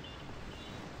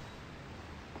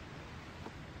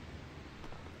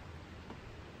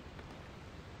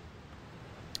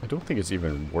 I don't think it's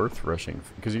even worth rushing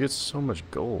because you get so much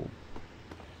gold.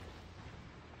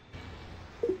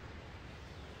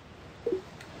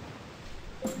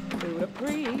 Two to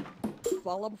three.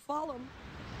 Follow 'em, follow 'em.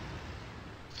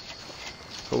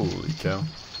 Holy cow.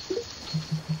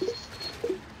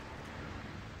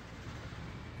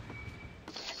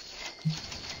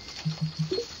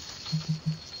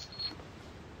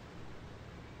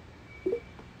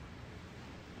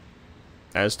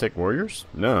 Aztec warriors?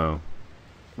 No.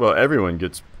 Well, everyone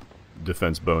gets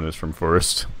defense bonus from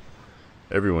forest.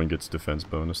 Everyone gets defense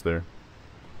bonus there.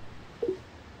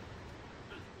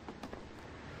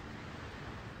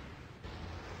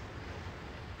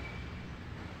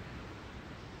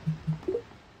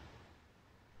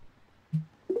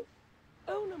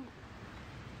 Own 'em.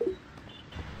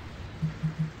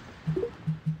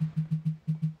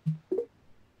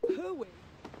 Hooey.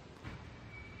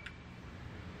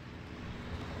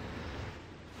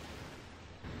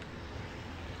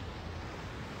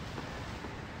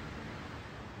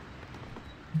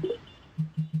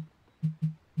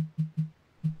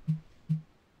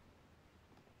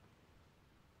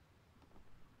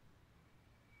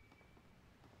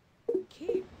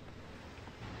 Keep.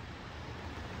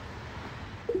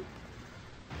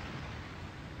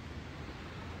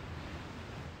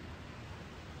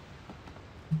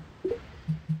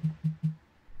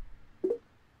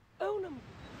 Own 'em.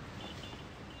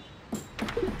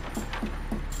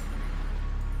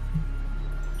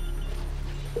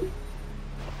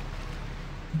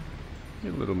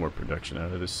 Get a little more production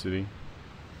out of this city.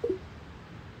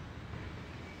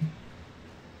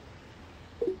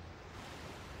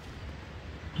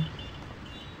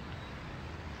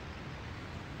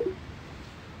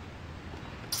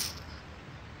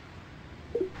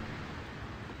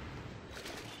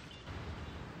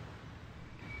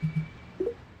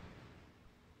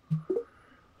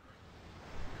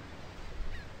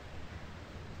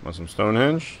 Want some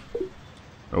Stonehenge?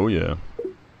 Oh yeah.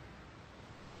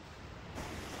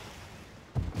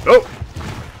 Oh!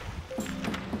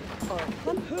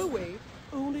 Hooey.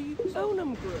 Only own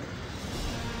 'em good.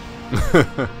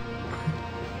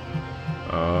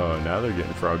 Oh, now they're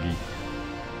getting froggy.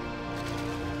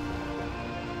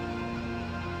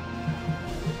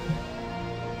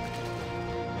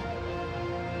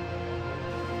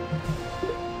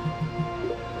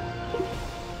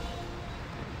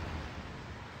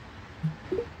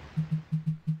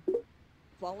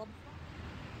 Follow 'em.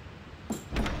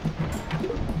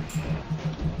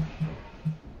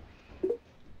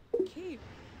 Keep.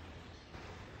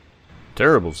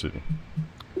 Terrible city.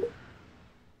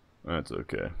 That's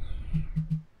okay.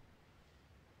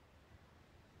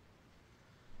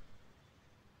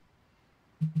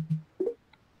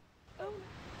 Own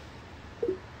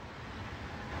 'em.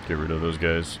 Get rid of those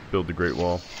guys. Build the Great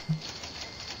Wall.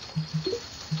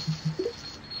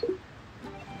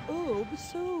 Oob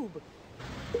soob.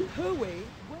 Hooey.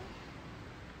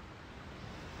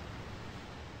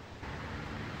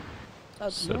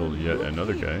 Settle yet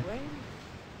another guy.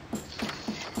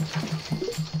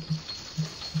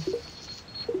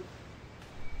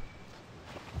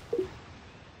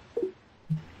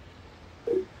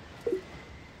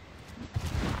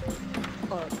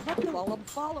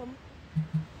 Follow 'em.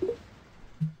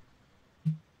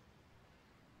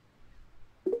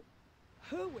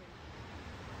 Hooey.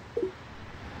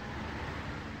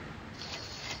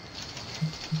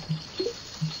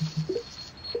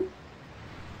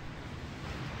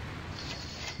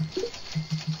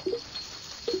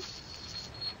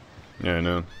 Yeah, I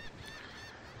know.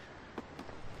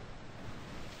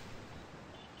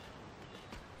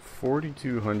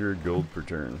 4,200 gold per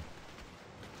turn.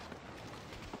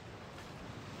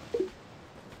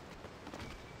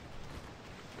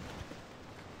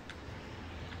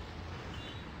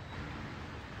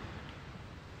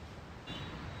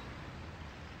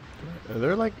 Are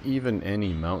there like even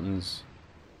any mountains?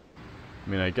 I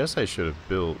mean, I guess I should have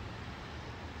built.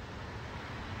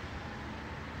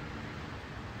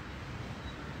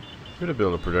 Could have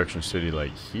built a production city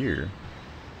like here.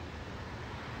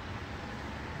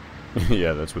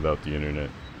 Yeah, that's without the internet.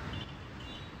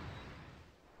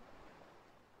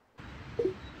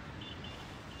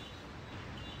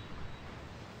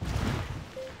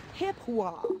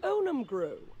 Hipwa, onum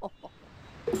grew. Oh,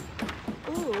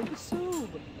 so.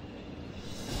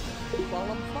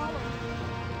 Follow.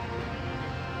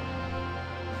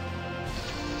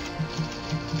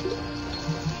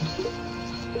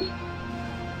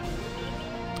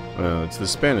 Well, it's the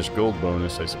Spanish gold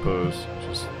bonus, I suppose.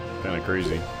 Just kind of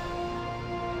crazy.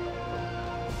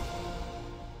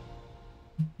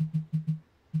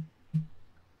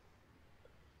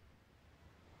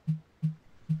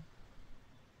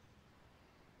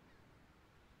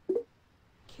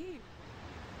 Cute.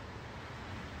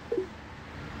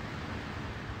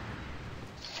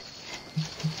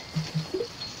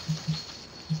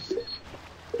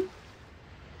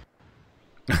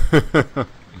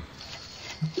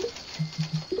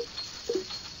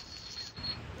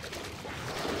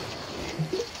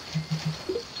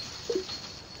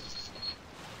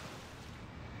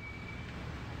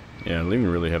 Yeah, I don't even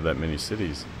really have that many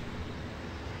cities.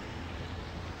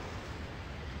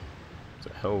 It's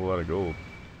a hell of a lot of gold.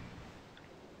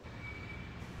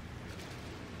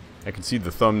 I can see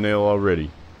the thumbnail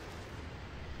already.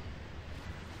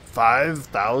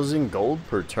 5,000 gold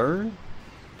per turn?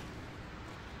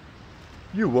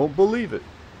 You won't believe it.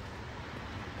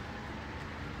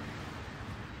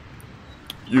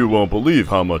 You won't believe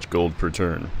how much gold per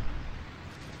turn.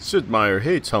 Sid Meier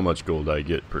hates how much gold I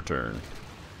get per turn.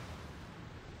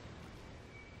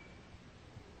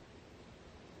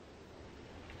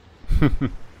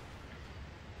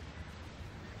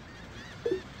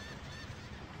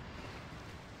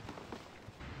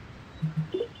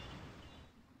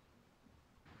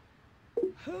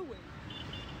 Hooey.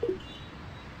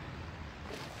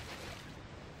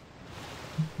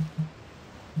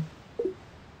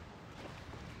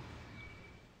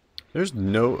 There's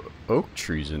no oak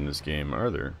trees in this game,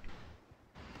 are there?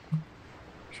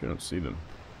 Sure don't see them.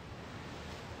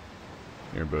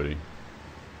 Here, buddy.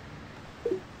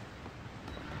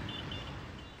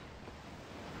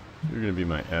 You're gonna be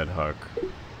my ad hoc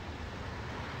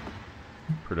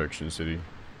production city.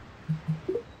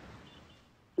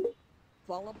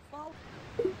 Follow.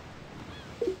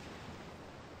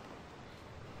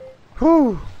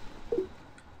 Whew!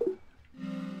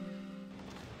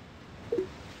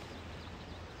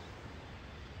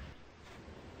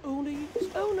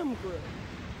 Onum grew.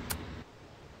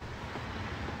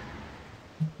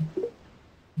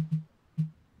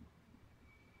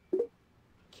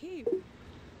 Cute.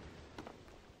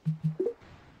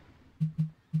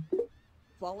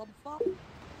 Follow.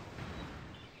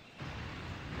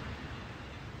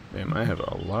 Damn, I have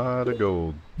a lot of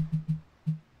gold.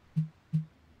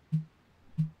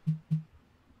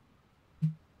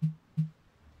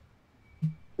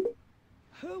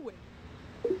 Hooey.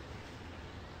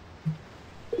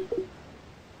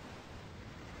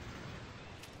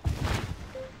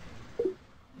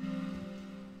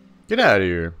 Get out of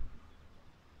here.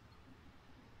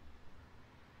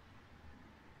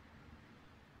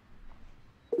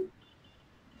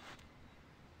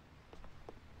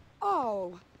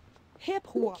 Oh,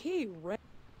 Hipwa.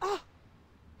 Ah,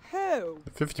 ho.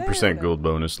 The 50% gold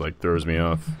bonus like throws me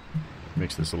off.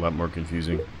 Makes this a lot more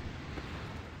confusing.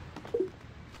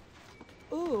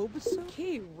 Oh, so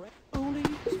cute. Only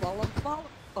follow.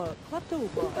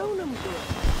 Klatoba. Onum grew.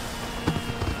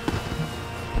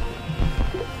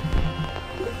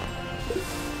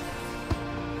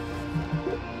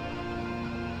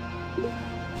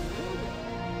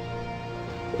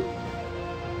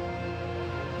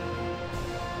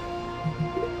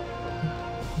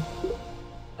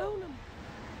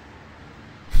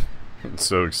 It's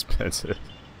so expensive.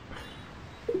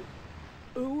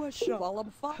 Ooh, a shovel of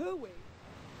hooey.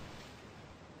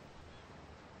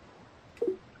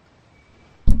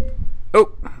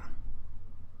 Oh!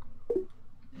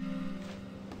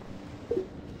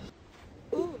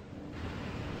 Ooh.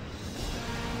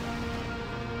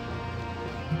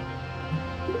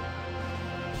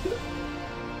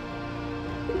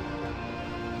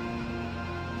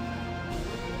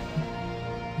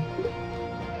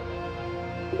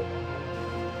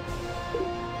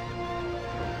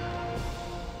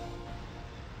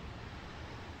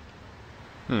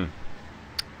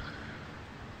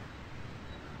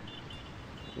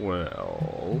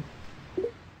 Well...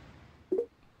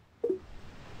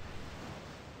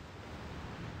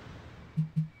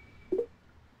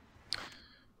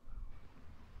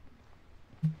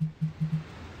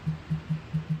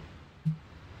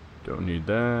 Don't need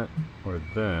that or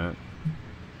that.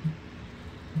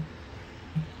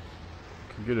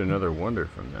 Could get another wonder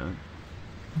from that.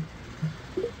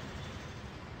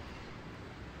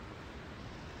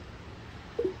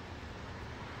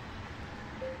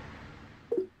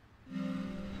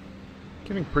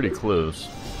 Getting pretty close.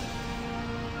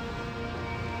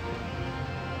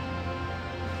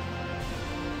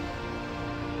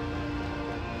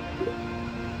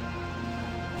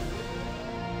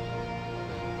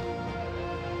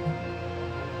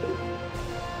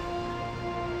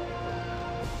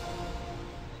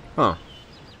 Huh.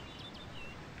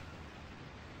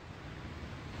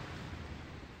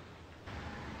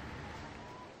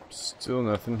 Still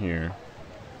nothing here.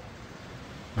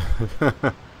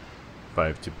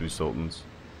 5 Tipu Sultans.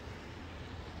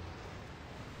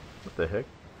 What the heck?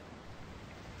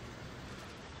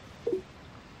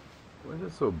 Why is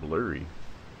it so blurry?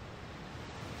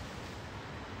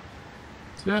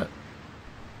 What's that?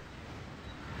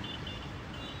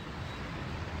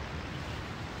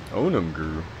 Onum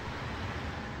grew.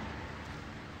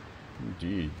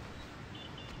 Indeed.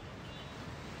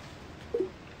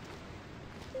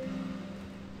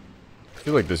 I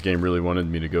feel like this game really wanted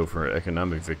me to go for an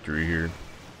economic victory here.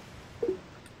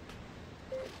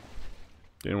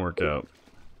 Didn't work out.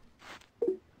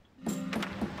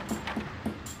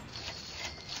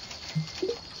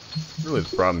 Really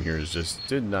the problem here is just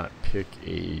did not pick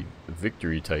a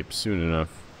victory type soon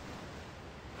enough.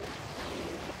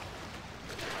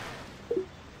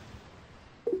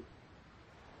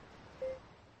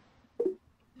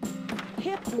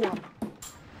 Hip one.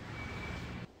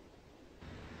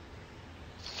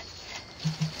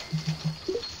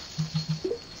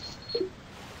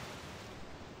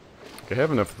 I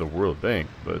have enough for the World Bank,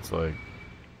 but it's like...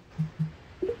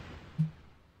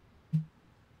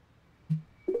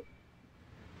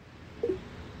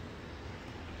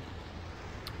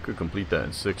 Could complete that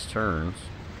in 6 turns.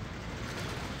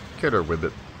 Get her with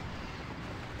it.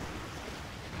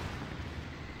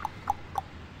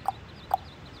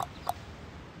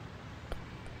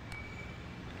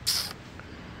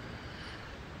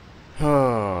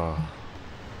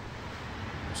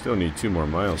 Still need 2 more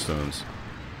milestones.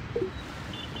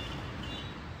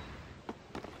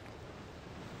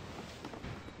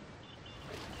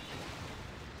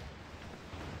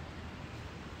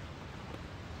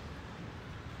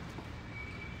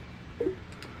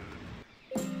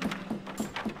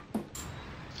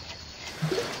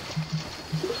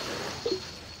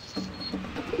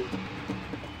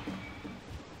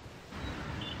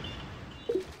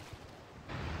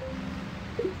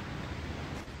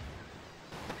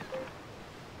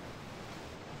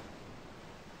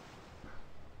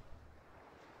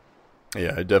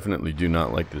 Yeah, I definitely do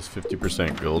not like this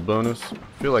 50% gold bonus. I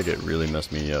feel like it really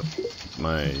messed me up,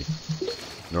 my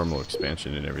normal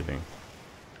expansion and everything.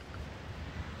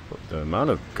 But the amount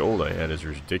of gold I had is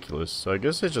ridiculous, so I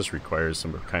guess it just requires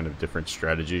some kind of different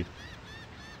strategy.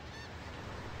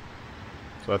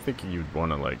 So I think you'd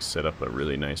want to like set up a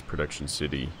really nice production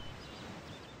city.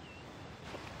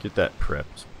 Get that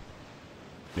prepped.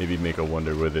 Maybe make a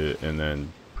wonder with it and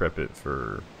then prep it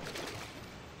for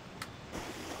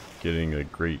getting a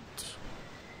great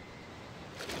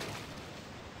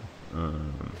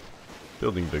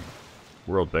building the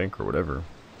World Bank or whatever.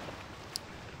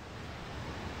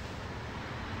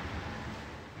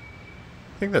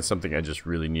 I think that's something I just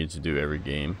really need to do every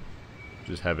game.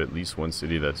 Just have at least one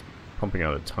city that's pumping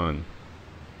out a ton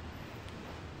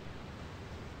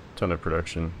of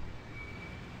production.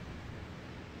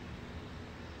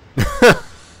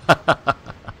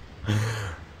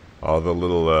 All the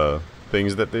little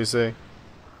things that they say.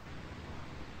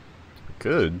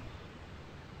 Good.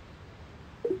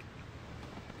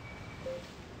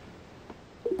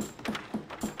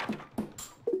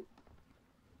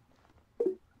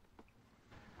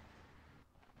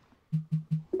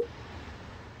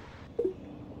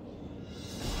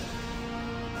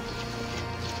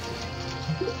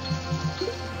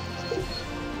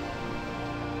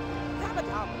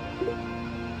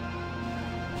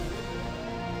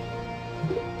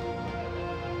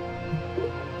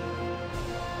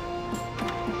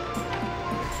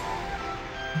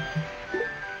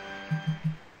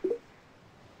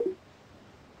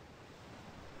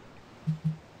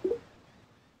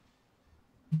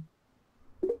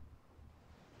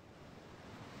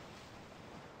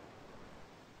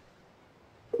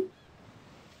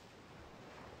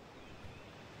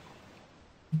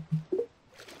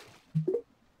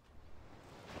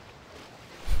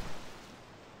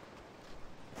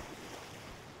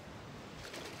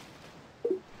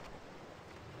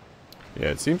 Yeah,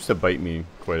 it seems to bite me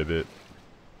quite a bit.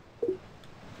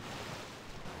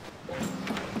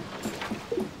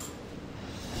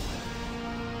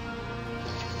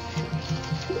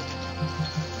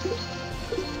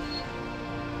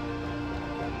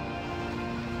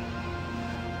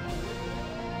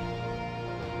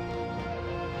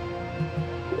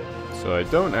 So I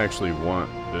don't actually want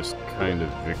this kind of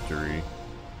victory.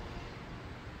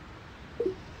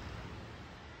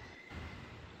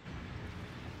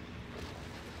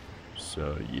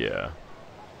 So yeah.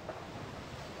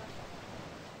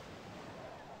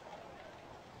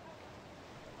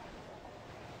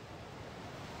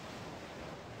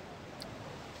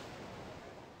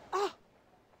 Ah,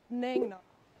 Nang.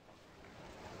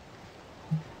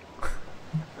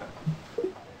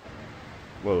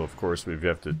 Well, of course, we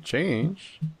have to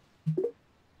change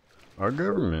our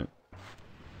government.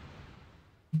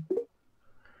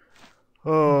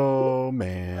 Oh,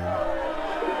 man.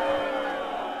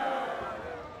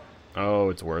 Oh,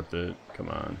 it's worth it. Come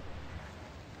on.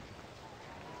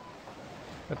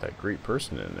 Got that great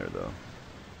person in there, though.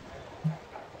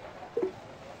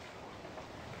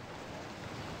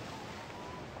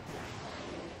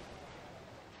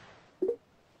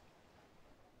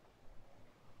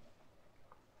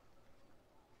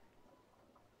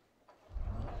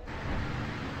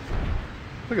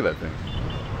 Look at that thing.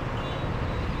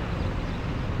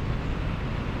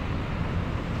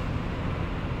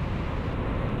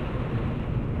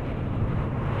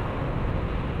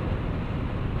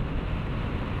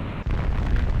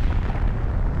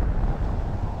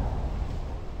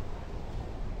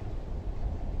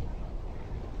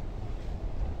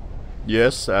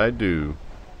 Yes, I do.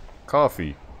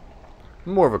 Coffee.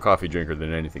 I'm more of a coffee drinker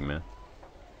than anything, man.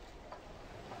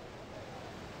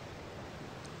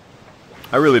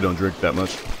 I really don't drink that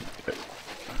much.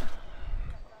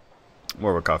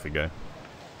 More of a coffee guy.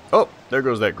 Oh, there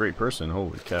goes that great person.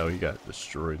 Holy cow, he got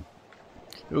destroyed.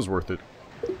 It was worth it.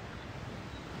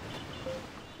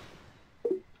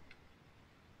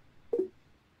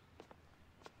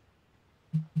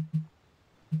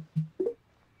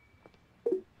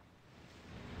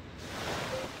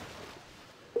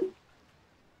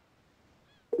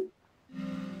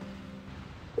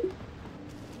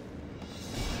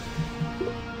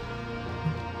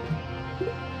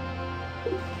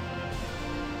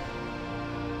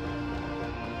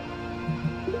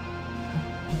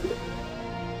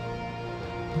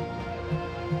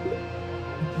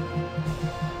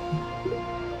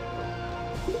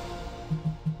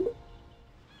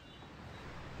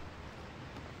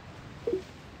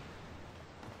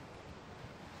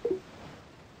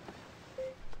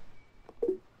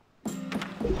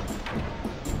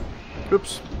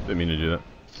 Oops, didn't mean to do that.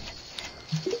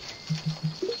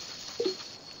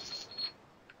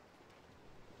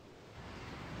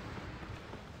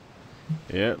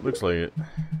 Yeah, it looks like it.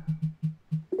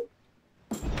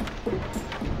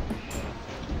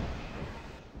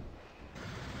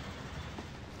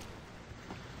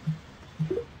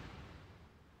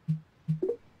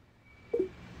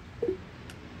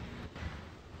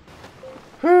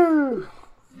 Whew.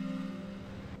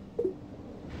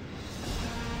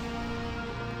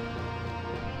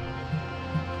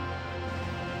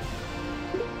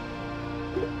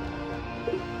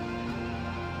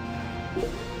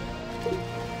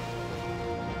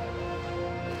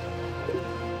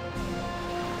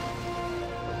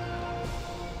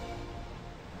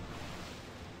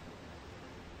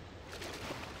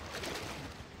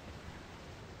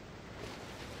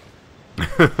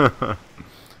 I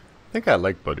think I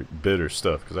like bitter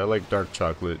stuff because I like dark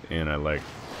chocolate and I like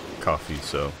coffee,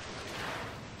 so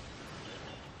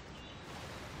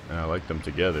and I like them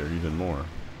together even more.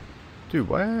 Dude,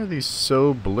 why are these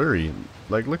so blurry?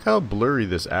 Like, look how blurry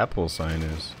this Apple sign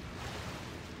is.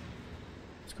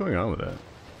 What's going on with that?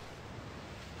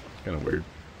 It's kind of weird.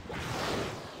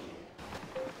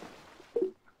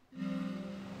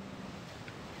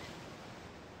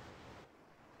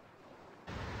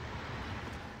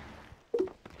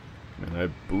 Man, I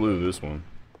blew this one.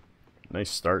 Nice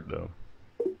start, though.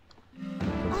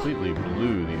 Completely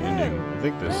blew the ending. I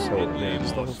think this whole man,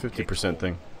 it's the whole 50%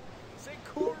 thing.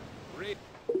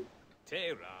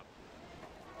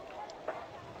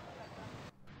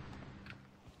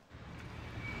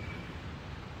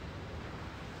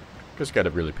 Just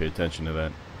gotta really pay attention to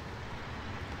that.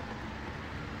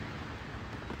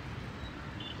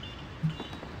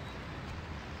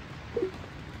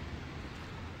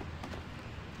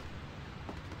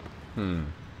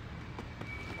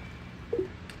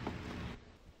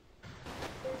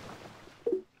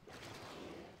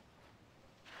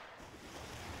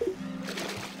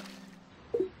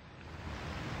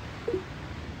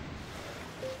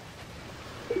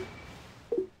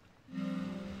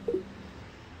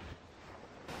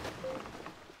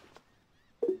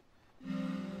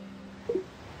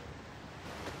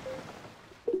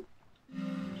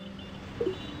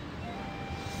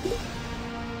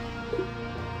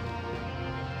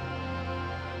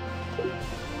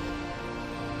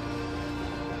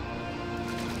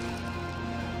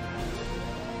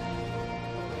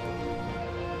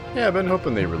 Yeah, I've been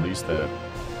hoping they release that.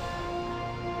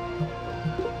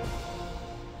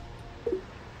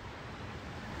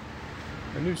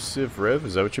 A new civ rev,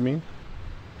 is that what you mean?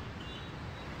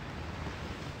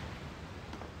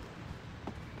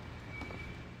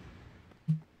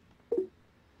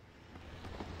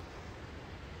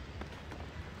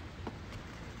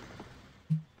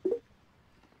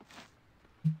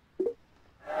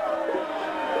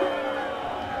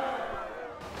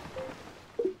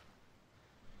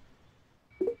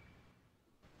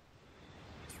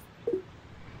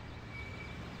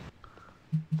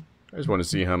 I just want to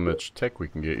see how much tech we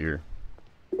can get here.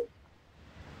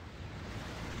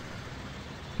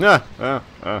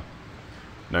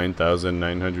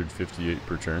 9,958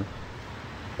 per turn.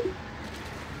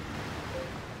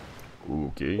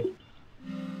 Okay.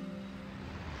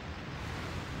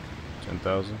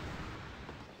 10,000.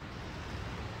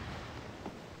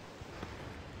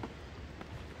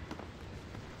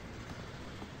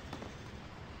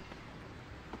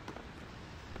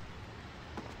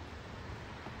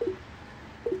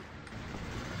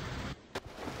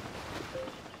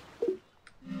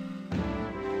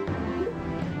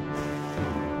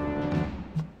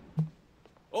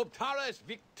 Obtares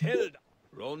Victilda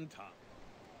Ronta.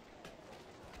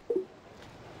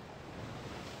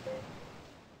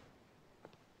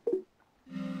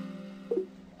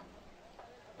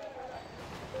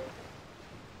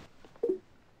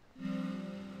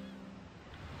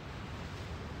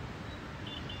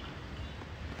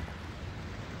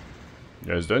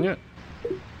 You guys done yet?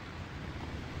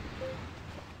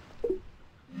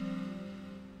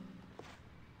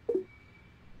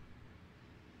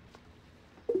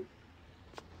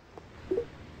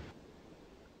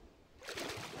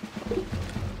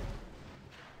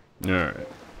 Alright.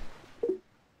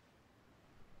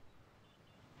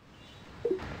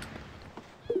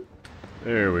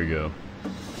 There we go.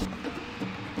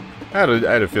 I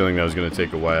had a feeling that was going to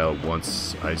take a while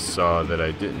once I saw that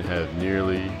I didn't have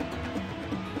nearly...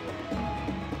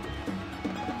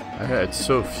 I had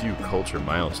so few culture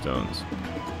milestones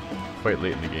quite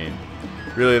late in the game.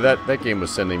 Really, that game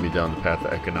was sending me down the path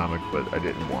of economic, but I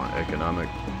didn't want economic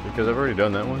because I've already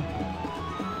done that one.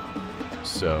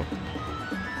 So...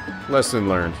 lesson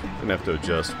learned. Gonna have to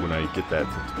adjust when I get that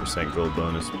 50% gold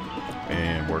bonus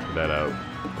and work that out.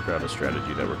 Work out a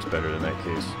strategy that works better in that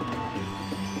case.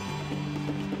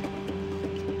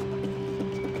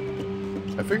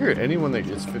 I figure anyone that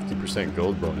gets 50%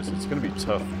 gold bonus, it's gonna be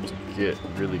tough to get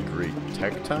really great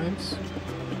tech times.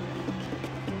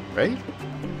 Right?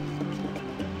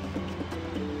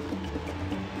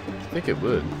 I think it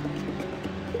would.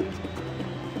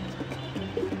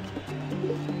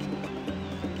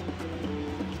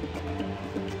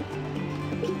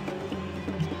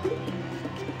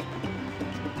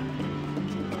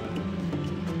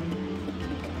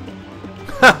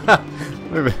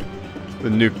 The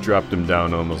nuke dropped him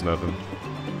down to almost nothing.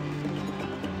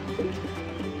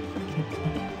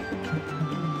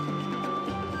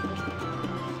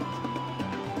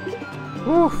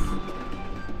 Woof.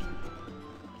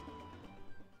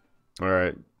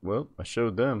 Alright, well, I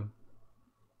showed them.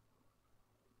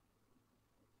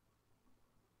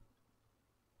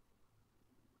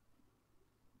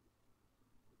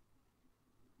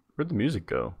 Where'd the music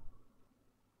go?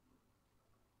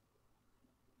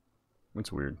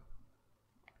 That's weird.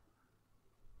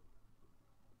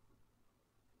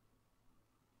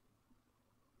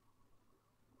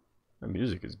 The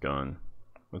music is gone.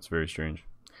 That's very strange.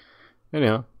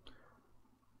 Anyhow.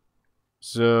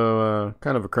 So,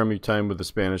 kind of a crummy time with the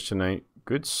Spanish tonight.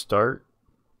 Good start.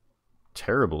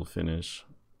 Terrible finish.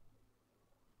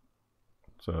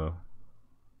 So...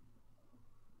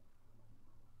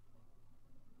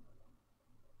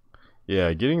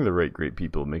 yeah, getting the right great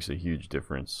people makes a huge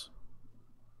difference.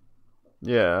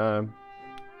 Yeah,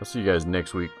 I'll see you guys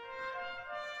next week.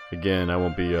 Again, I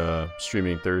won't be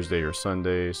streaming Thursday or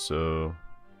Sunday, so...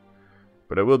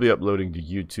 but I will be uploading to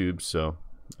YouTube, so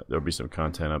there'll be some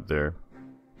content up there.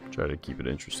 Try to keep it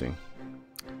interesting.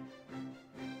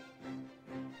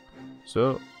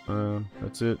 So,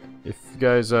 that's it. If you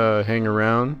guys hang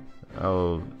around,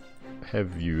 I'll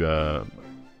have you...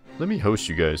 let me host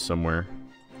you guys somewhere.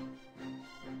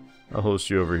 I'll host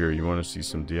you over here. You want to see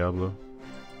some Diablo?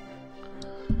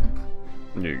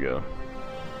 There you go.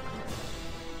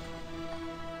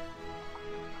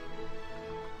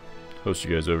 Host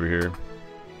you guys over here.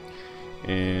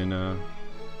 And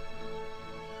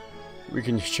we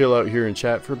can chill out here and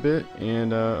chat for a bit.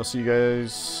 And I'll see you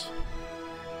guys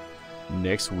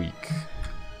next week.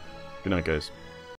 Good night, guys.